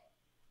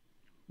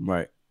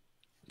 Right.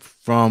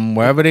 From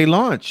wherever they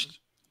launched.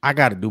 I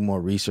got to do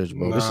more research,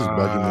 bro. This is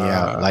bugging me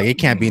out. Like, it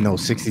can't be no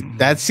 60.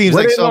 That seems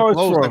like so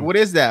close. Like, what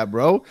is that,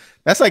 bro?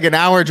 That's like an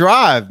hour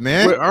drive,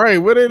 man. All right,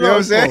 where they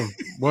launch from?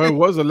 Well, it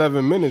was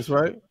 11 minutes,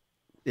 right?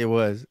 It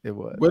was.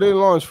 Where they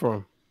launch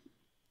from?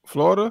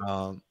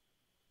 Florida?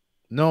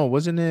 No,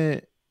 wasn't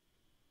it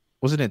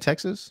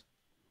Texas?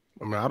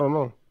 I mean, I don't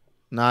know.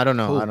 No, I don't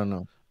know. Cool. I don't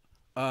know.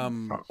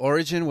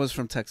 Origin was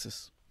from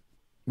Texas.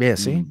 Yeah,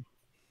 see?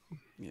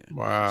 Yeah.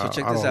 Wow. So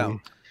check this out.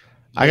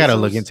 I gotta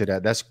look into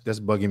that. That's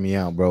bugging me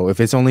out, bro.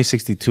 If it's only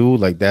 62,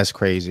 like, that's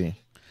crazy.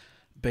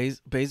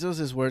 Bezos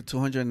is worth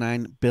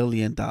 $209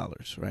 billion,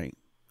 right?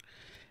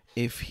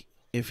 If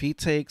he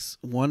takes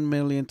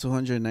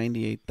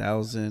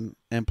 1,298,000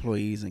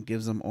 employees and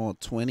gives them all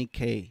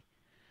 $20K,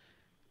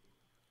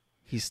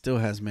 he still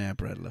has mad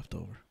bread left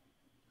over.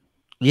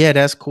 Yeah,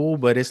 that's cool,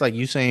 but it's like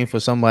you saying for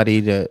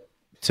somebody to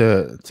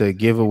to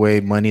give away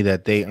money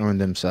that they earn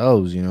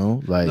themselves, you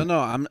know, like no,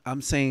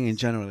 I'm saying in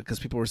general, because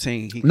people were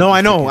saying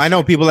I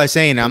know people are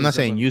saying that. I'm not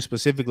saying you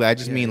specifically. I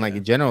just mean like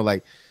in general,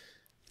 like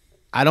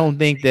I don't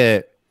think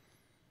that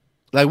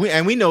like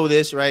we know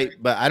this, right?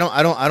 But I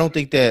don't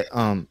think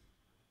that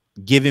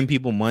giving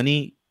people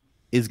money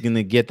is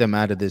gonna get them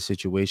out of this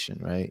situation,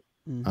 right?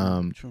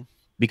 True.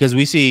 Because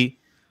we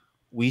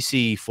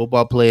see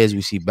football players,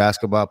 we see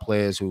basketball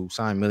players who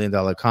sign $1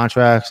 million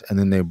contracts and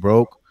then they're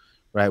broke,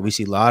 right? We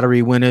see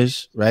lottery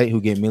winners, right,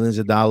 who get millions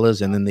of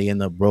dollars and then they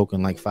end up broke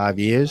in like 5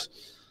 years.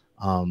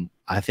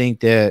 I think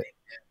that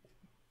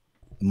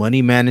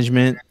money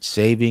management,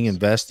 saving,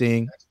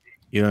 investing,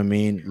 you know what I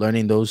mean,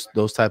 learning those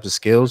types of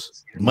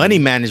skills, money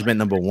management,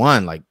 number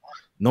one, like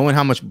knowing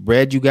how much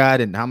bread you got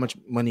and how much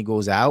money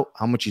goes out,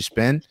 how much you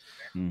spend,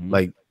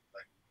 like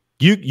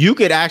you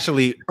could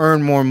actually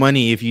earn more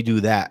money if you do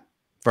that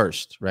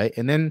first, right?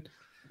 And then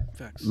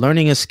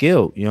learning a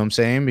skill, you know what I'm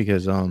saying?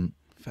 Because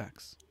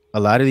Facts. A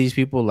lot of these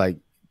people like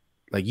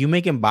you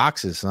making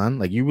boxes, son.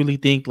 Like you really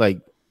think like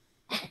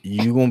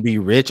you gonna be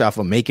rich off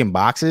of making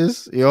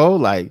boxes, yo?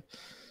 Like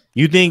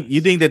you think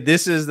that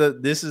this is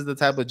the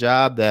type of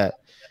job that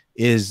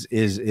is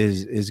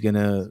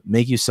gonna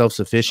make you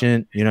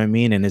self-sufficient, you know what I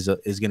mean, and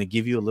is gonna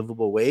give you a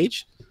livable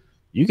wage?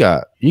 You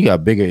got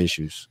bigger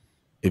issues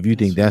if you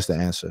think that's the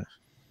answer,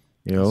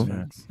 you know.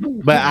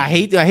 But I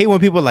hate when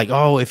people are like,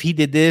 oh, if he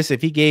did this,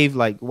 if he gave,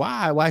 like,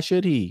 why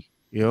should he,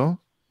 you know?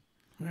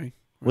 Right.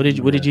 What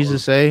did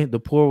Jesus say? The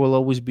poor will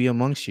always be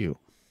amongst you.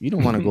 You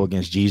don't want to go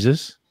against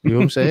Jesus, you know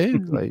what I'm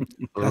saying? Like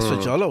that's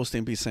what Joel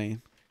Osteen be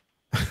saying.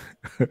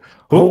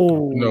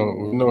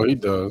 No, he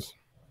does.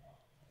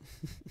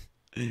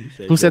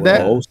 Who said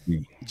that?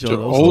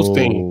 Joel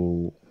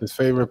Osteen, his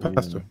favorite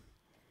pastor.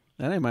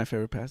 That ain't my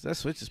favorite pastor. That's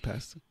Switch's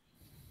pastor.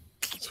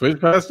 Switch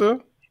pastor?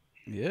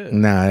 Yeah.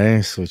 Nah, it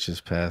ain't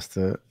Switch's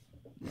pastor.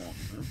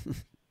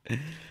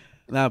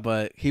 Nah,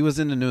 but he was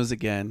in the news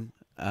again.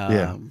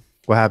 Yeah.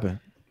 What happened?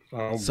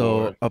 Oh, so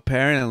boy.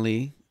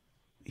 apparently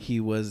he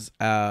was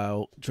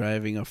out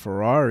driving a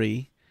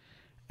Ferrari,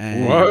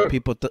 and What?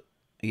 people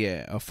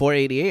a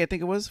 488, I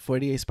think it was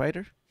 488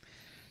 Spider,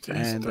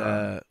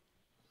 and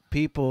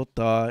people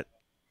thought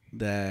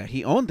that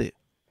he owned it.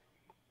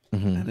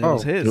 And it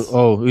was his.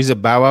 Oh, he's a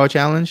Bow Wow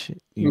challenge.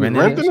 He was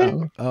renting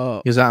it?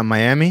 Oh, he was out in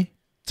Miami.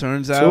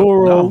 turns out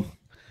no.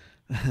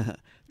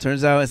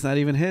 Turns out it's not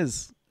even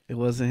his. It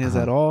wasn't his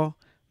at all.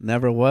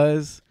 Never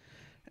was.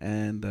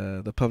 And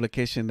the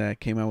publication that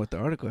came out with the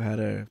article had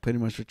to pretty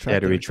much retract.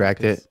 Had to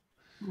retract it.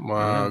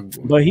 Wow.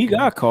 But he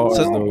got cars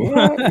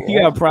though. He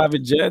got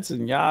private jets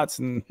and yachts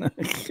and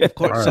Of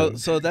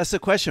course. So that's the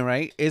question,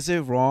 right? Is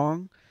it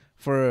wrong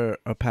for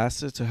a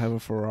pastor to have a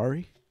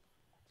Ferrari?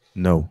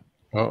 No.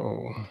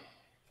 Uh-oh.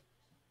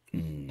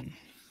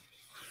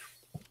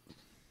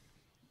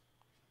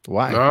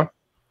 Why? No?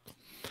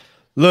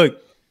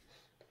 Look,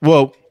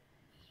 well,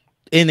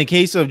 in the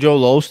case of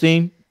Joel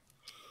Osteen,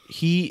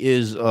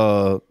 he's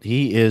a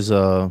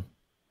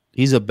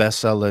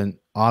best-selling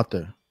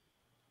author,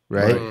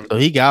 right? So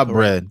he got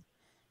bread.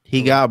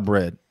 He got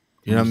bread.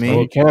 You know what I mean?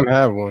 He can't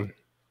have one.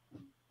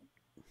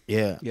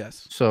 Yeah.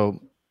 Yes.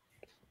 So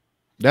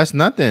that's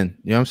nothing.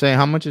 You know what I'm saying?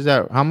 How much is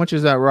that? How much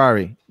is that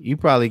Rari? You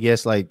probably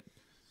guess like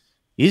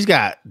he's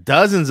got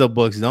dozens of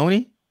books, don't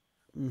he?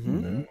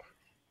 Mm-hmm.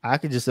 I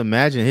could just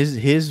imagine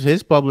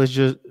his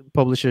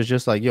publisher's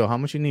just like, yo, how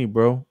much you need,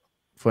 bro,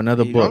 for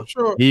another book?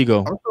 Here you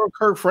go. I'm sure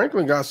Kirk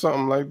Franklin got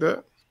something like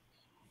that.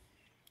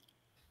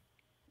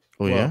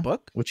 Oh yeah, a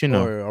book? What you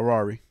know? Or a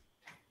Rari?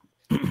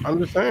 I'm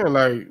just saying,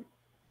 like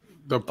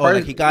the price. Oh,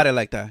 like he got it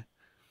like that.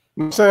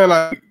 I'm saying,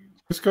 like,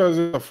 just because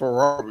it's a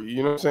Ferrari, you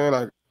know what I'm saying?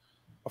 Like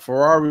a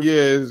Ferrari,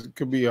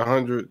 could be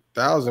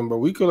 100,000, but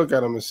we could look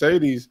at a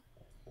Mercedes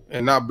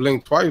and not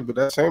blink twice. But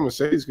that same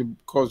Mercedes could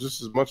cost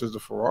just as much as the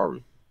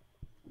Ferrari.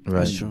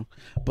 Right. That's true.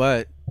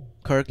 But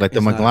Kirk, like the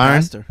is McLaren. Not a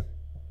pastor.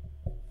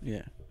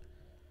 Yeah.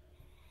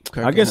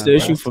 Kirk I guess the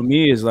issue for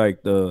me is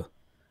like the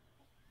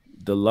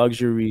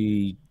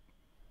luxury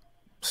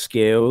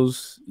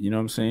scales. You know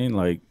what I'm saying?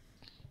 Like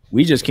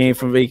we just came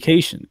from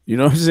vacation. You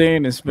know what I'm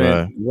saying? And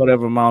spent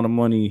whatever amount of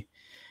money,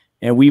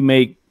 and we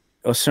make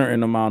a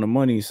certain amount of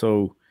money.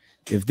 So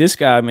if this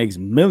guy makes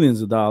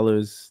millions of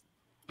dollars,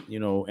 you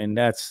know, and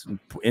that's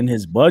in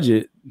his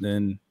budget,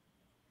 then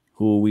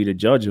who are we to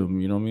judge him?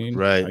 You know what I mean?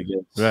 Right. I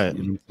guess, right.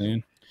 You know what I'm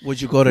saying?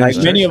 Would you go to like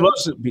many of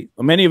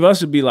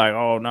us would be like,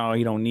 oh no,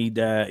 he don't need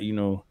that. You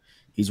know,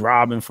 he's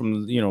robbing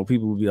from, you know,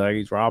 people would be like,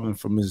 he's robbing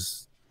from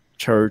his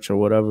church or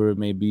whatever it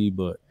may be.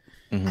 But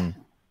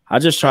I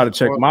just try to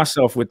check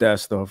myself with that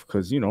stuff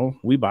because, you know,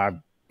 we buy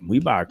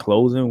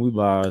clothing, we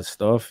buy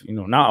stuff, you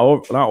know, not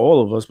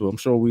all of us, but I'm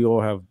sure we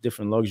all have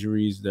different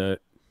luxuries that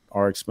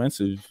are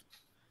expensive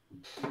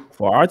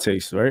for our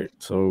taste, right?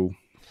 So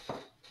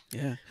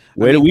yeah.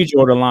 Where do we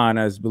draw the line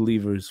as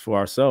believers for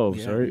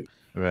ourselves, right?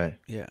 Right.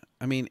 Yeah.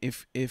 I mean,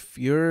 if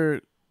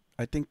you're,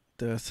 I think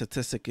the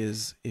statistic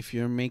is if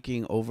you're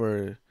making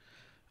over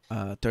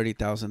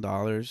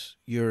 $30,000,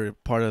 you're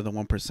part of the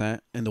 1%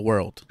 in the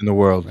world. In the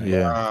world, right?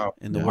 yeah. Wow.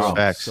 In the world.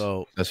 Facts.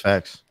 So that's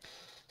facts.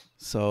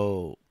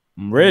 So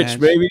I'm rich,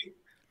 baby.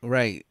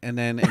 Right. And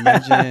then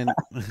imagine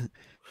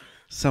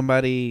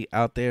somebody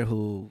out there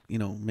who,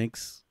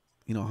 makes,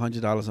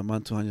 $100 a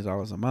month,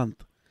 $200 a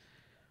month.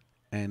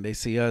 And they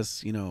see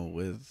us,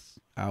 with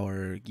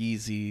our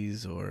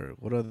Yeezys or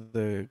what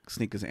other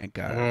sneakers Ant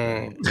got.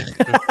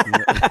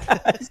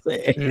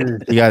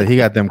 He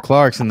got them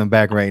Clarks in the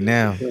back right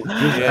now.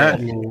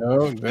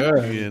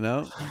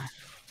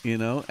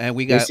 And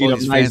we got all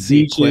these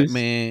fancy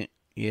equipment.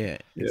 Yeah,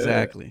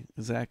 exactly.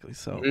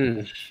 So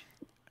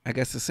I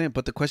guess the same.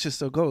 But the question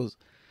still goes: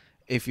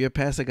 if your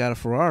pastor got a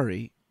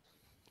Ferrari,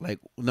 like,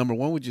 number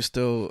one, would you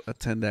still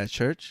attend that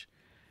church?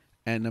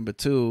 And number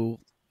two,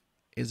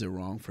 is it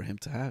wrong for him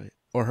to have it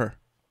or her?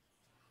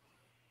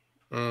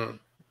 I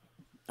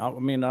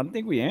mean, I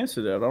think we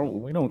answered that.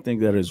 We don't think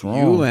that it's wrong.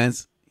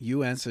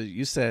 You answered.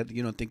 You said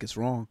you don't think it's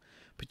wrong,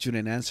 but you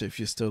didn't answer if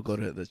you still go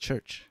to the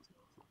church.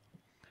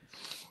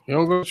 You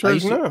don't go to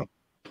church now.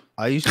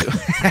 I used to.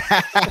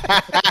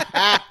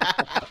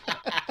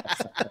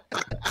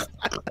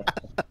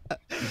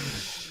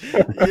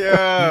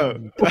 Yeah.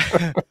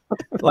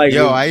 Like,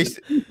 I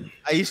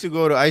used to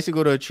go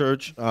to a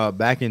church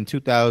back in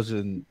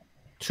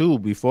 2002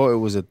 before it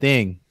was a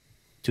thing.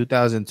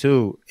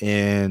 2002,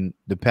 and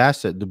the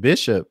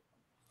bishop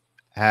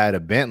had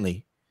a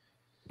Bentley.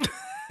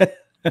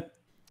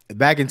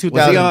 Back in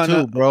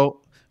 2002,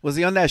 bro. Was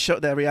he on that show,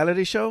 that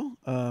reality show?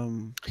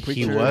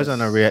 He was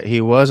on a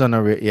he was on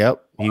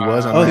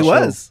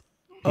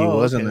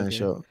that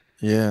show.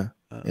 Yeah.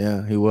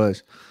 Yeah, he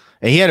was.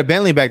 And he had a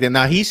Bentley back then.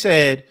 Now he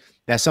said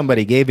that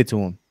somebody gave it to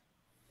him.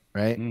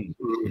 Right?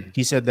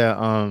 He said that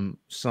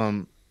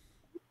some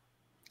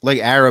like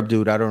Arab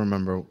dude, I don't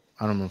remember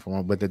for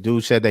long, but the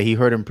dude said that he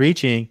heard him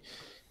preaching,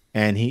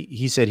 and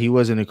he said he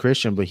wasn't a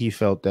Christian, but he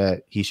felt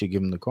that he should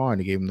give him the car, and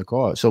he gave him the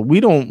car. So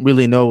we don't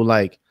really know,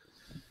 like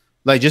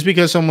just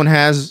because someone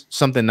has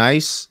something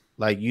nice,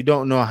 like, you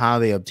don't know how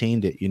they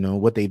obtained it,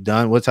 what they've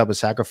done, what type of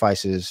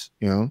sacrifices,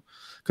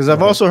 because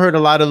I've also heard a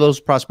lot of those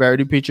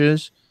prosperity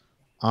preachers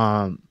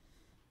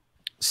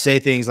say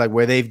things like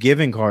where they've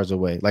given cars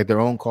away, like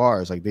their own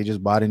cars, like they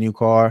just bought a new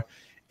car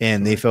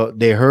and they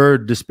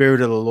heard the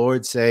Spirit of the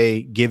Lord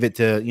say, give it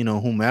to,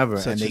 whomever,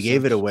 and they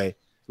gave it away.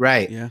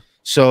 Right. Yeah.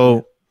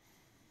 So,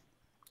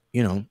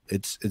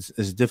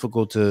 it's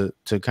difficult to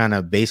kind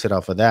of base it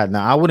off of that.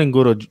 Now, I wouldn't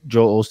go to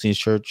Joel Osteen's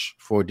church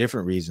for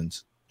different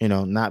reasons,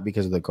 not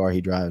because of the car he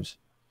drives.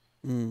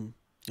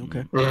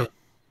 Okay.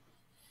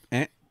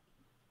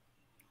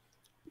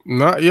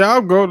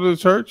 I'll go to the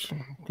church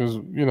because,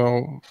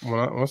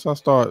 once I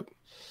start,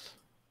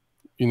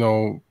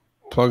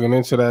 plugging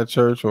into that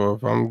church, or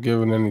if I'm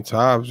giving any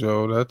tithes,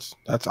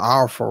 that's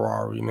our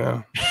Ferrari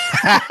now.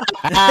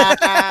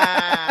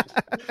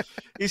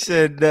 He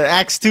said the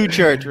Acts 2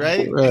 church,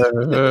 right?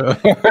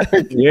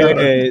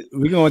 Yeah,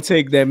 we're gonna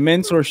take that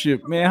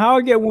mentorship, man. How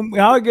I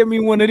get me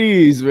one of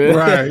these, man?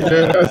 Right,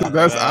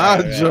 that's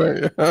our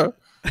joint.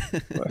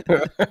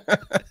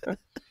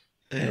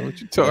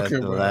 What you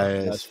talking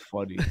about? That's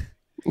funny.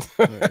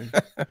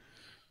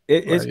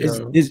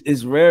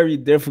 It's very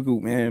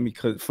difficult, man,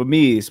 because for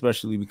me,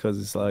 especially because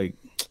it's like,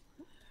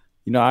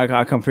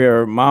 I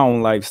compare my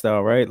own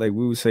lifestyle, right? Like,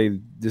 we would say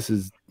this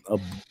is a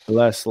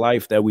blessed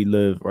life that we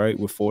live, right?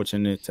 We're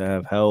fortunate to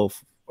have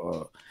health.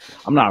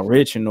 I'm not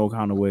rich in no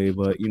kind of way,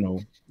 but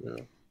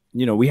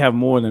we have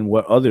more than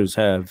what others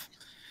have.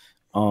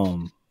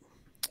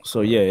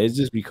 So yeah, it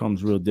just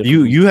becomes real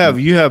difficult. You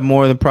have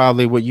more than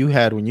probably what you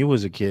had when you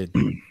was a kid.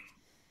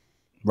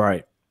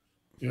 Right.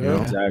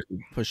 Yeah,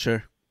 exactly. For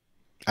sure.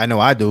 I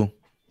know I do.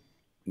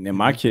 And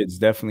my kids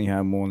definitely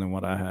have more than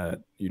what I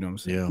had. You know what I'm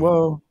saying? Yeah.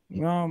 Well,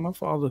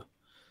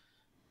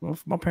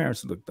 my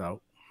parents looked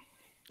out.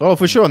 Oh,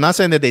 for sure. I'm not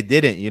saying that they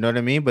didn't, you know what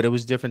I mean? But it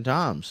was different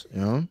times,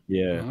 Yeah.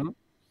 Mm-hmm.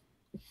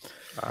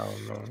 I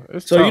don't know.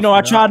 It's so, tough,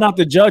 I try not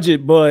to judge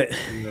it, but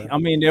I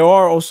mean, there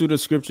are also the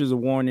scriptures of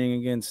warning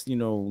against,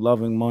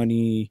 loving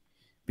money,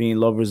 being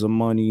lovers of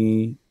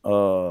money,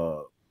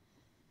 and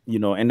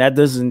that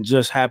doesn't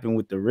just happen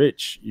with the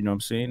rich, you know what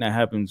I'm saying? That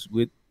happens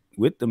with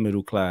the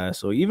middle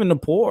class or even the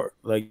poor,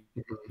 like,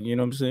 you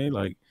know what I'm saying?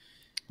 Like,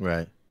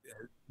 right.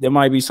 There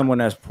might be someone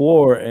that's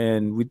poor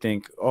and we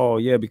think, oh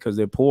yeah, because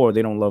they're poor,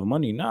 they don't love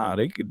money. Nah,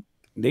 they could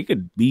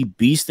be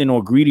beasting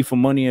or greedy for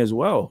money as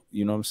well.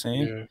 You know what I'm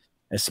saying? Yeah.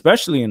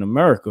 Especially in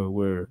America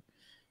where,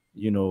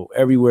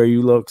 everywhere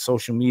you look,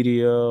 social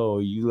media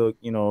or you look,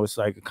 it's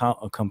like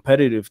a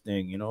competitive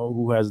thing,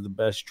 who has the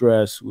best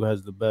dress, who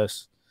has the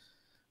best,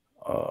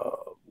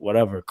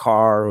 whatever,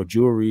 car or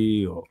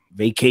jewelry or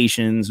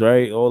vacations,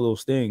 right? All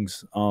those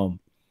things.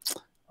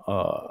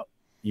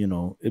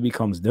 It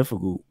becomes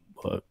difficult,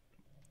 but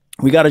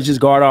we got to just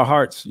guard our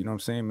hearts, you know what I'm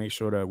saying? Make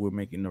sure that we're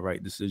making the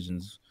right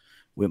decisions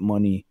with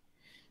money,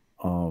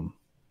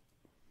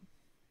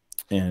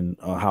 and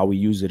how we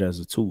use it as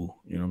a tool,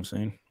 you know what I'm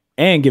saying?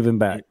 And giving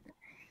back.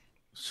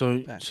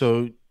 So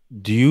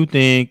do you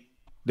think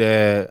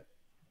that,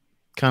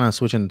 kind of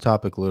switching the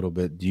topic a little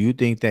bit, do you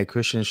think that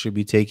Christians should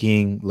be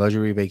taking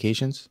luxury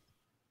vacations?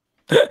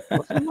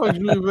 What's a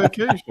luxury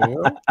vacation?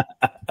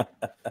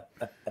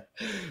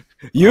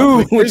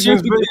 You, vacation,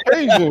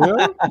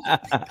 yeah.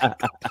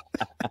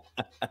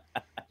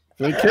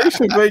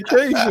 Vacation,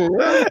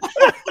 yeah.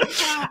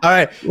 All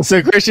right.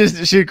 So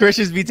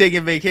Christians be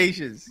taking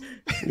vacations?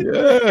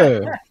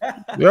 Yeah.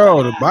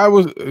 Yo,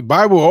 the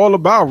Bible all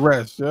about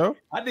rest, yo.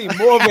 I need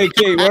more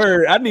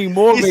I need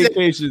more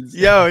vacations.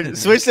 Yo,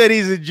 Switch said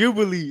he's a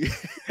Jubilee.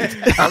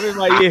 I'm in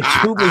my year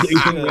Jubilee.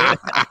 Man.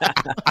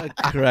 I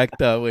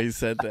cracked up when he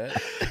said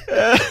that.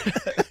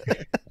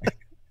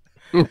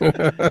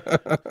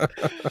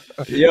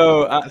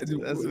 Yo,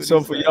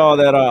 so for y'all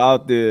that are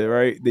out there,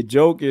 right? The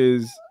joke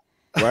is,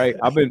 right?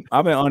 I've been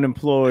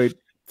unemployed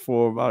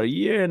for about a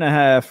year and a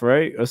half,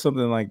 right, or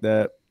something like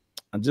that.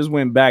 I just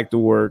went back to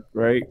work,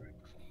 right?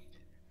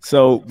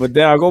 So, but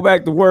then I go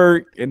back to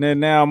work, and then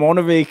now I'm on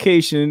a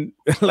vacation,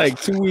 like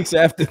 2 weeks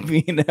after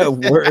being at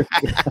work.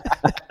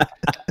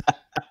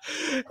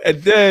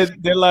 And then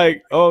they're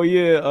like, "Oh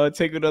yeah,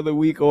 take another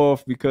week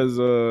off because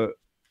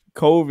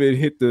COVID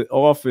hit the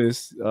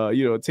office.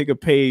 Take a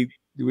paid.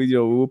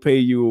 We'll pay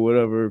you or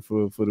whatever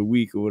for the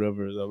week or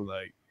whatever."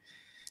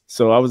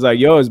 So I was like,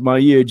 "Yo, it's my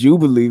year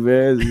Jubilee,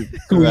 man. It's a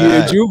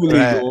 2-year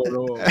Jubilee going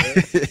on.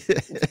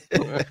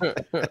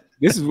 Man.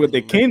 This is what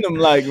the kingdom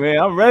like, man.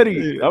 I'm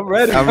ready.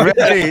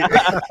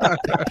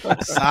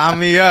 Sign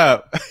me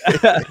up."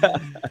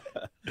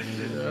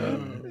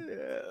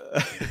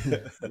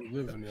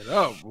 Living it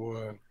up,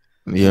 boy.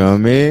 You know what I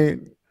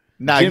mean?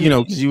 Nah,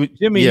 Jimmy,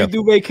 Jimmy, you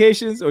do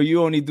vacations or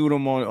you only do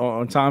them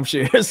on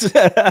timeshares?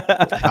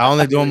 I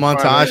only do them on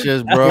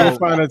timeshares, bro. Can't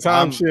find a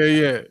timeshare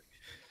yet.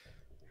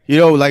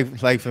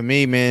 Like for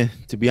me, man,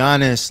 to be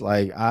honest,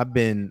 like I've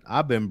been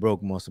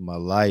broke most of my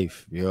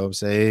life. You know what I'm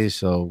saying?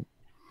 So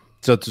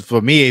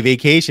for me, a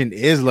vacation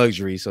is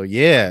luxury. So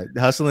yeah,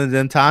 hustling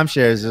them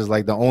timeshares is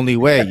like the only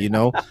way. You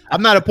know,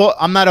 I'm not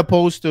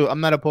opposed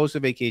to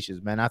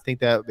vacations, man. I think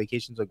that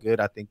vacations are good.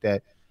 I think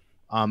that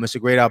it's a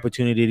great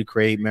opportunity to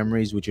create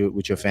memories with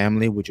your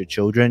family, with your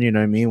children. You know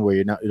what I mean? Where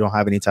you don't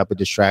have any type of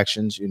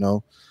distractions. You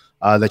know,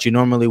 that you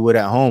normally would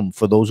at home.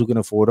 For those who can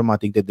afford them, I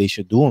think that they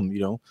should do them.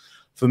 You know.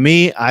 For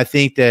me, I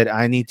think that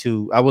I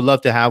would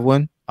love to have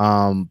one.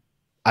 I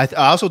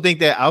also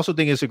think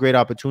it's a great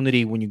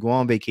opportunity when you go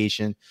on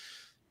vacation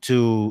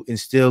to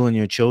instill in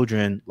your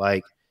children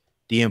like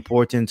the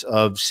importance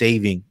of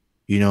saving,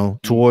 you know,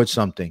 towards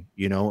something,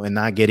 you know, and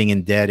not getting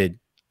indebted.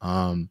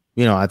 I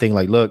think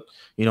like, look,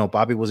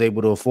 Bobby was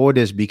able to afford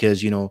this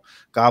because,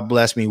 God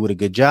blessed me with a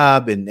good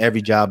job, and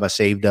every job I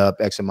saved up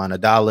X amount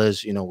of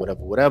dollars,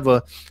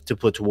 whatever to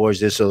put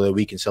towards this so that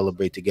we can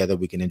celebrate together.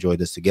 We can enjoy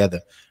this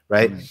together.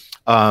 Right.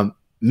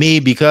 Me,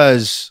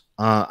 because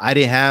I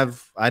didn't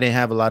have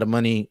a lot of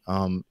money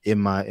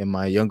in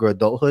my younger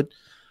adulthood.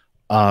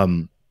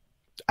 I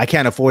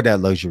can't afford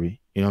that luxury.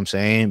 You know what I'm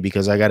saying?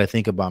 Because I got to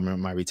think about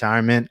my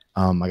retirement.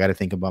 I got to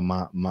think about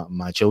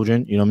my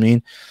children. You know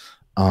what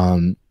I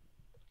mean?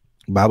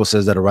 Bible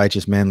says that a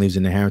righteous man leaves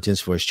an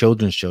inheritance for his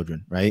children's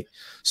children, right?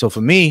 So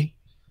for me,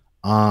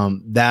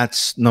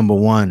 that's number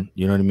one.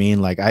 You know what I mean?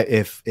 Like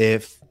if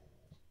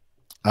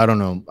I don't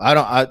know,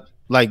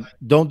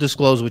 don't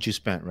disclose what you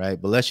spent,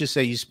 right? But let's just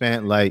say you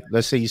spent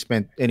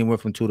anywhere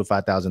from $2,000 to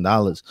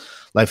 $5,000.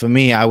 Like for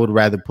me, I would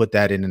rather put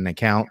that in an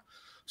account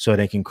so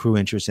they can accrue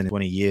interest in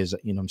 20 years.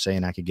 You know what I'm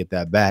saying? I could get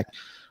that back.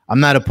 I'm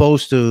not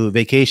opposed to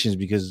vacations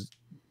because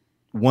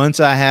once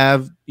I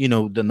have,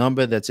 the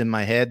number that's in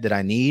my head that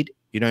I need,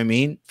 you know what I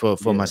mean?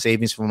 For my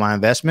savings, for my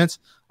investments,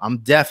 I'm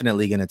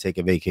definitely going to take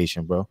a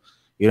vacation, bro.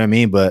 You know what I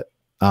mean? But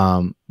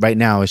right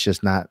now it's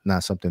just not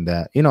something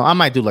that, I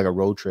might do like a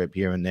road trip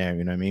here and there,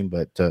 you know what I mean?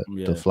 But to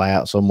fly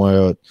out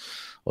somewhere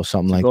or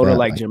something like that. Go to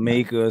like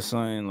Jamaica or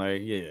something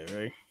like,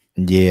 right?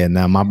 Yeah,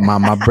 now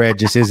my bread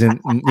just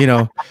isn't, like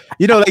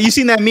you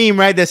seen that meme,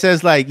 right? That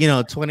says like,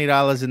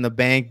 $20 in the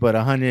bank, but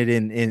 100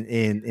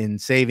 in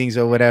savings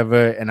or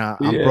whatever. And I'm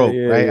broke,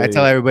 right? I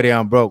tell everybody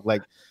I'm broke.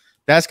 Like,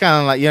 that's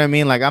kind of like, you know what I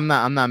mean? Like I'm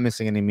not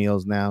missing any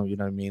meals now. You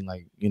know what I mean?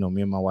 Like,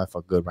 me and my wife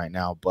are good right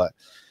now, but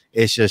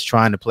it's just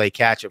trying to play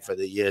catch up for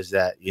the years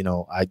that,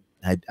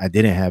 I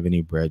didn't have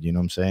any bread, you know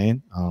what I'm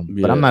saying?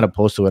 But I'm not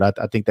opposed to it. I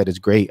think that is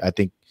great. I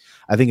think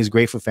it's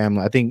great for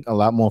family. I think a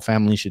lot more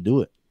families should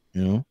do it,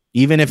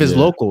 even if it's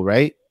local,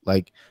 right?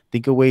 Like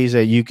think of ways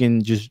that you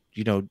can just,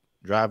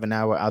 drive an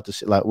hour out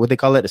to like what they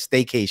call it, a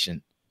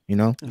staycation,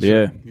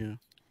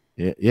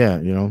 Yeah,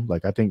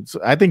 like I think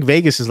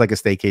Vegas is like a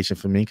staycation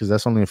for me because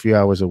that's only a few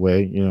hours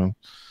away,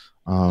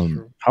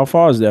 How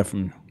far is that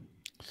from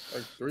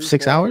like 3,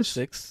 6 hours?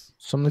 6,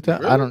 something like that.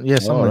 Really? I don't like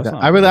that.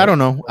 I don't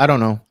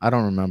know. I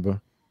don't remember.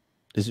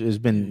 It's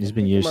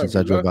been years since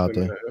I drove out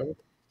there.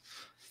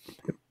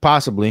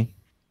 Possibly.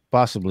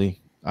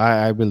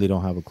 I really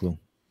don't have a clue.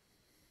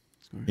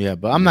 Yeah,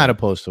 but I'm not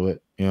opposed to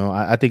it.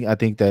 I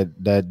think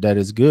that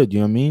is good. You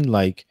know what I mean?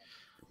 Like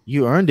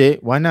you earned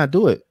it. Why not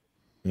do it?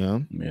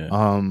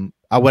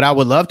 What I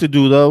would love to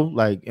do though,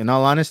 like in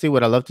all honesty,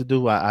 what I love to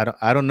do,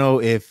 I don't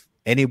know if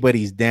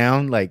anybody's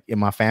down, like in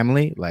my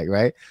family, like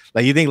right,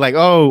 like you think like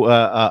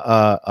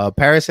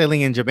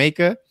parasailing in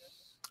Jamaica,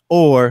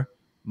 or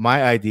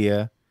my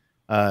idea,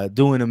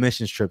 doing a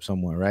missions trip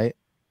somewhere, right?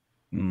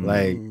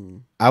 Like,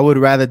 I would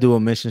rather do a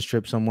mission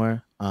trip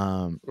somewhere.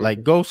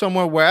 Like go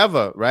somewhere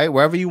wherever, right?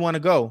 Wherever you want to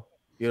go,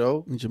 you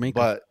know. In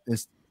Jamaica.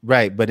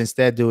 But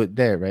instead do it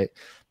there, right?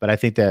 But I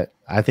think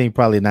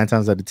probably 9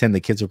 times out of 10 the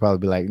kids will probably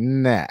be like,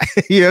 nah.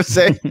 You know what I'm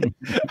saying?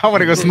 I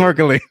want to go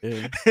snorkeling.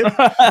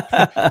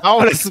 I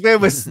want to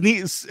swim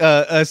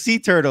with sea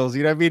turtles,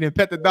 you know what I mean, and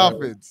pet the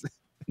dolphins.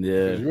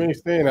 Yeah. You ain't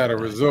staying at a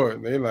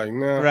resort. They like,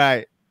 nah.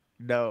 Right.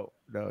 No,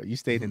 you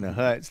stayed in the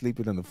hut,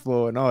 sleeping on the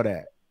floor and all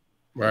that.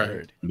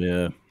 Right.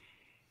 Yeah.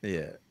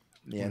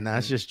 Nah,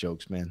 it's just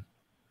jokes, man.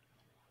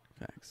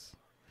 Facts.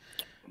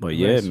 But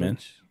yeah, man.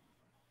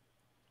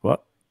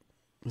 What?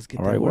 Let's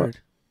get that word.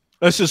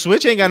 So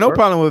Switch ain't got no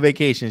problem with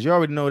vacations. You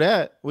already know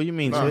that. What do you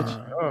mean, Switch?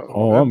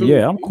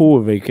 I'm cool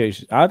with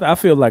vacations. I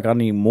feel like I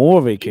need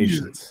more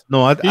vacations.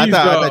 No, I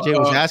thought Jay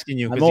was asking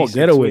you. More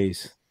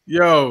getaways.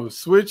 Yo,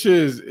 Switch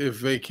is if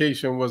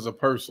vacation was a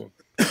person.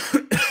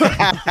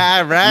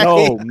 Right?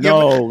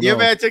 No. Your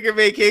man took a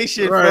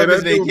vacation from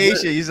his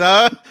vacation. You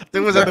saw? It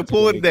was at the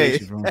pool today.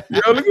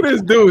 Yo, look at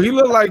this dude. He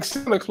look like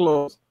Santa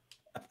Claus.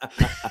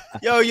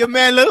 Yo, your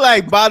man look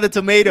like Bob the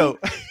Tomato.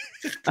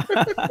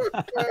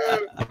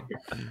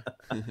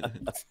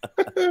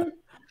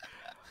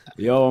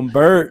 Yo, I'm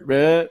burnt,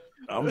 man.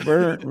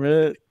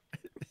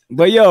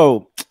 But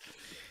yo,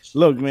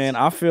 look, man,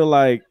 I feel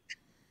like,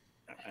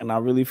 and I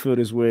really feel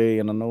this way,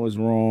 and I know it's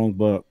wrong,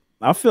 but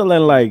I feel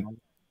like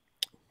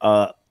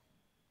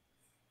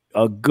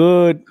a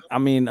good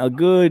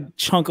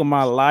chunk of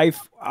my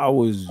life, I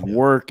was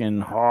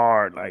working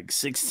hard, like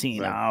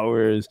 16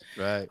 hours.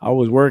 Right. I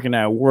was working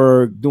at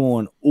work,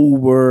 doing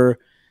Uber,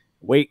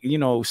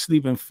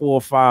 sleeping 4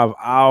 or 5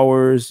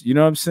 hours. You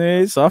know what I'm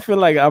saying? So I feel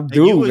like I'm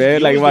due,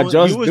 man. Like if I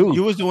just do.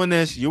 You was doing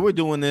this. You were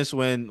doing this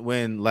when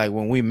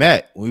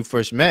we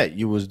first met.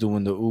 You was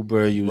doing the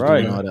Uber. You was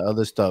doing all the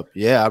other stuff.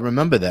 Yeah, I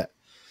remember that.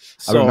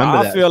 So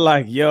I feel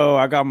like,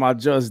 I got my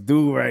just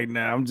due right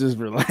now. I'm just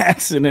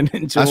relaxing and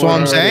enjoying. That's what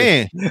I'm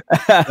saying.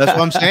 That's what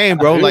I'm saying,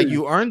 bro. Like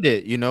you earned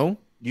it, you know?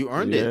 You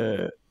earned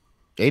it.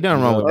 Ain't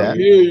nothing wrong with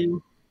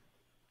that.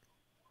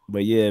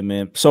 But yeah,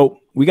 man. So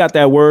we got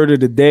that word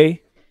of the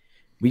day.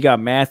 We got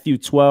Matthew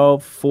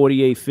 12,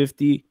 48,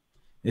 50.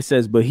 It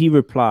says, but he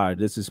replied,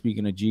 this is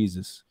speaking of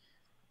Jesus.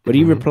 But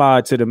he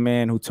replied to the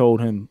man who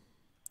told him,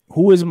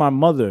 who is my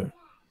mother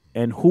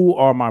and who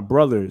are my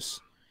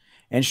brothers?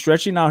 And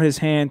stretching out his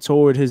hand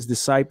toward his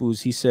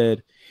disciples, he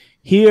said,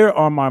 here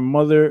are my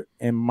mother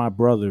and my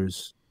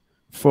brothers.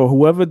 For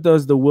whoever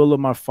does the will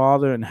of my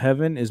Father in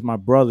heaven is my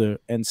brother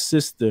and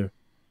sister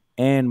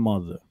and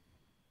mother.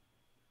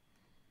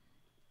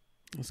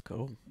 Let's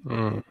go.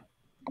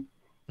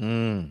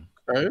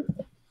 Okay.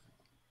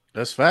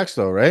 That's facts,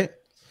 though, right?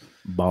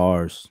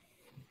 Bars.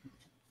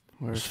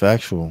 It's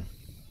factual.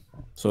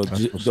 So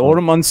all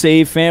them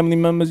unsaved family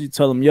members, you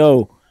tell them,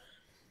 yo,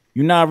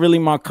 you're not really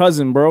my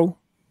cousin, bro.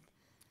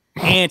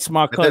 Aunt's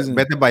my cousin.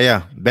 Vete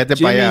para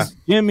allá.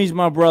 Jimmy's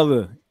my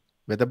brother.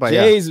 Vete para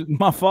allá. Jay's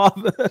my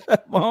father.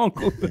 My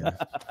uncle.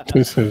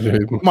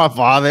 My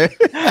father.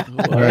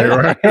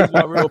 Right. He's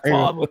my real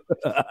father.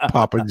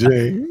 Papa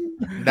J.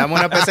 Dame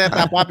una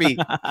peseta, papi.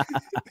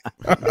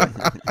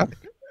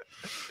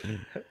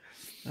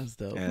 That's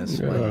dope.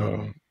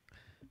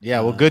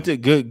 Yeah, well,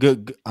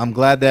 good. I'm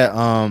glad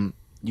that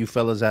you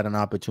fellas had an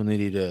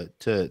opportunity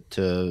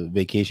to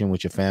vacation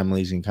with your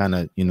families and kind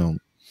of,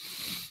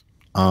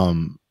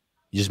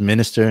 just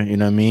minister, you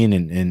know what I mean,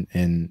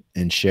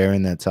 and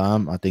sharing that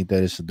time. I think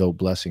that it's a dope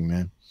blessing,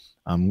 man.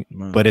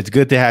 But it's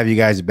good to have you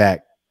guys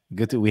back.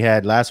 We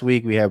had last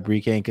week, we had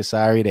Brike and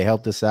Kasari. They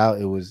helped us out.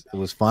 It was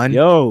fun.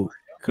 Yo,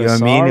 you know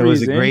what I mean? It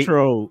was a great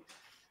intro.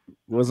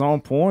 Was on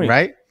point.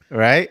 Right?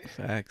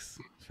 Facts.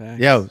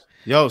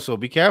 Yo, so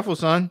be careful,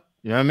 son.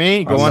 You know what I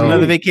mean? Go on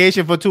another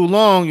vacation for too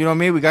long. You know what I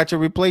mean? We got your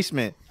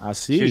replacement. I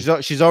see.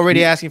 She's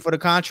already asking for the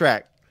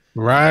contract.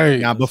 Right.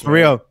 Yeah, but for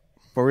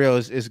real,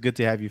 it's good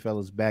to have you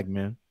fellas back,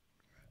 man.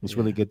 It's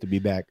really good to be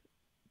back.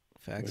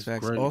 Facts.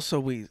 Great.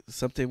 Also,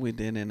 something we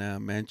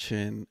didn't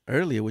mention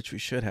earlier, which we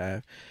should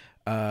have,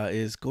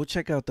 is go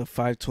check out the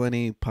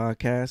 520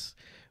 podcast.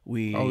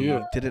 We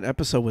did an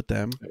episode with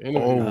them.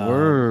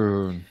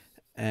 Word.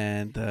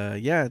 And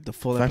the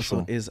full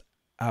episode is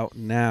out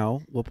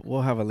now.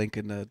 We'll have a link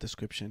in the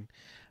description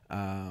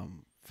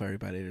for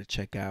everybody to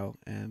check out.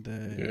 And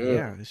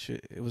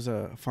it was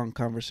a fun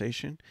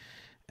conversation.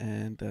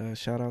 And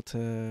shout out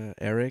to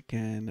Eric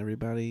and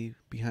everybody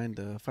behind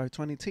the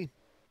 520 team.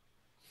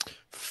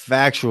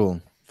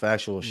 Factual.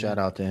 Shout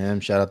out to him.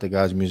 Shout out to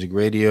God's Music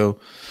Radio.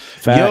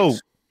 Facts.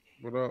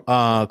 Yo, what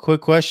up?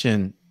 Quick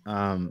question.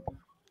 And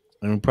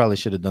we probably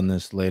should have done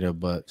this later,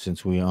 but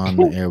since we're on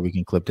the air, we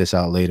can clip this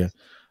out later.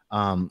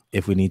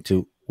 If we need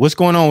to. What's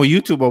going on with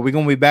YouTube? Are we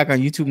going to be back on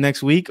YouTube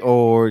next week,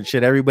 or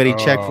should everybody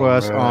check for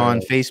us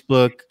on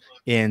Facebook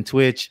and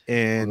Twitch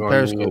and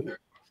Periscope?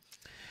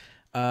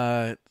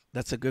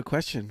 That's a good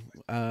question.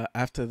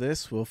 After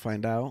this, we'll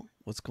find out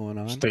what's going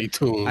on. Stay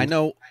tuned. I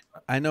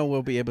know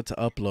we'll be able to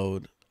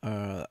upload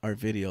our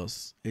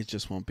videos. It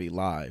just won't be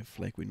live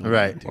like we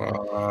normally do.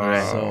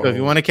 Right. So if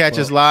you want to catch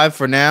us live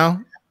for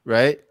now,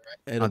 right?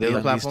 It'll On the be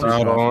other on these platforms?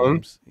 three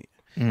platforms.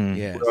 Mm.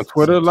 Yeah. On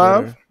Twitter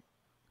live?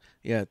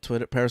 Yeah,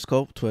 Twitter,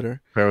 Periscope,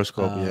 Twitter.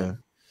 Periscope,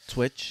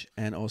 Twitch,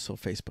 and also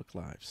Facebook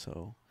Live.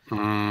 So,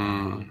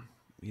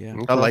 yeah.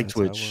 I like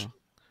Twitch.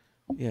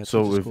 Yeah.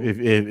 So Twitch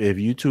if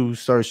YouTube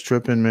starts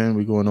tripping, man,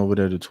 we're going over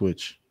there to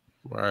Twitch.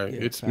 Right. Yeah,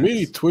 It's facts.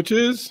 me,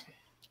 Twitches.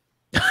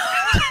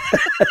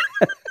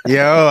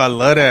 Yo, I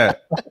love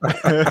that.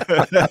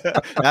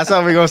 That's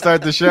how we're gonna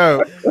start the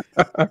show.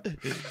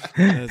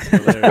 That's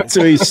hilarious.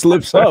 Until he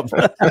slips up.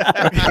 Right?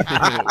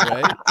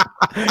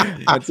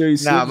 Until he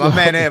slips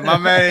My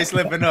man ain't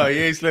slipping up. He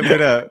ain't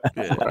slipping up.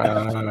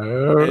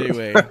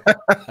 Anyway,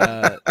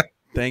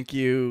 thank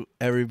you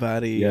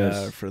everybody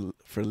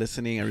for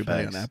listening.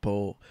 Everybody on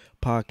Apple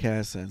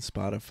Podcasts and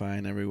Spotify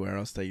and everywhere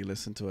else that you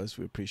listen to us.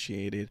 We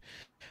appreciate it.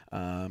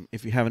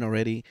 If you haven't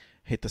already,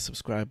 hit the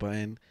subscribe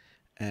button.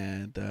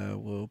 And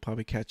we'll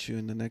probably catch you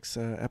in the next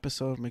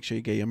episode. Make sure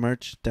you get your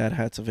merch. Dad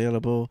hats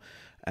available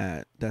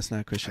at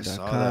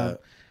that'snotchristian.com.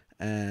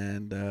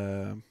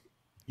 And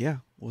yeah,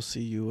 we'll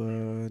see you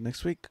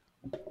next week.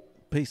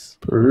 Peace.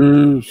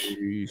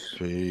 Peace.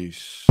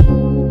 Peace.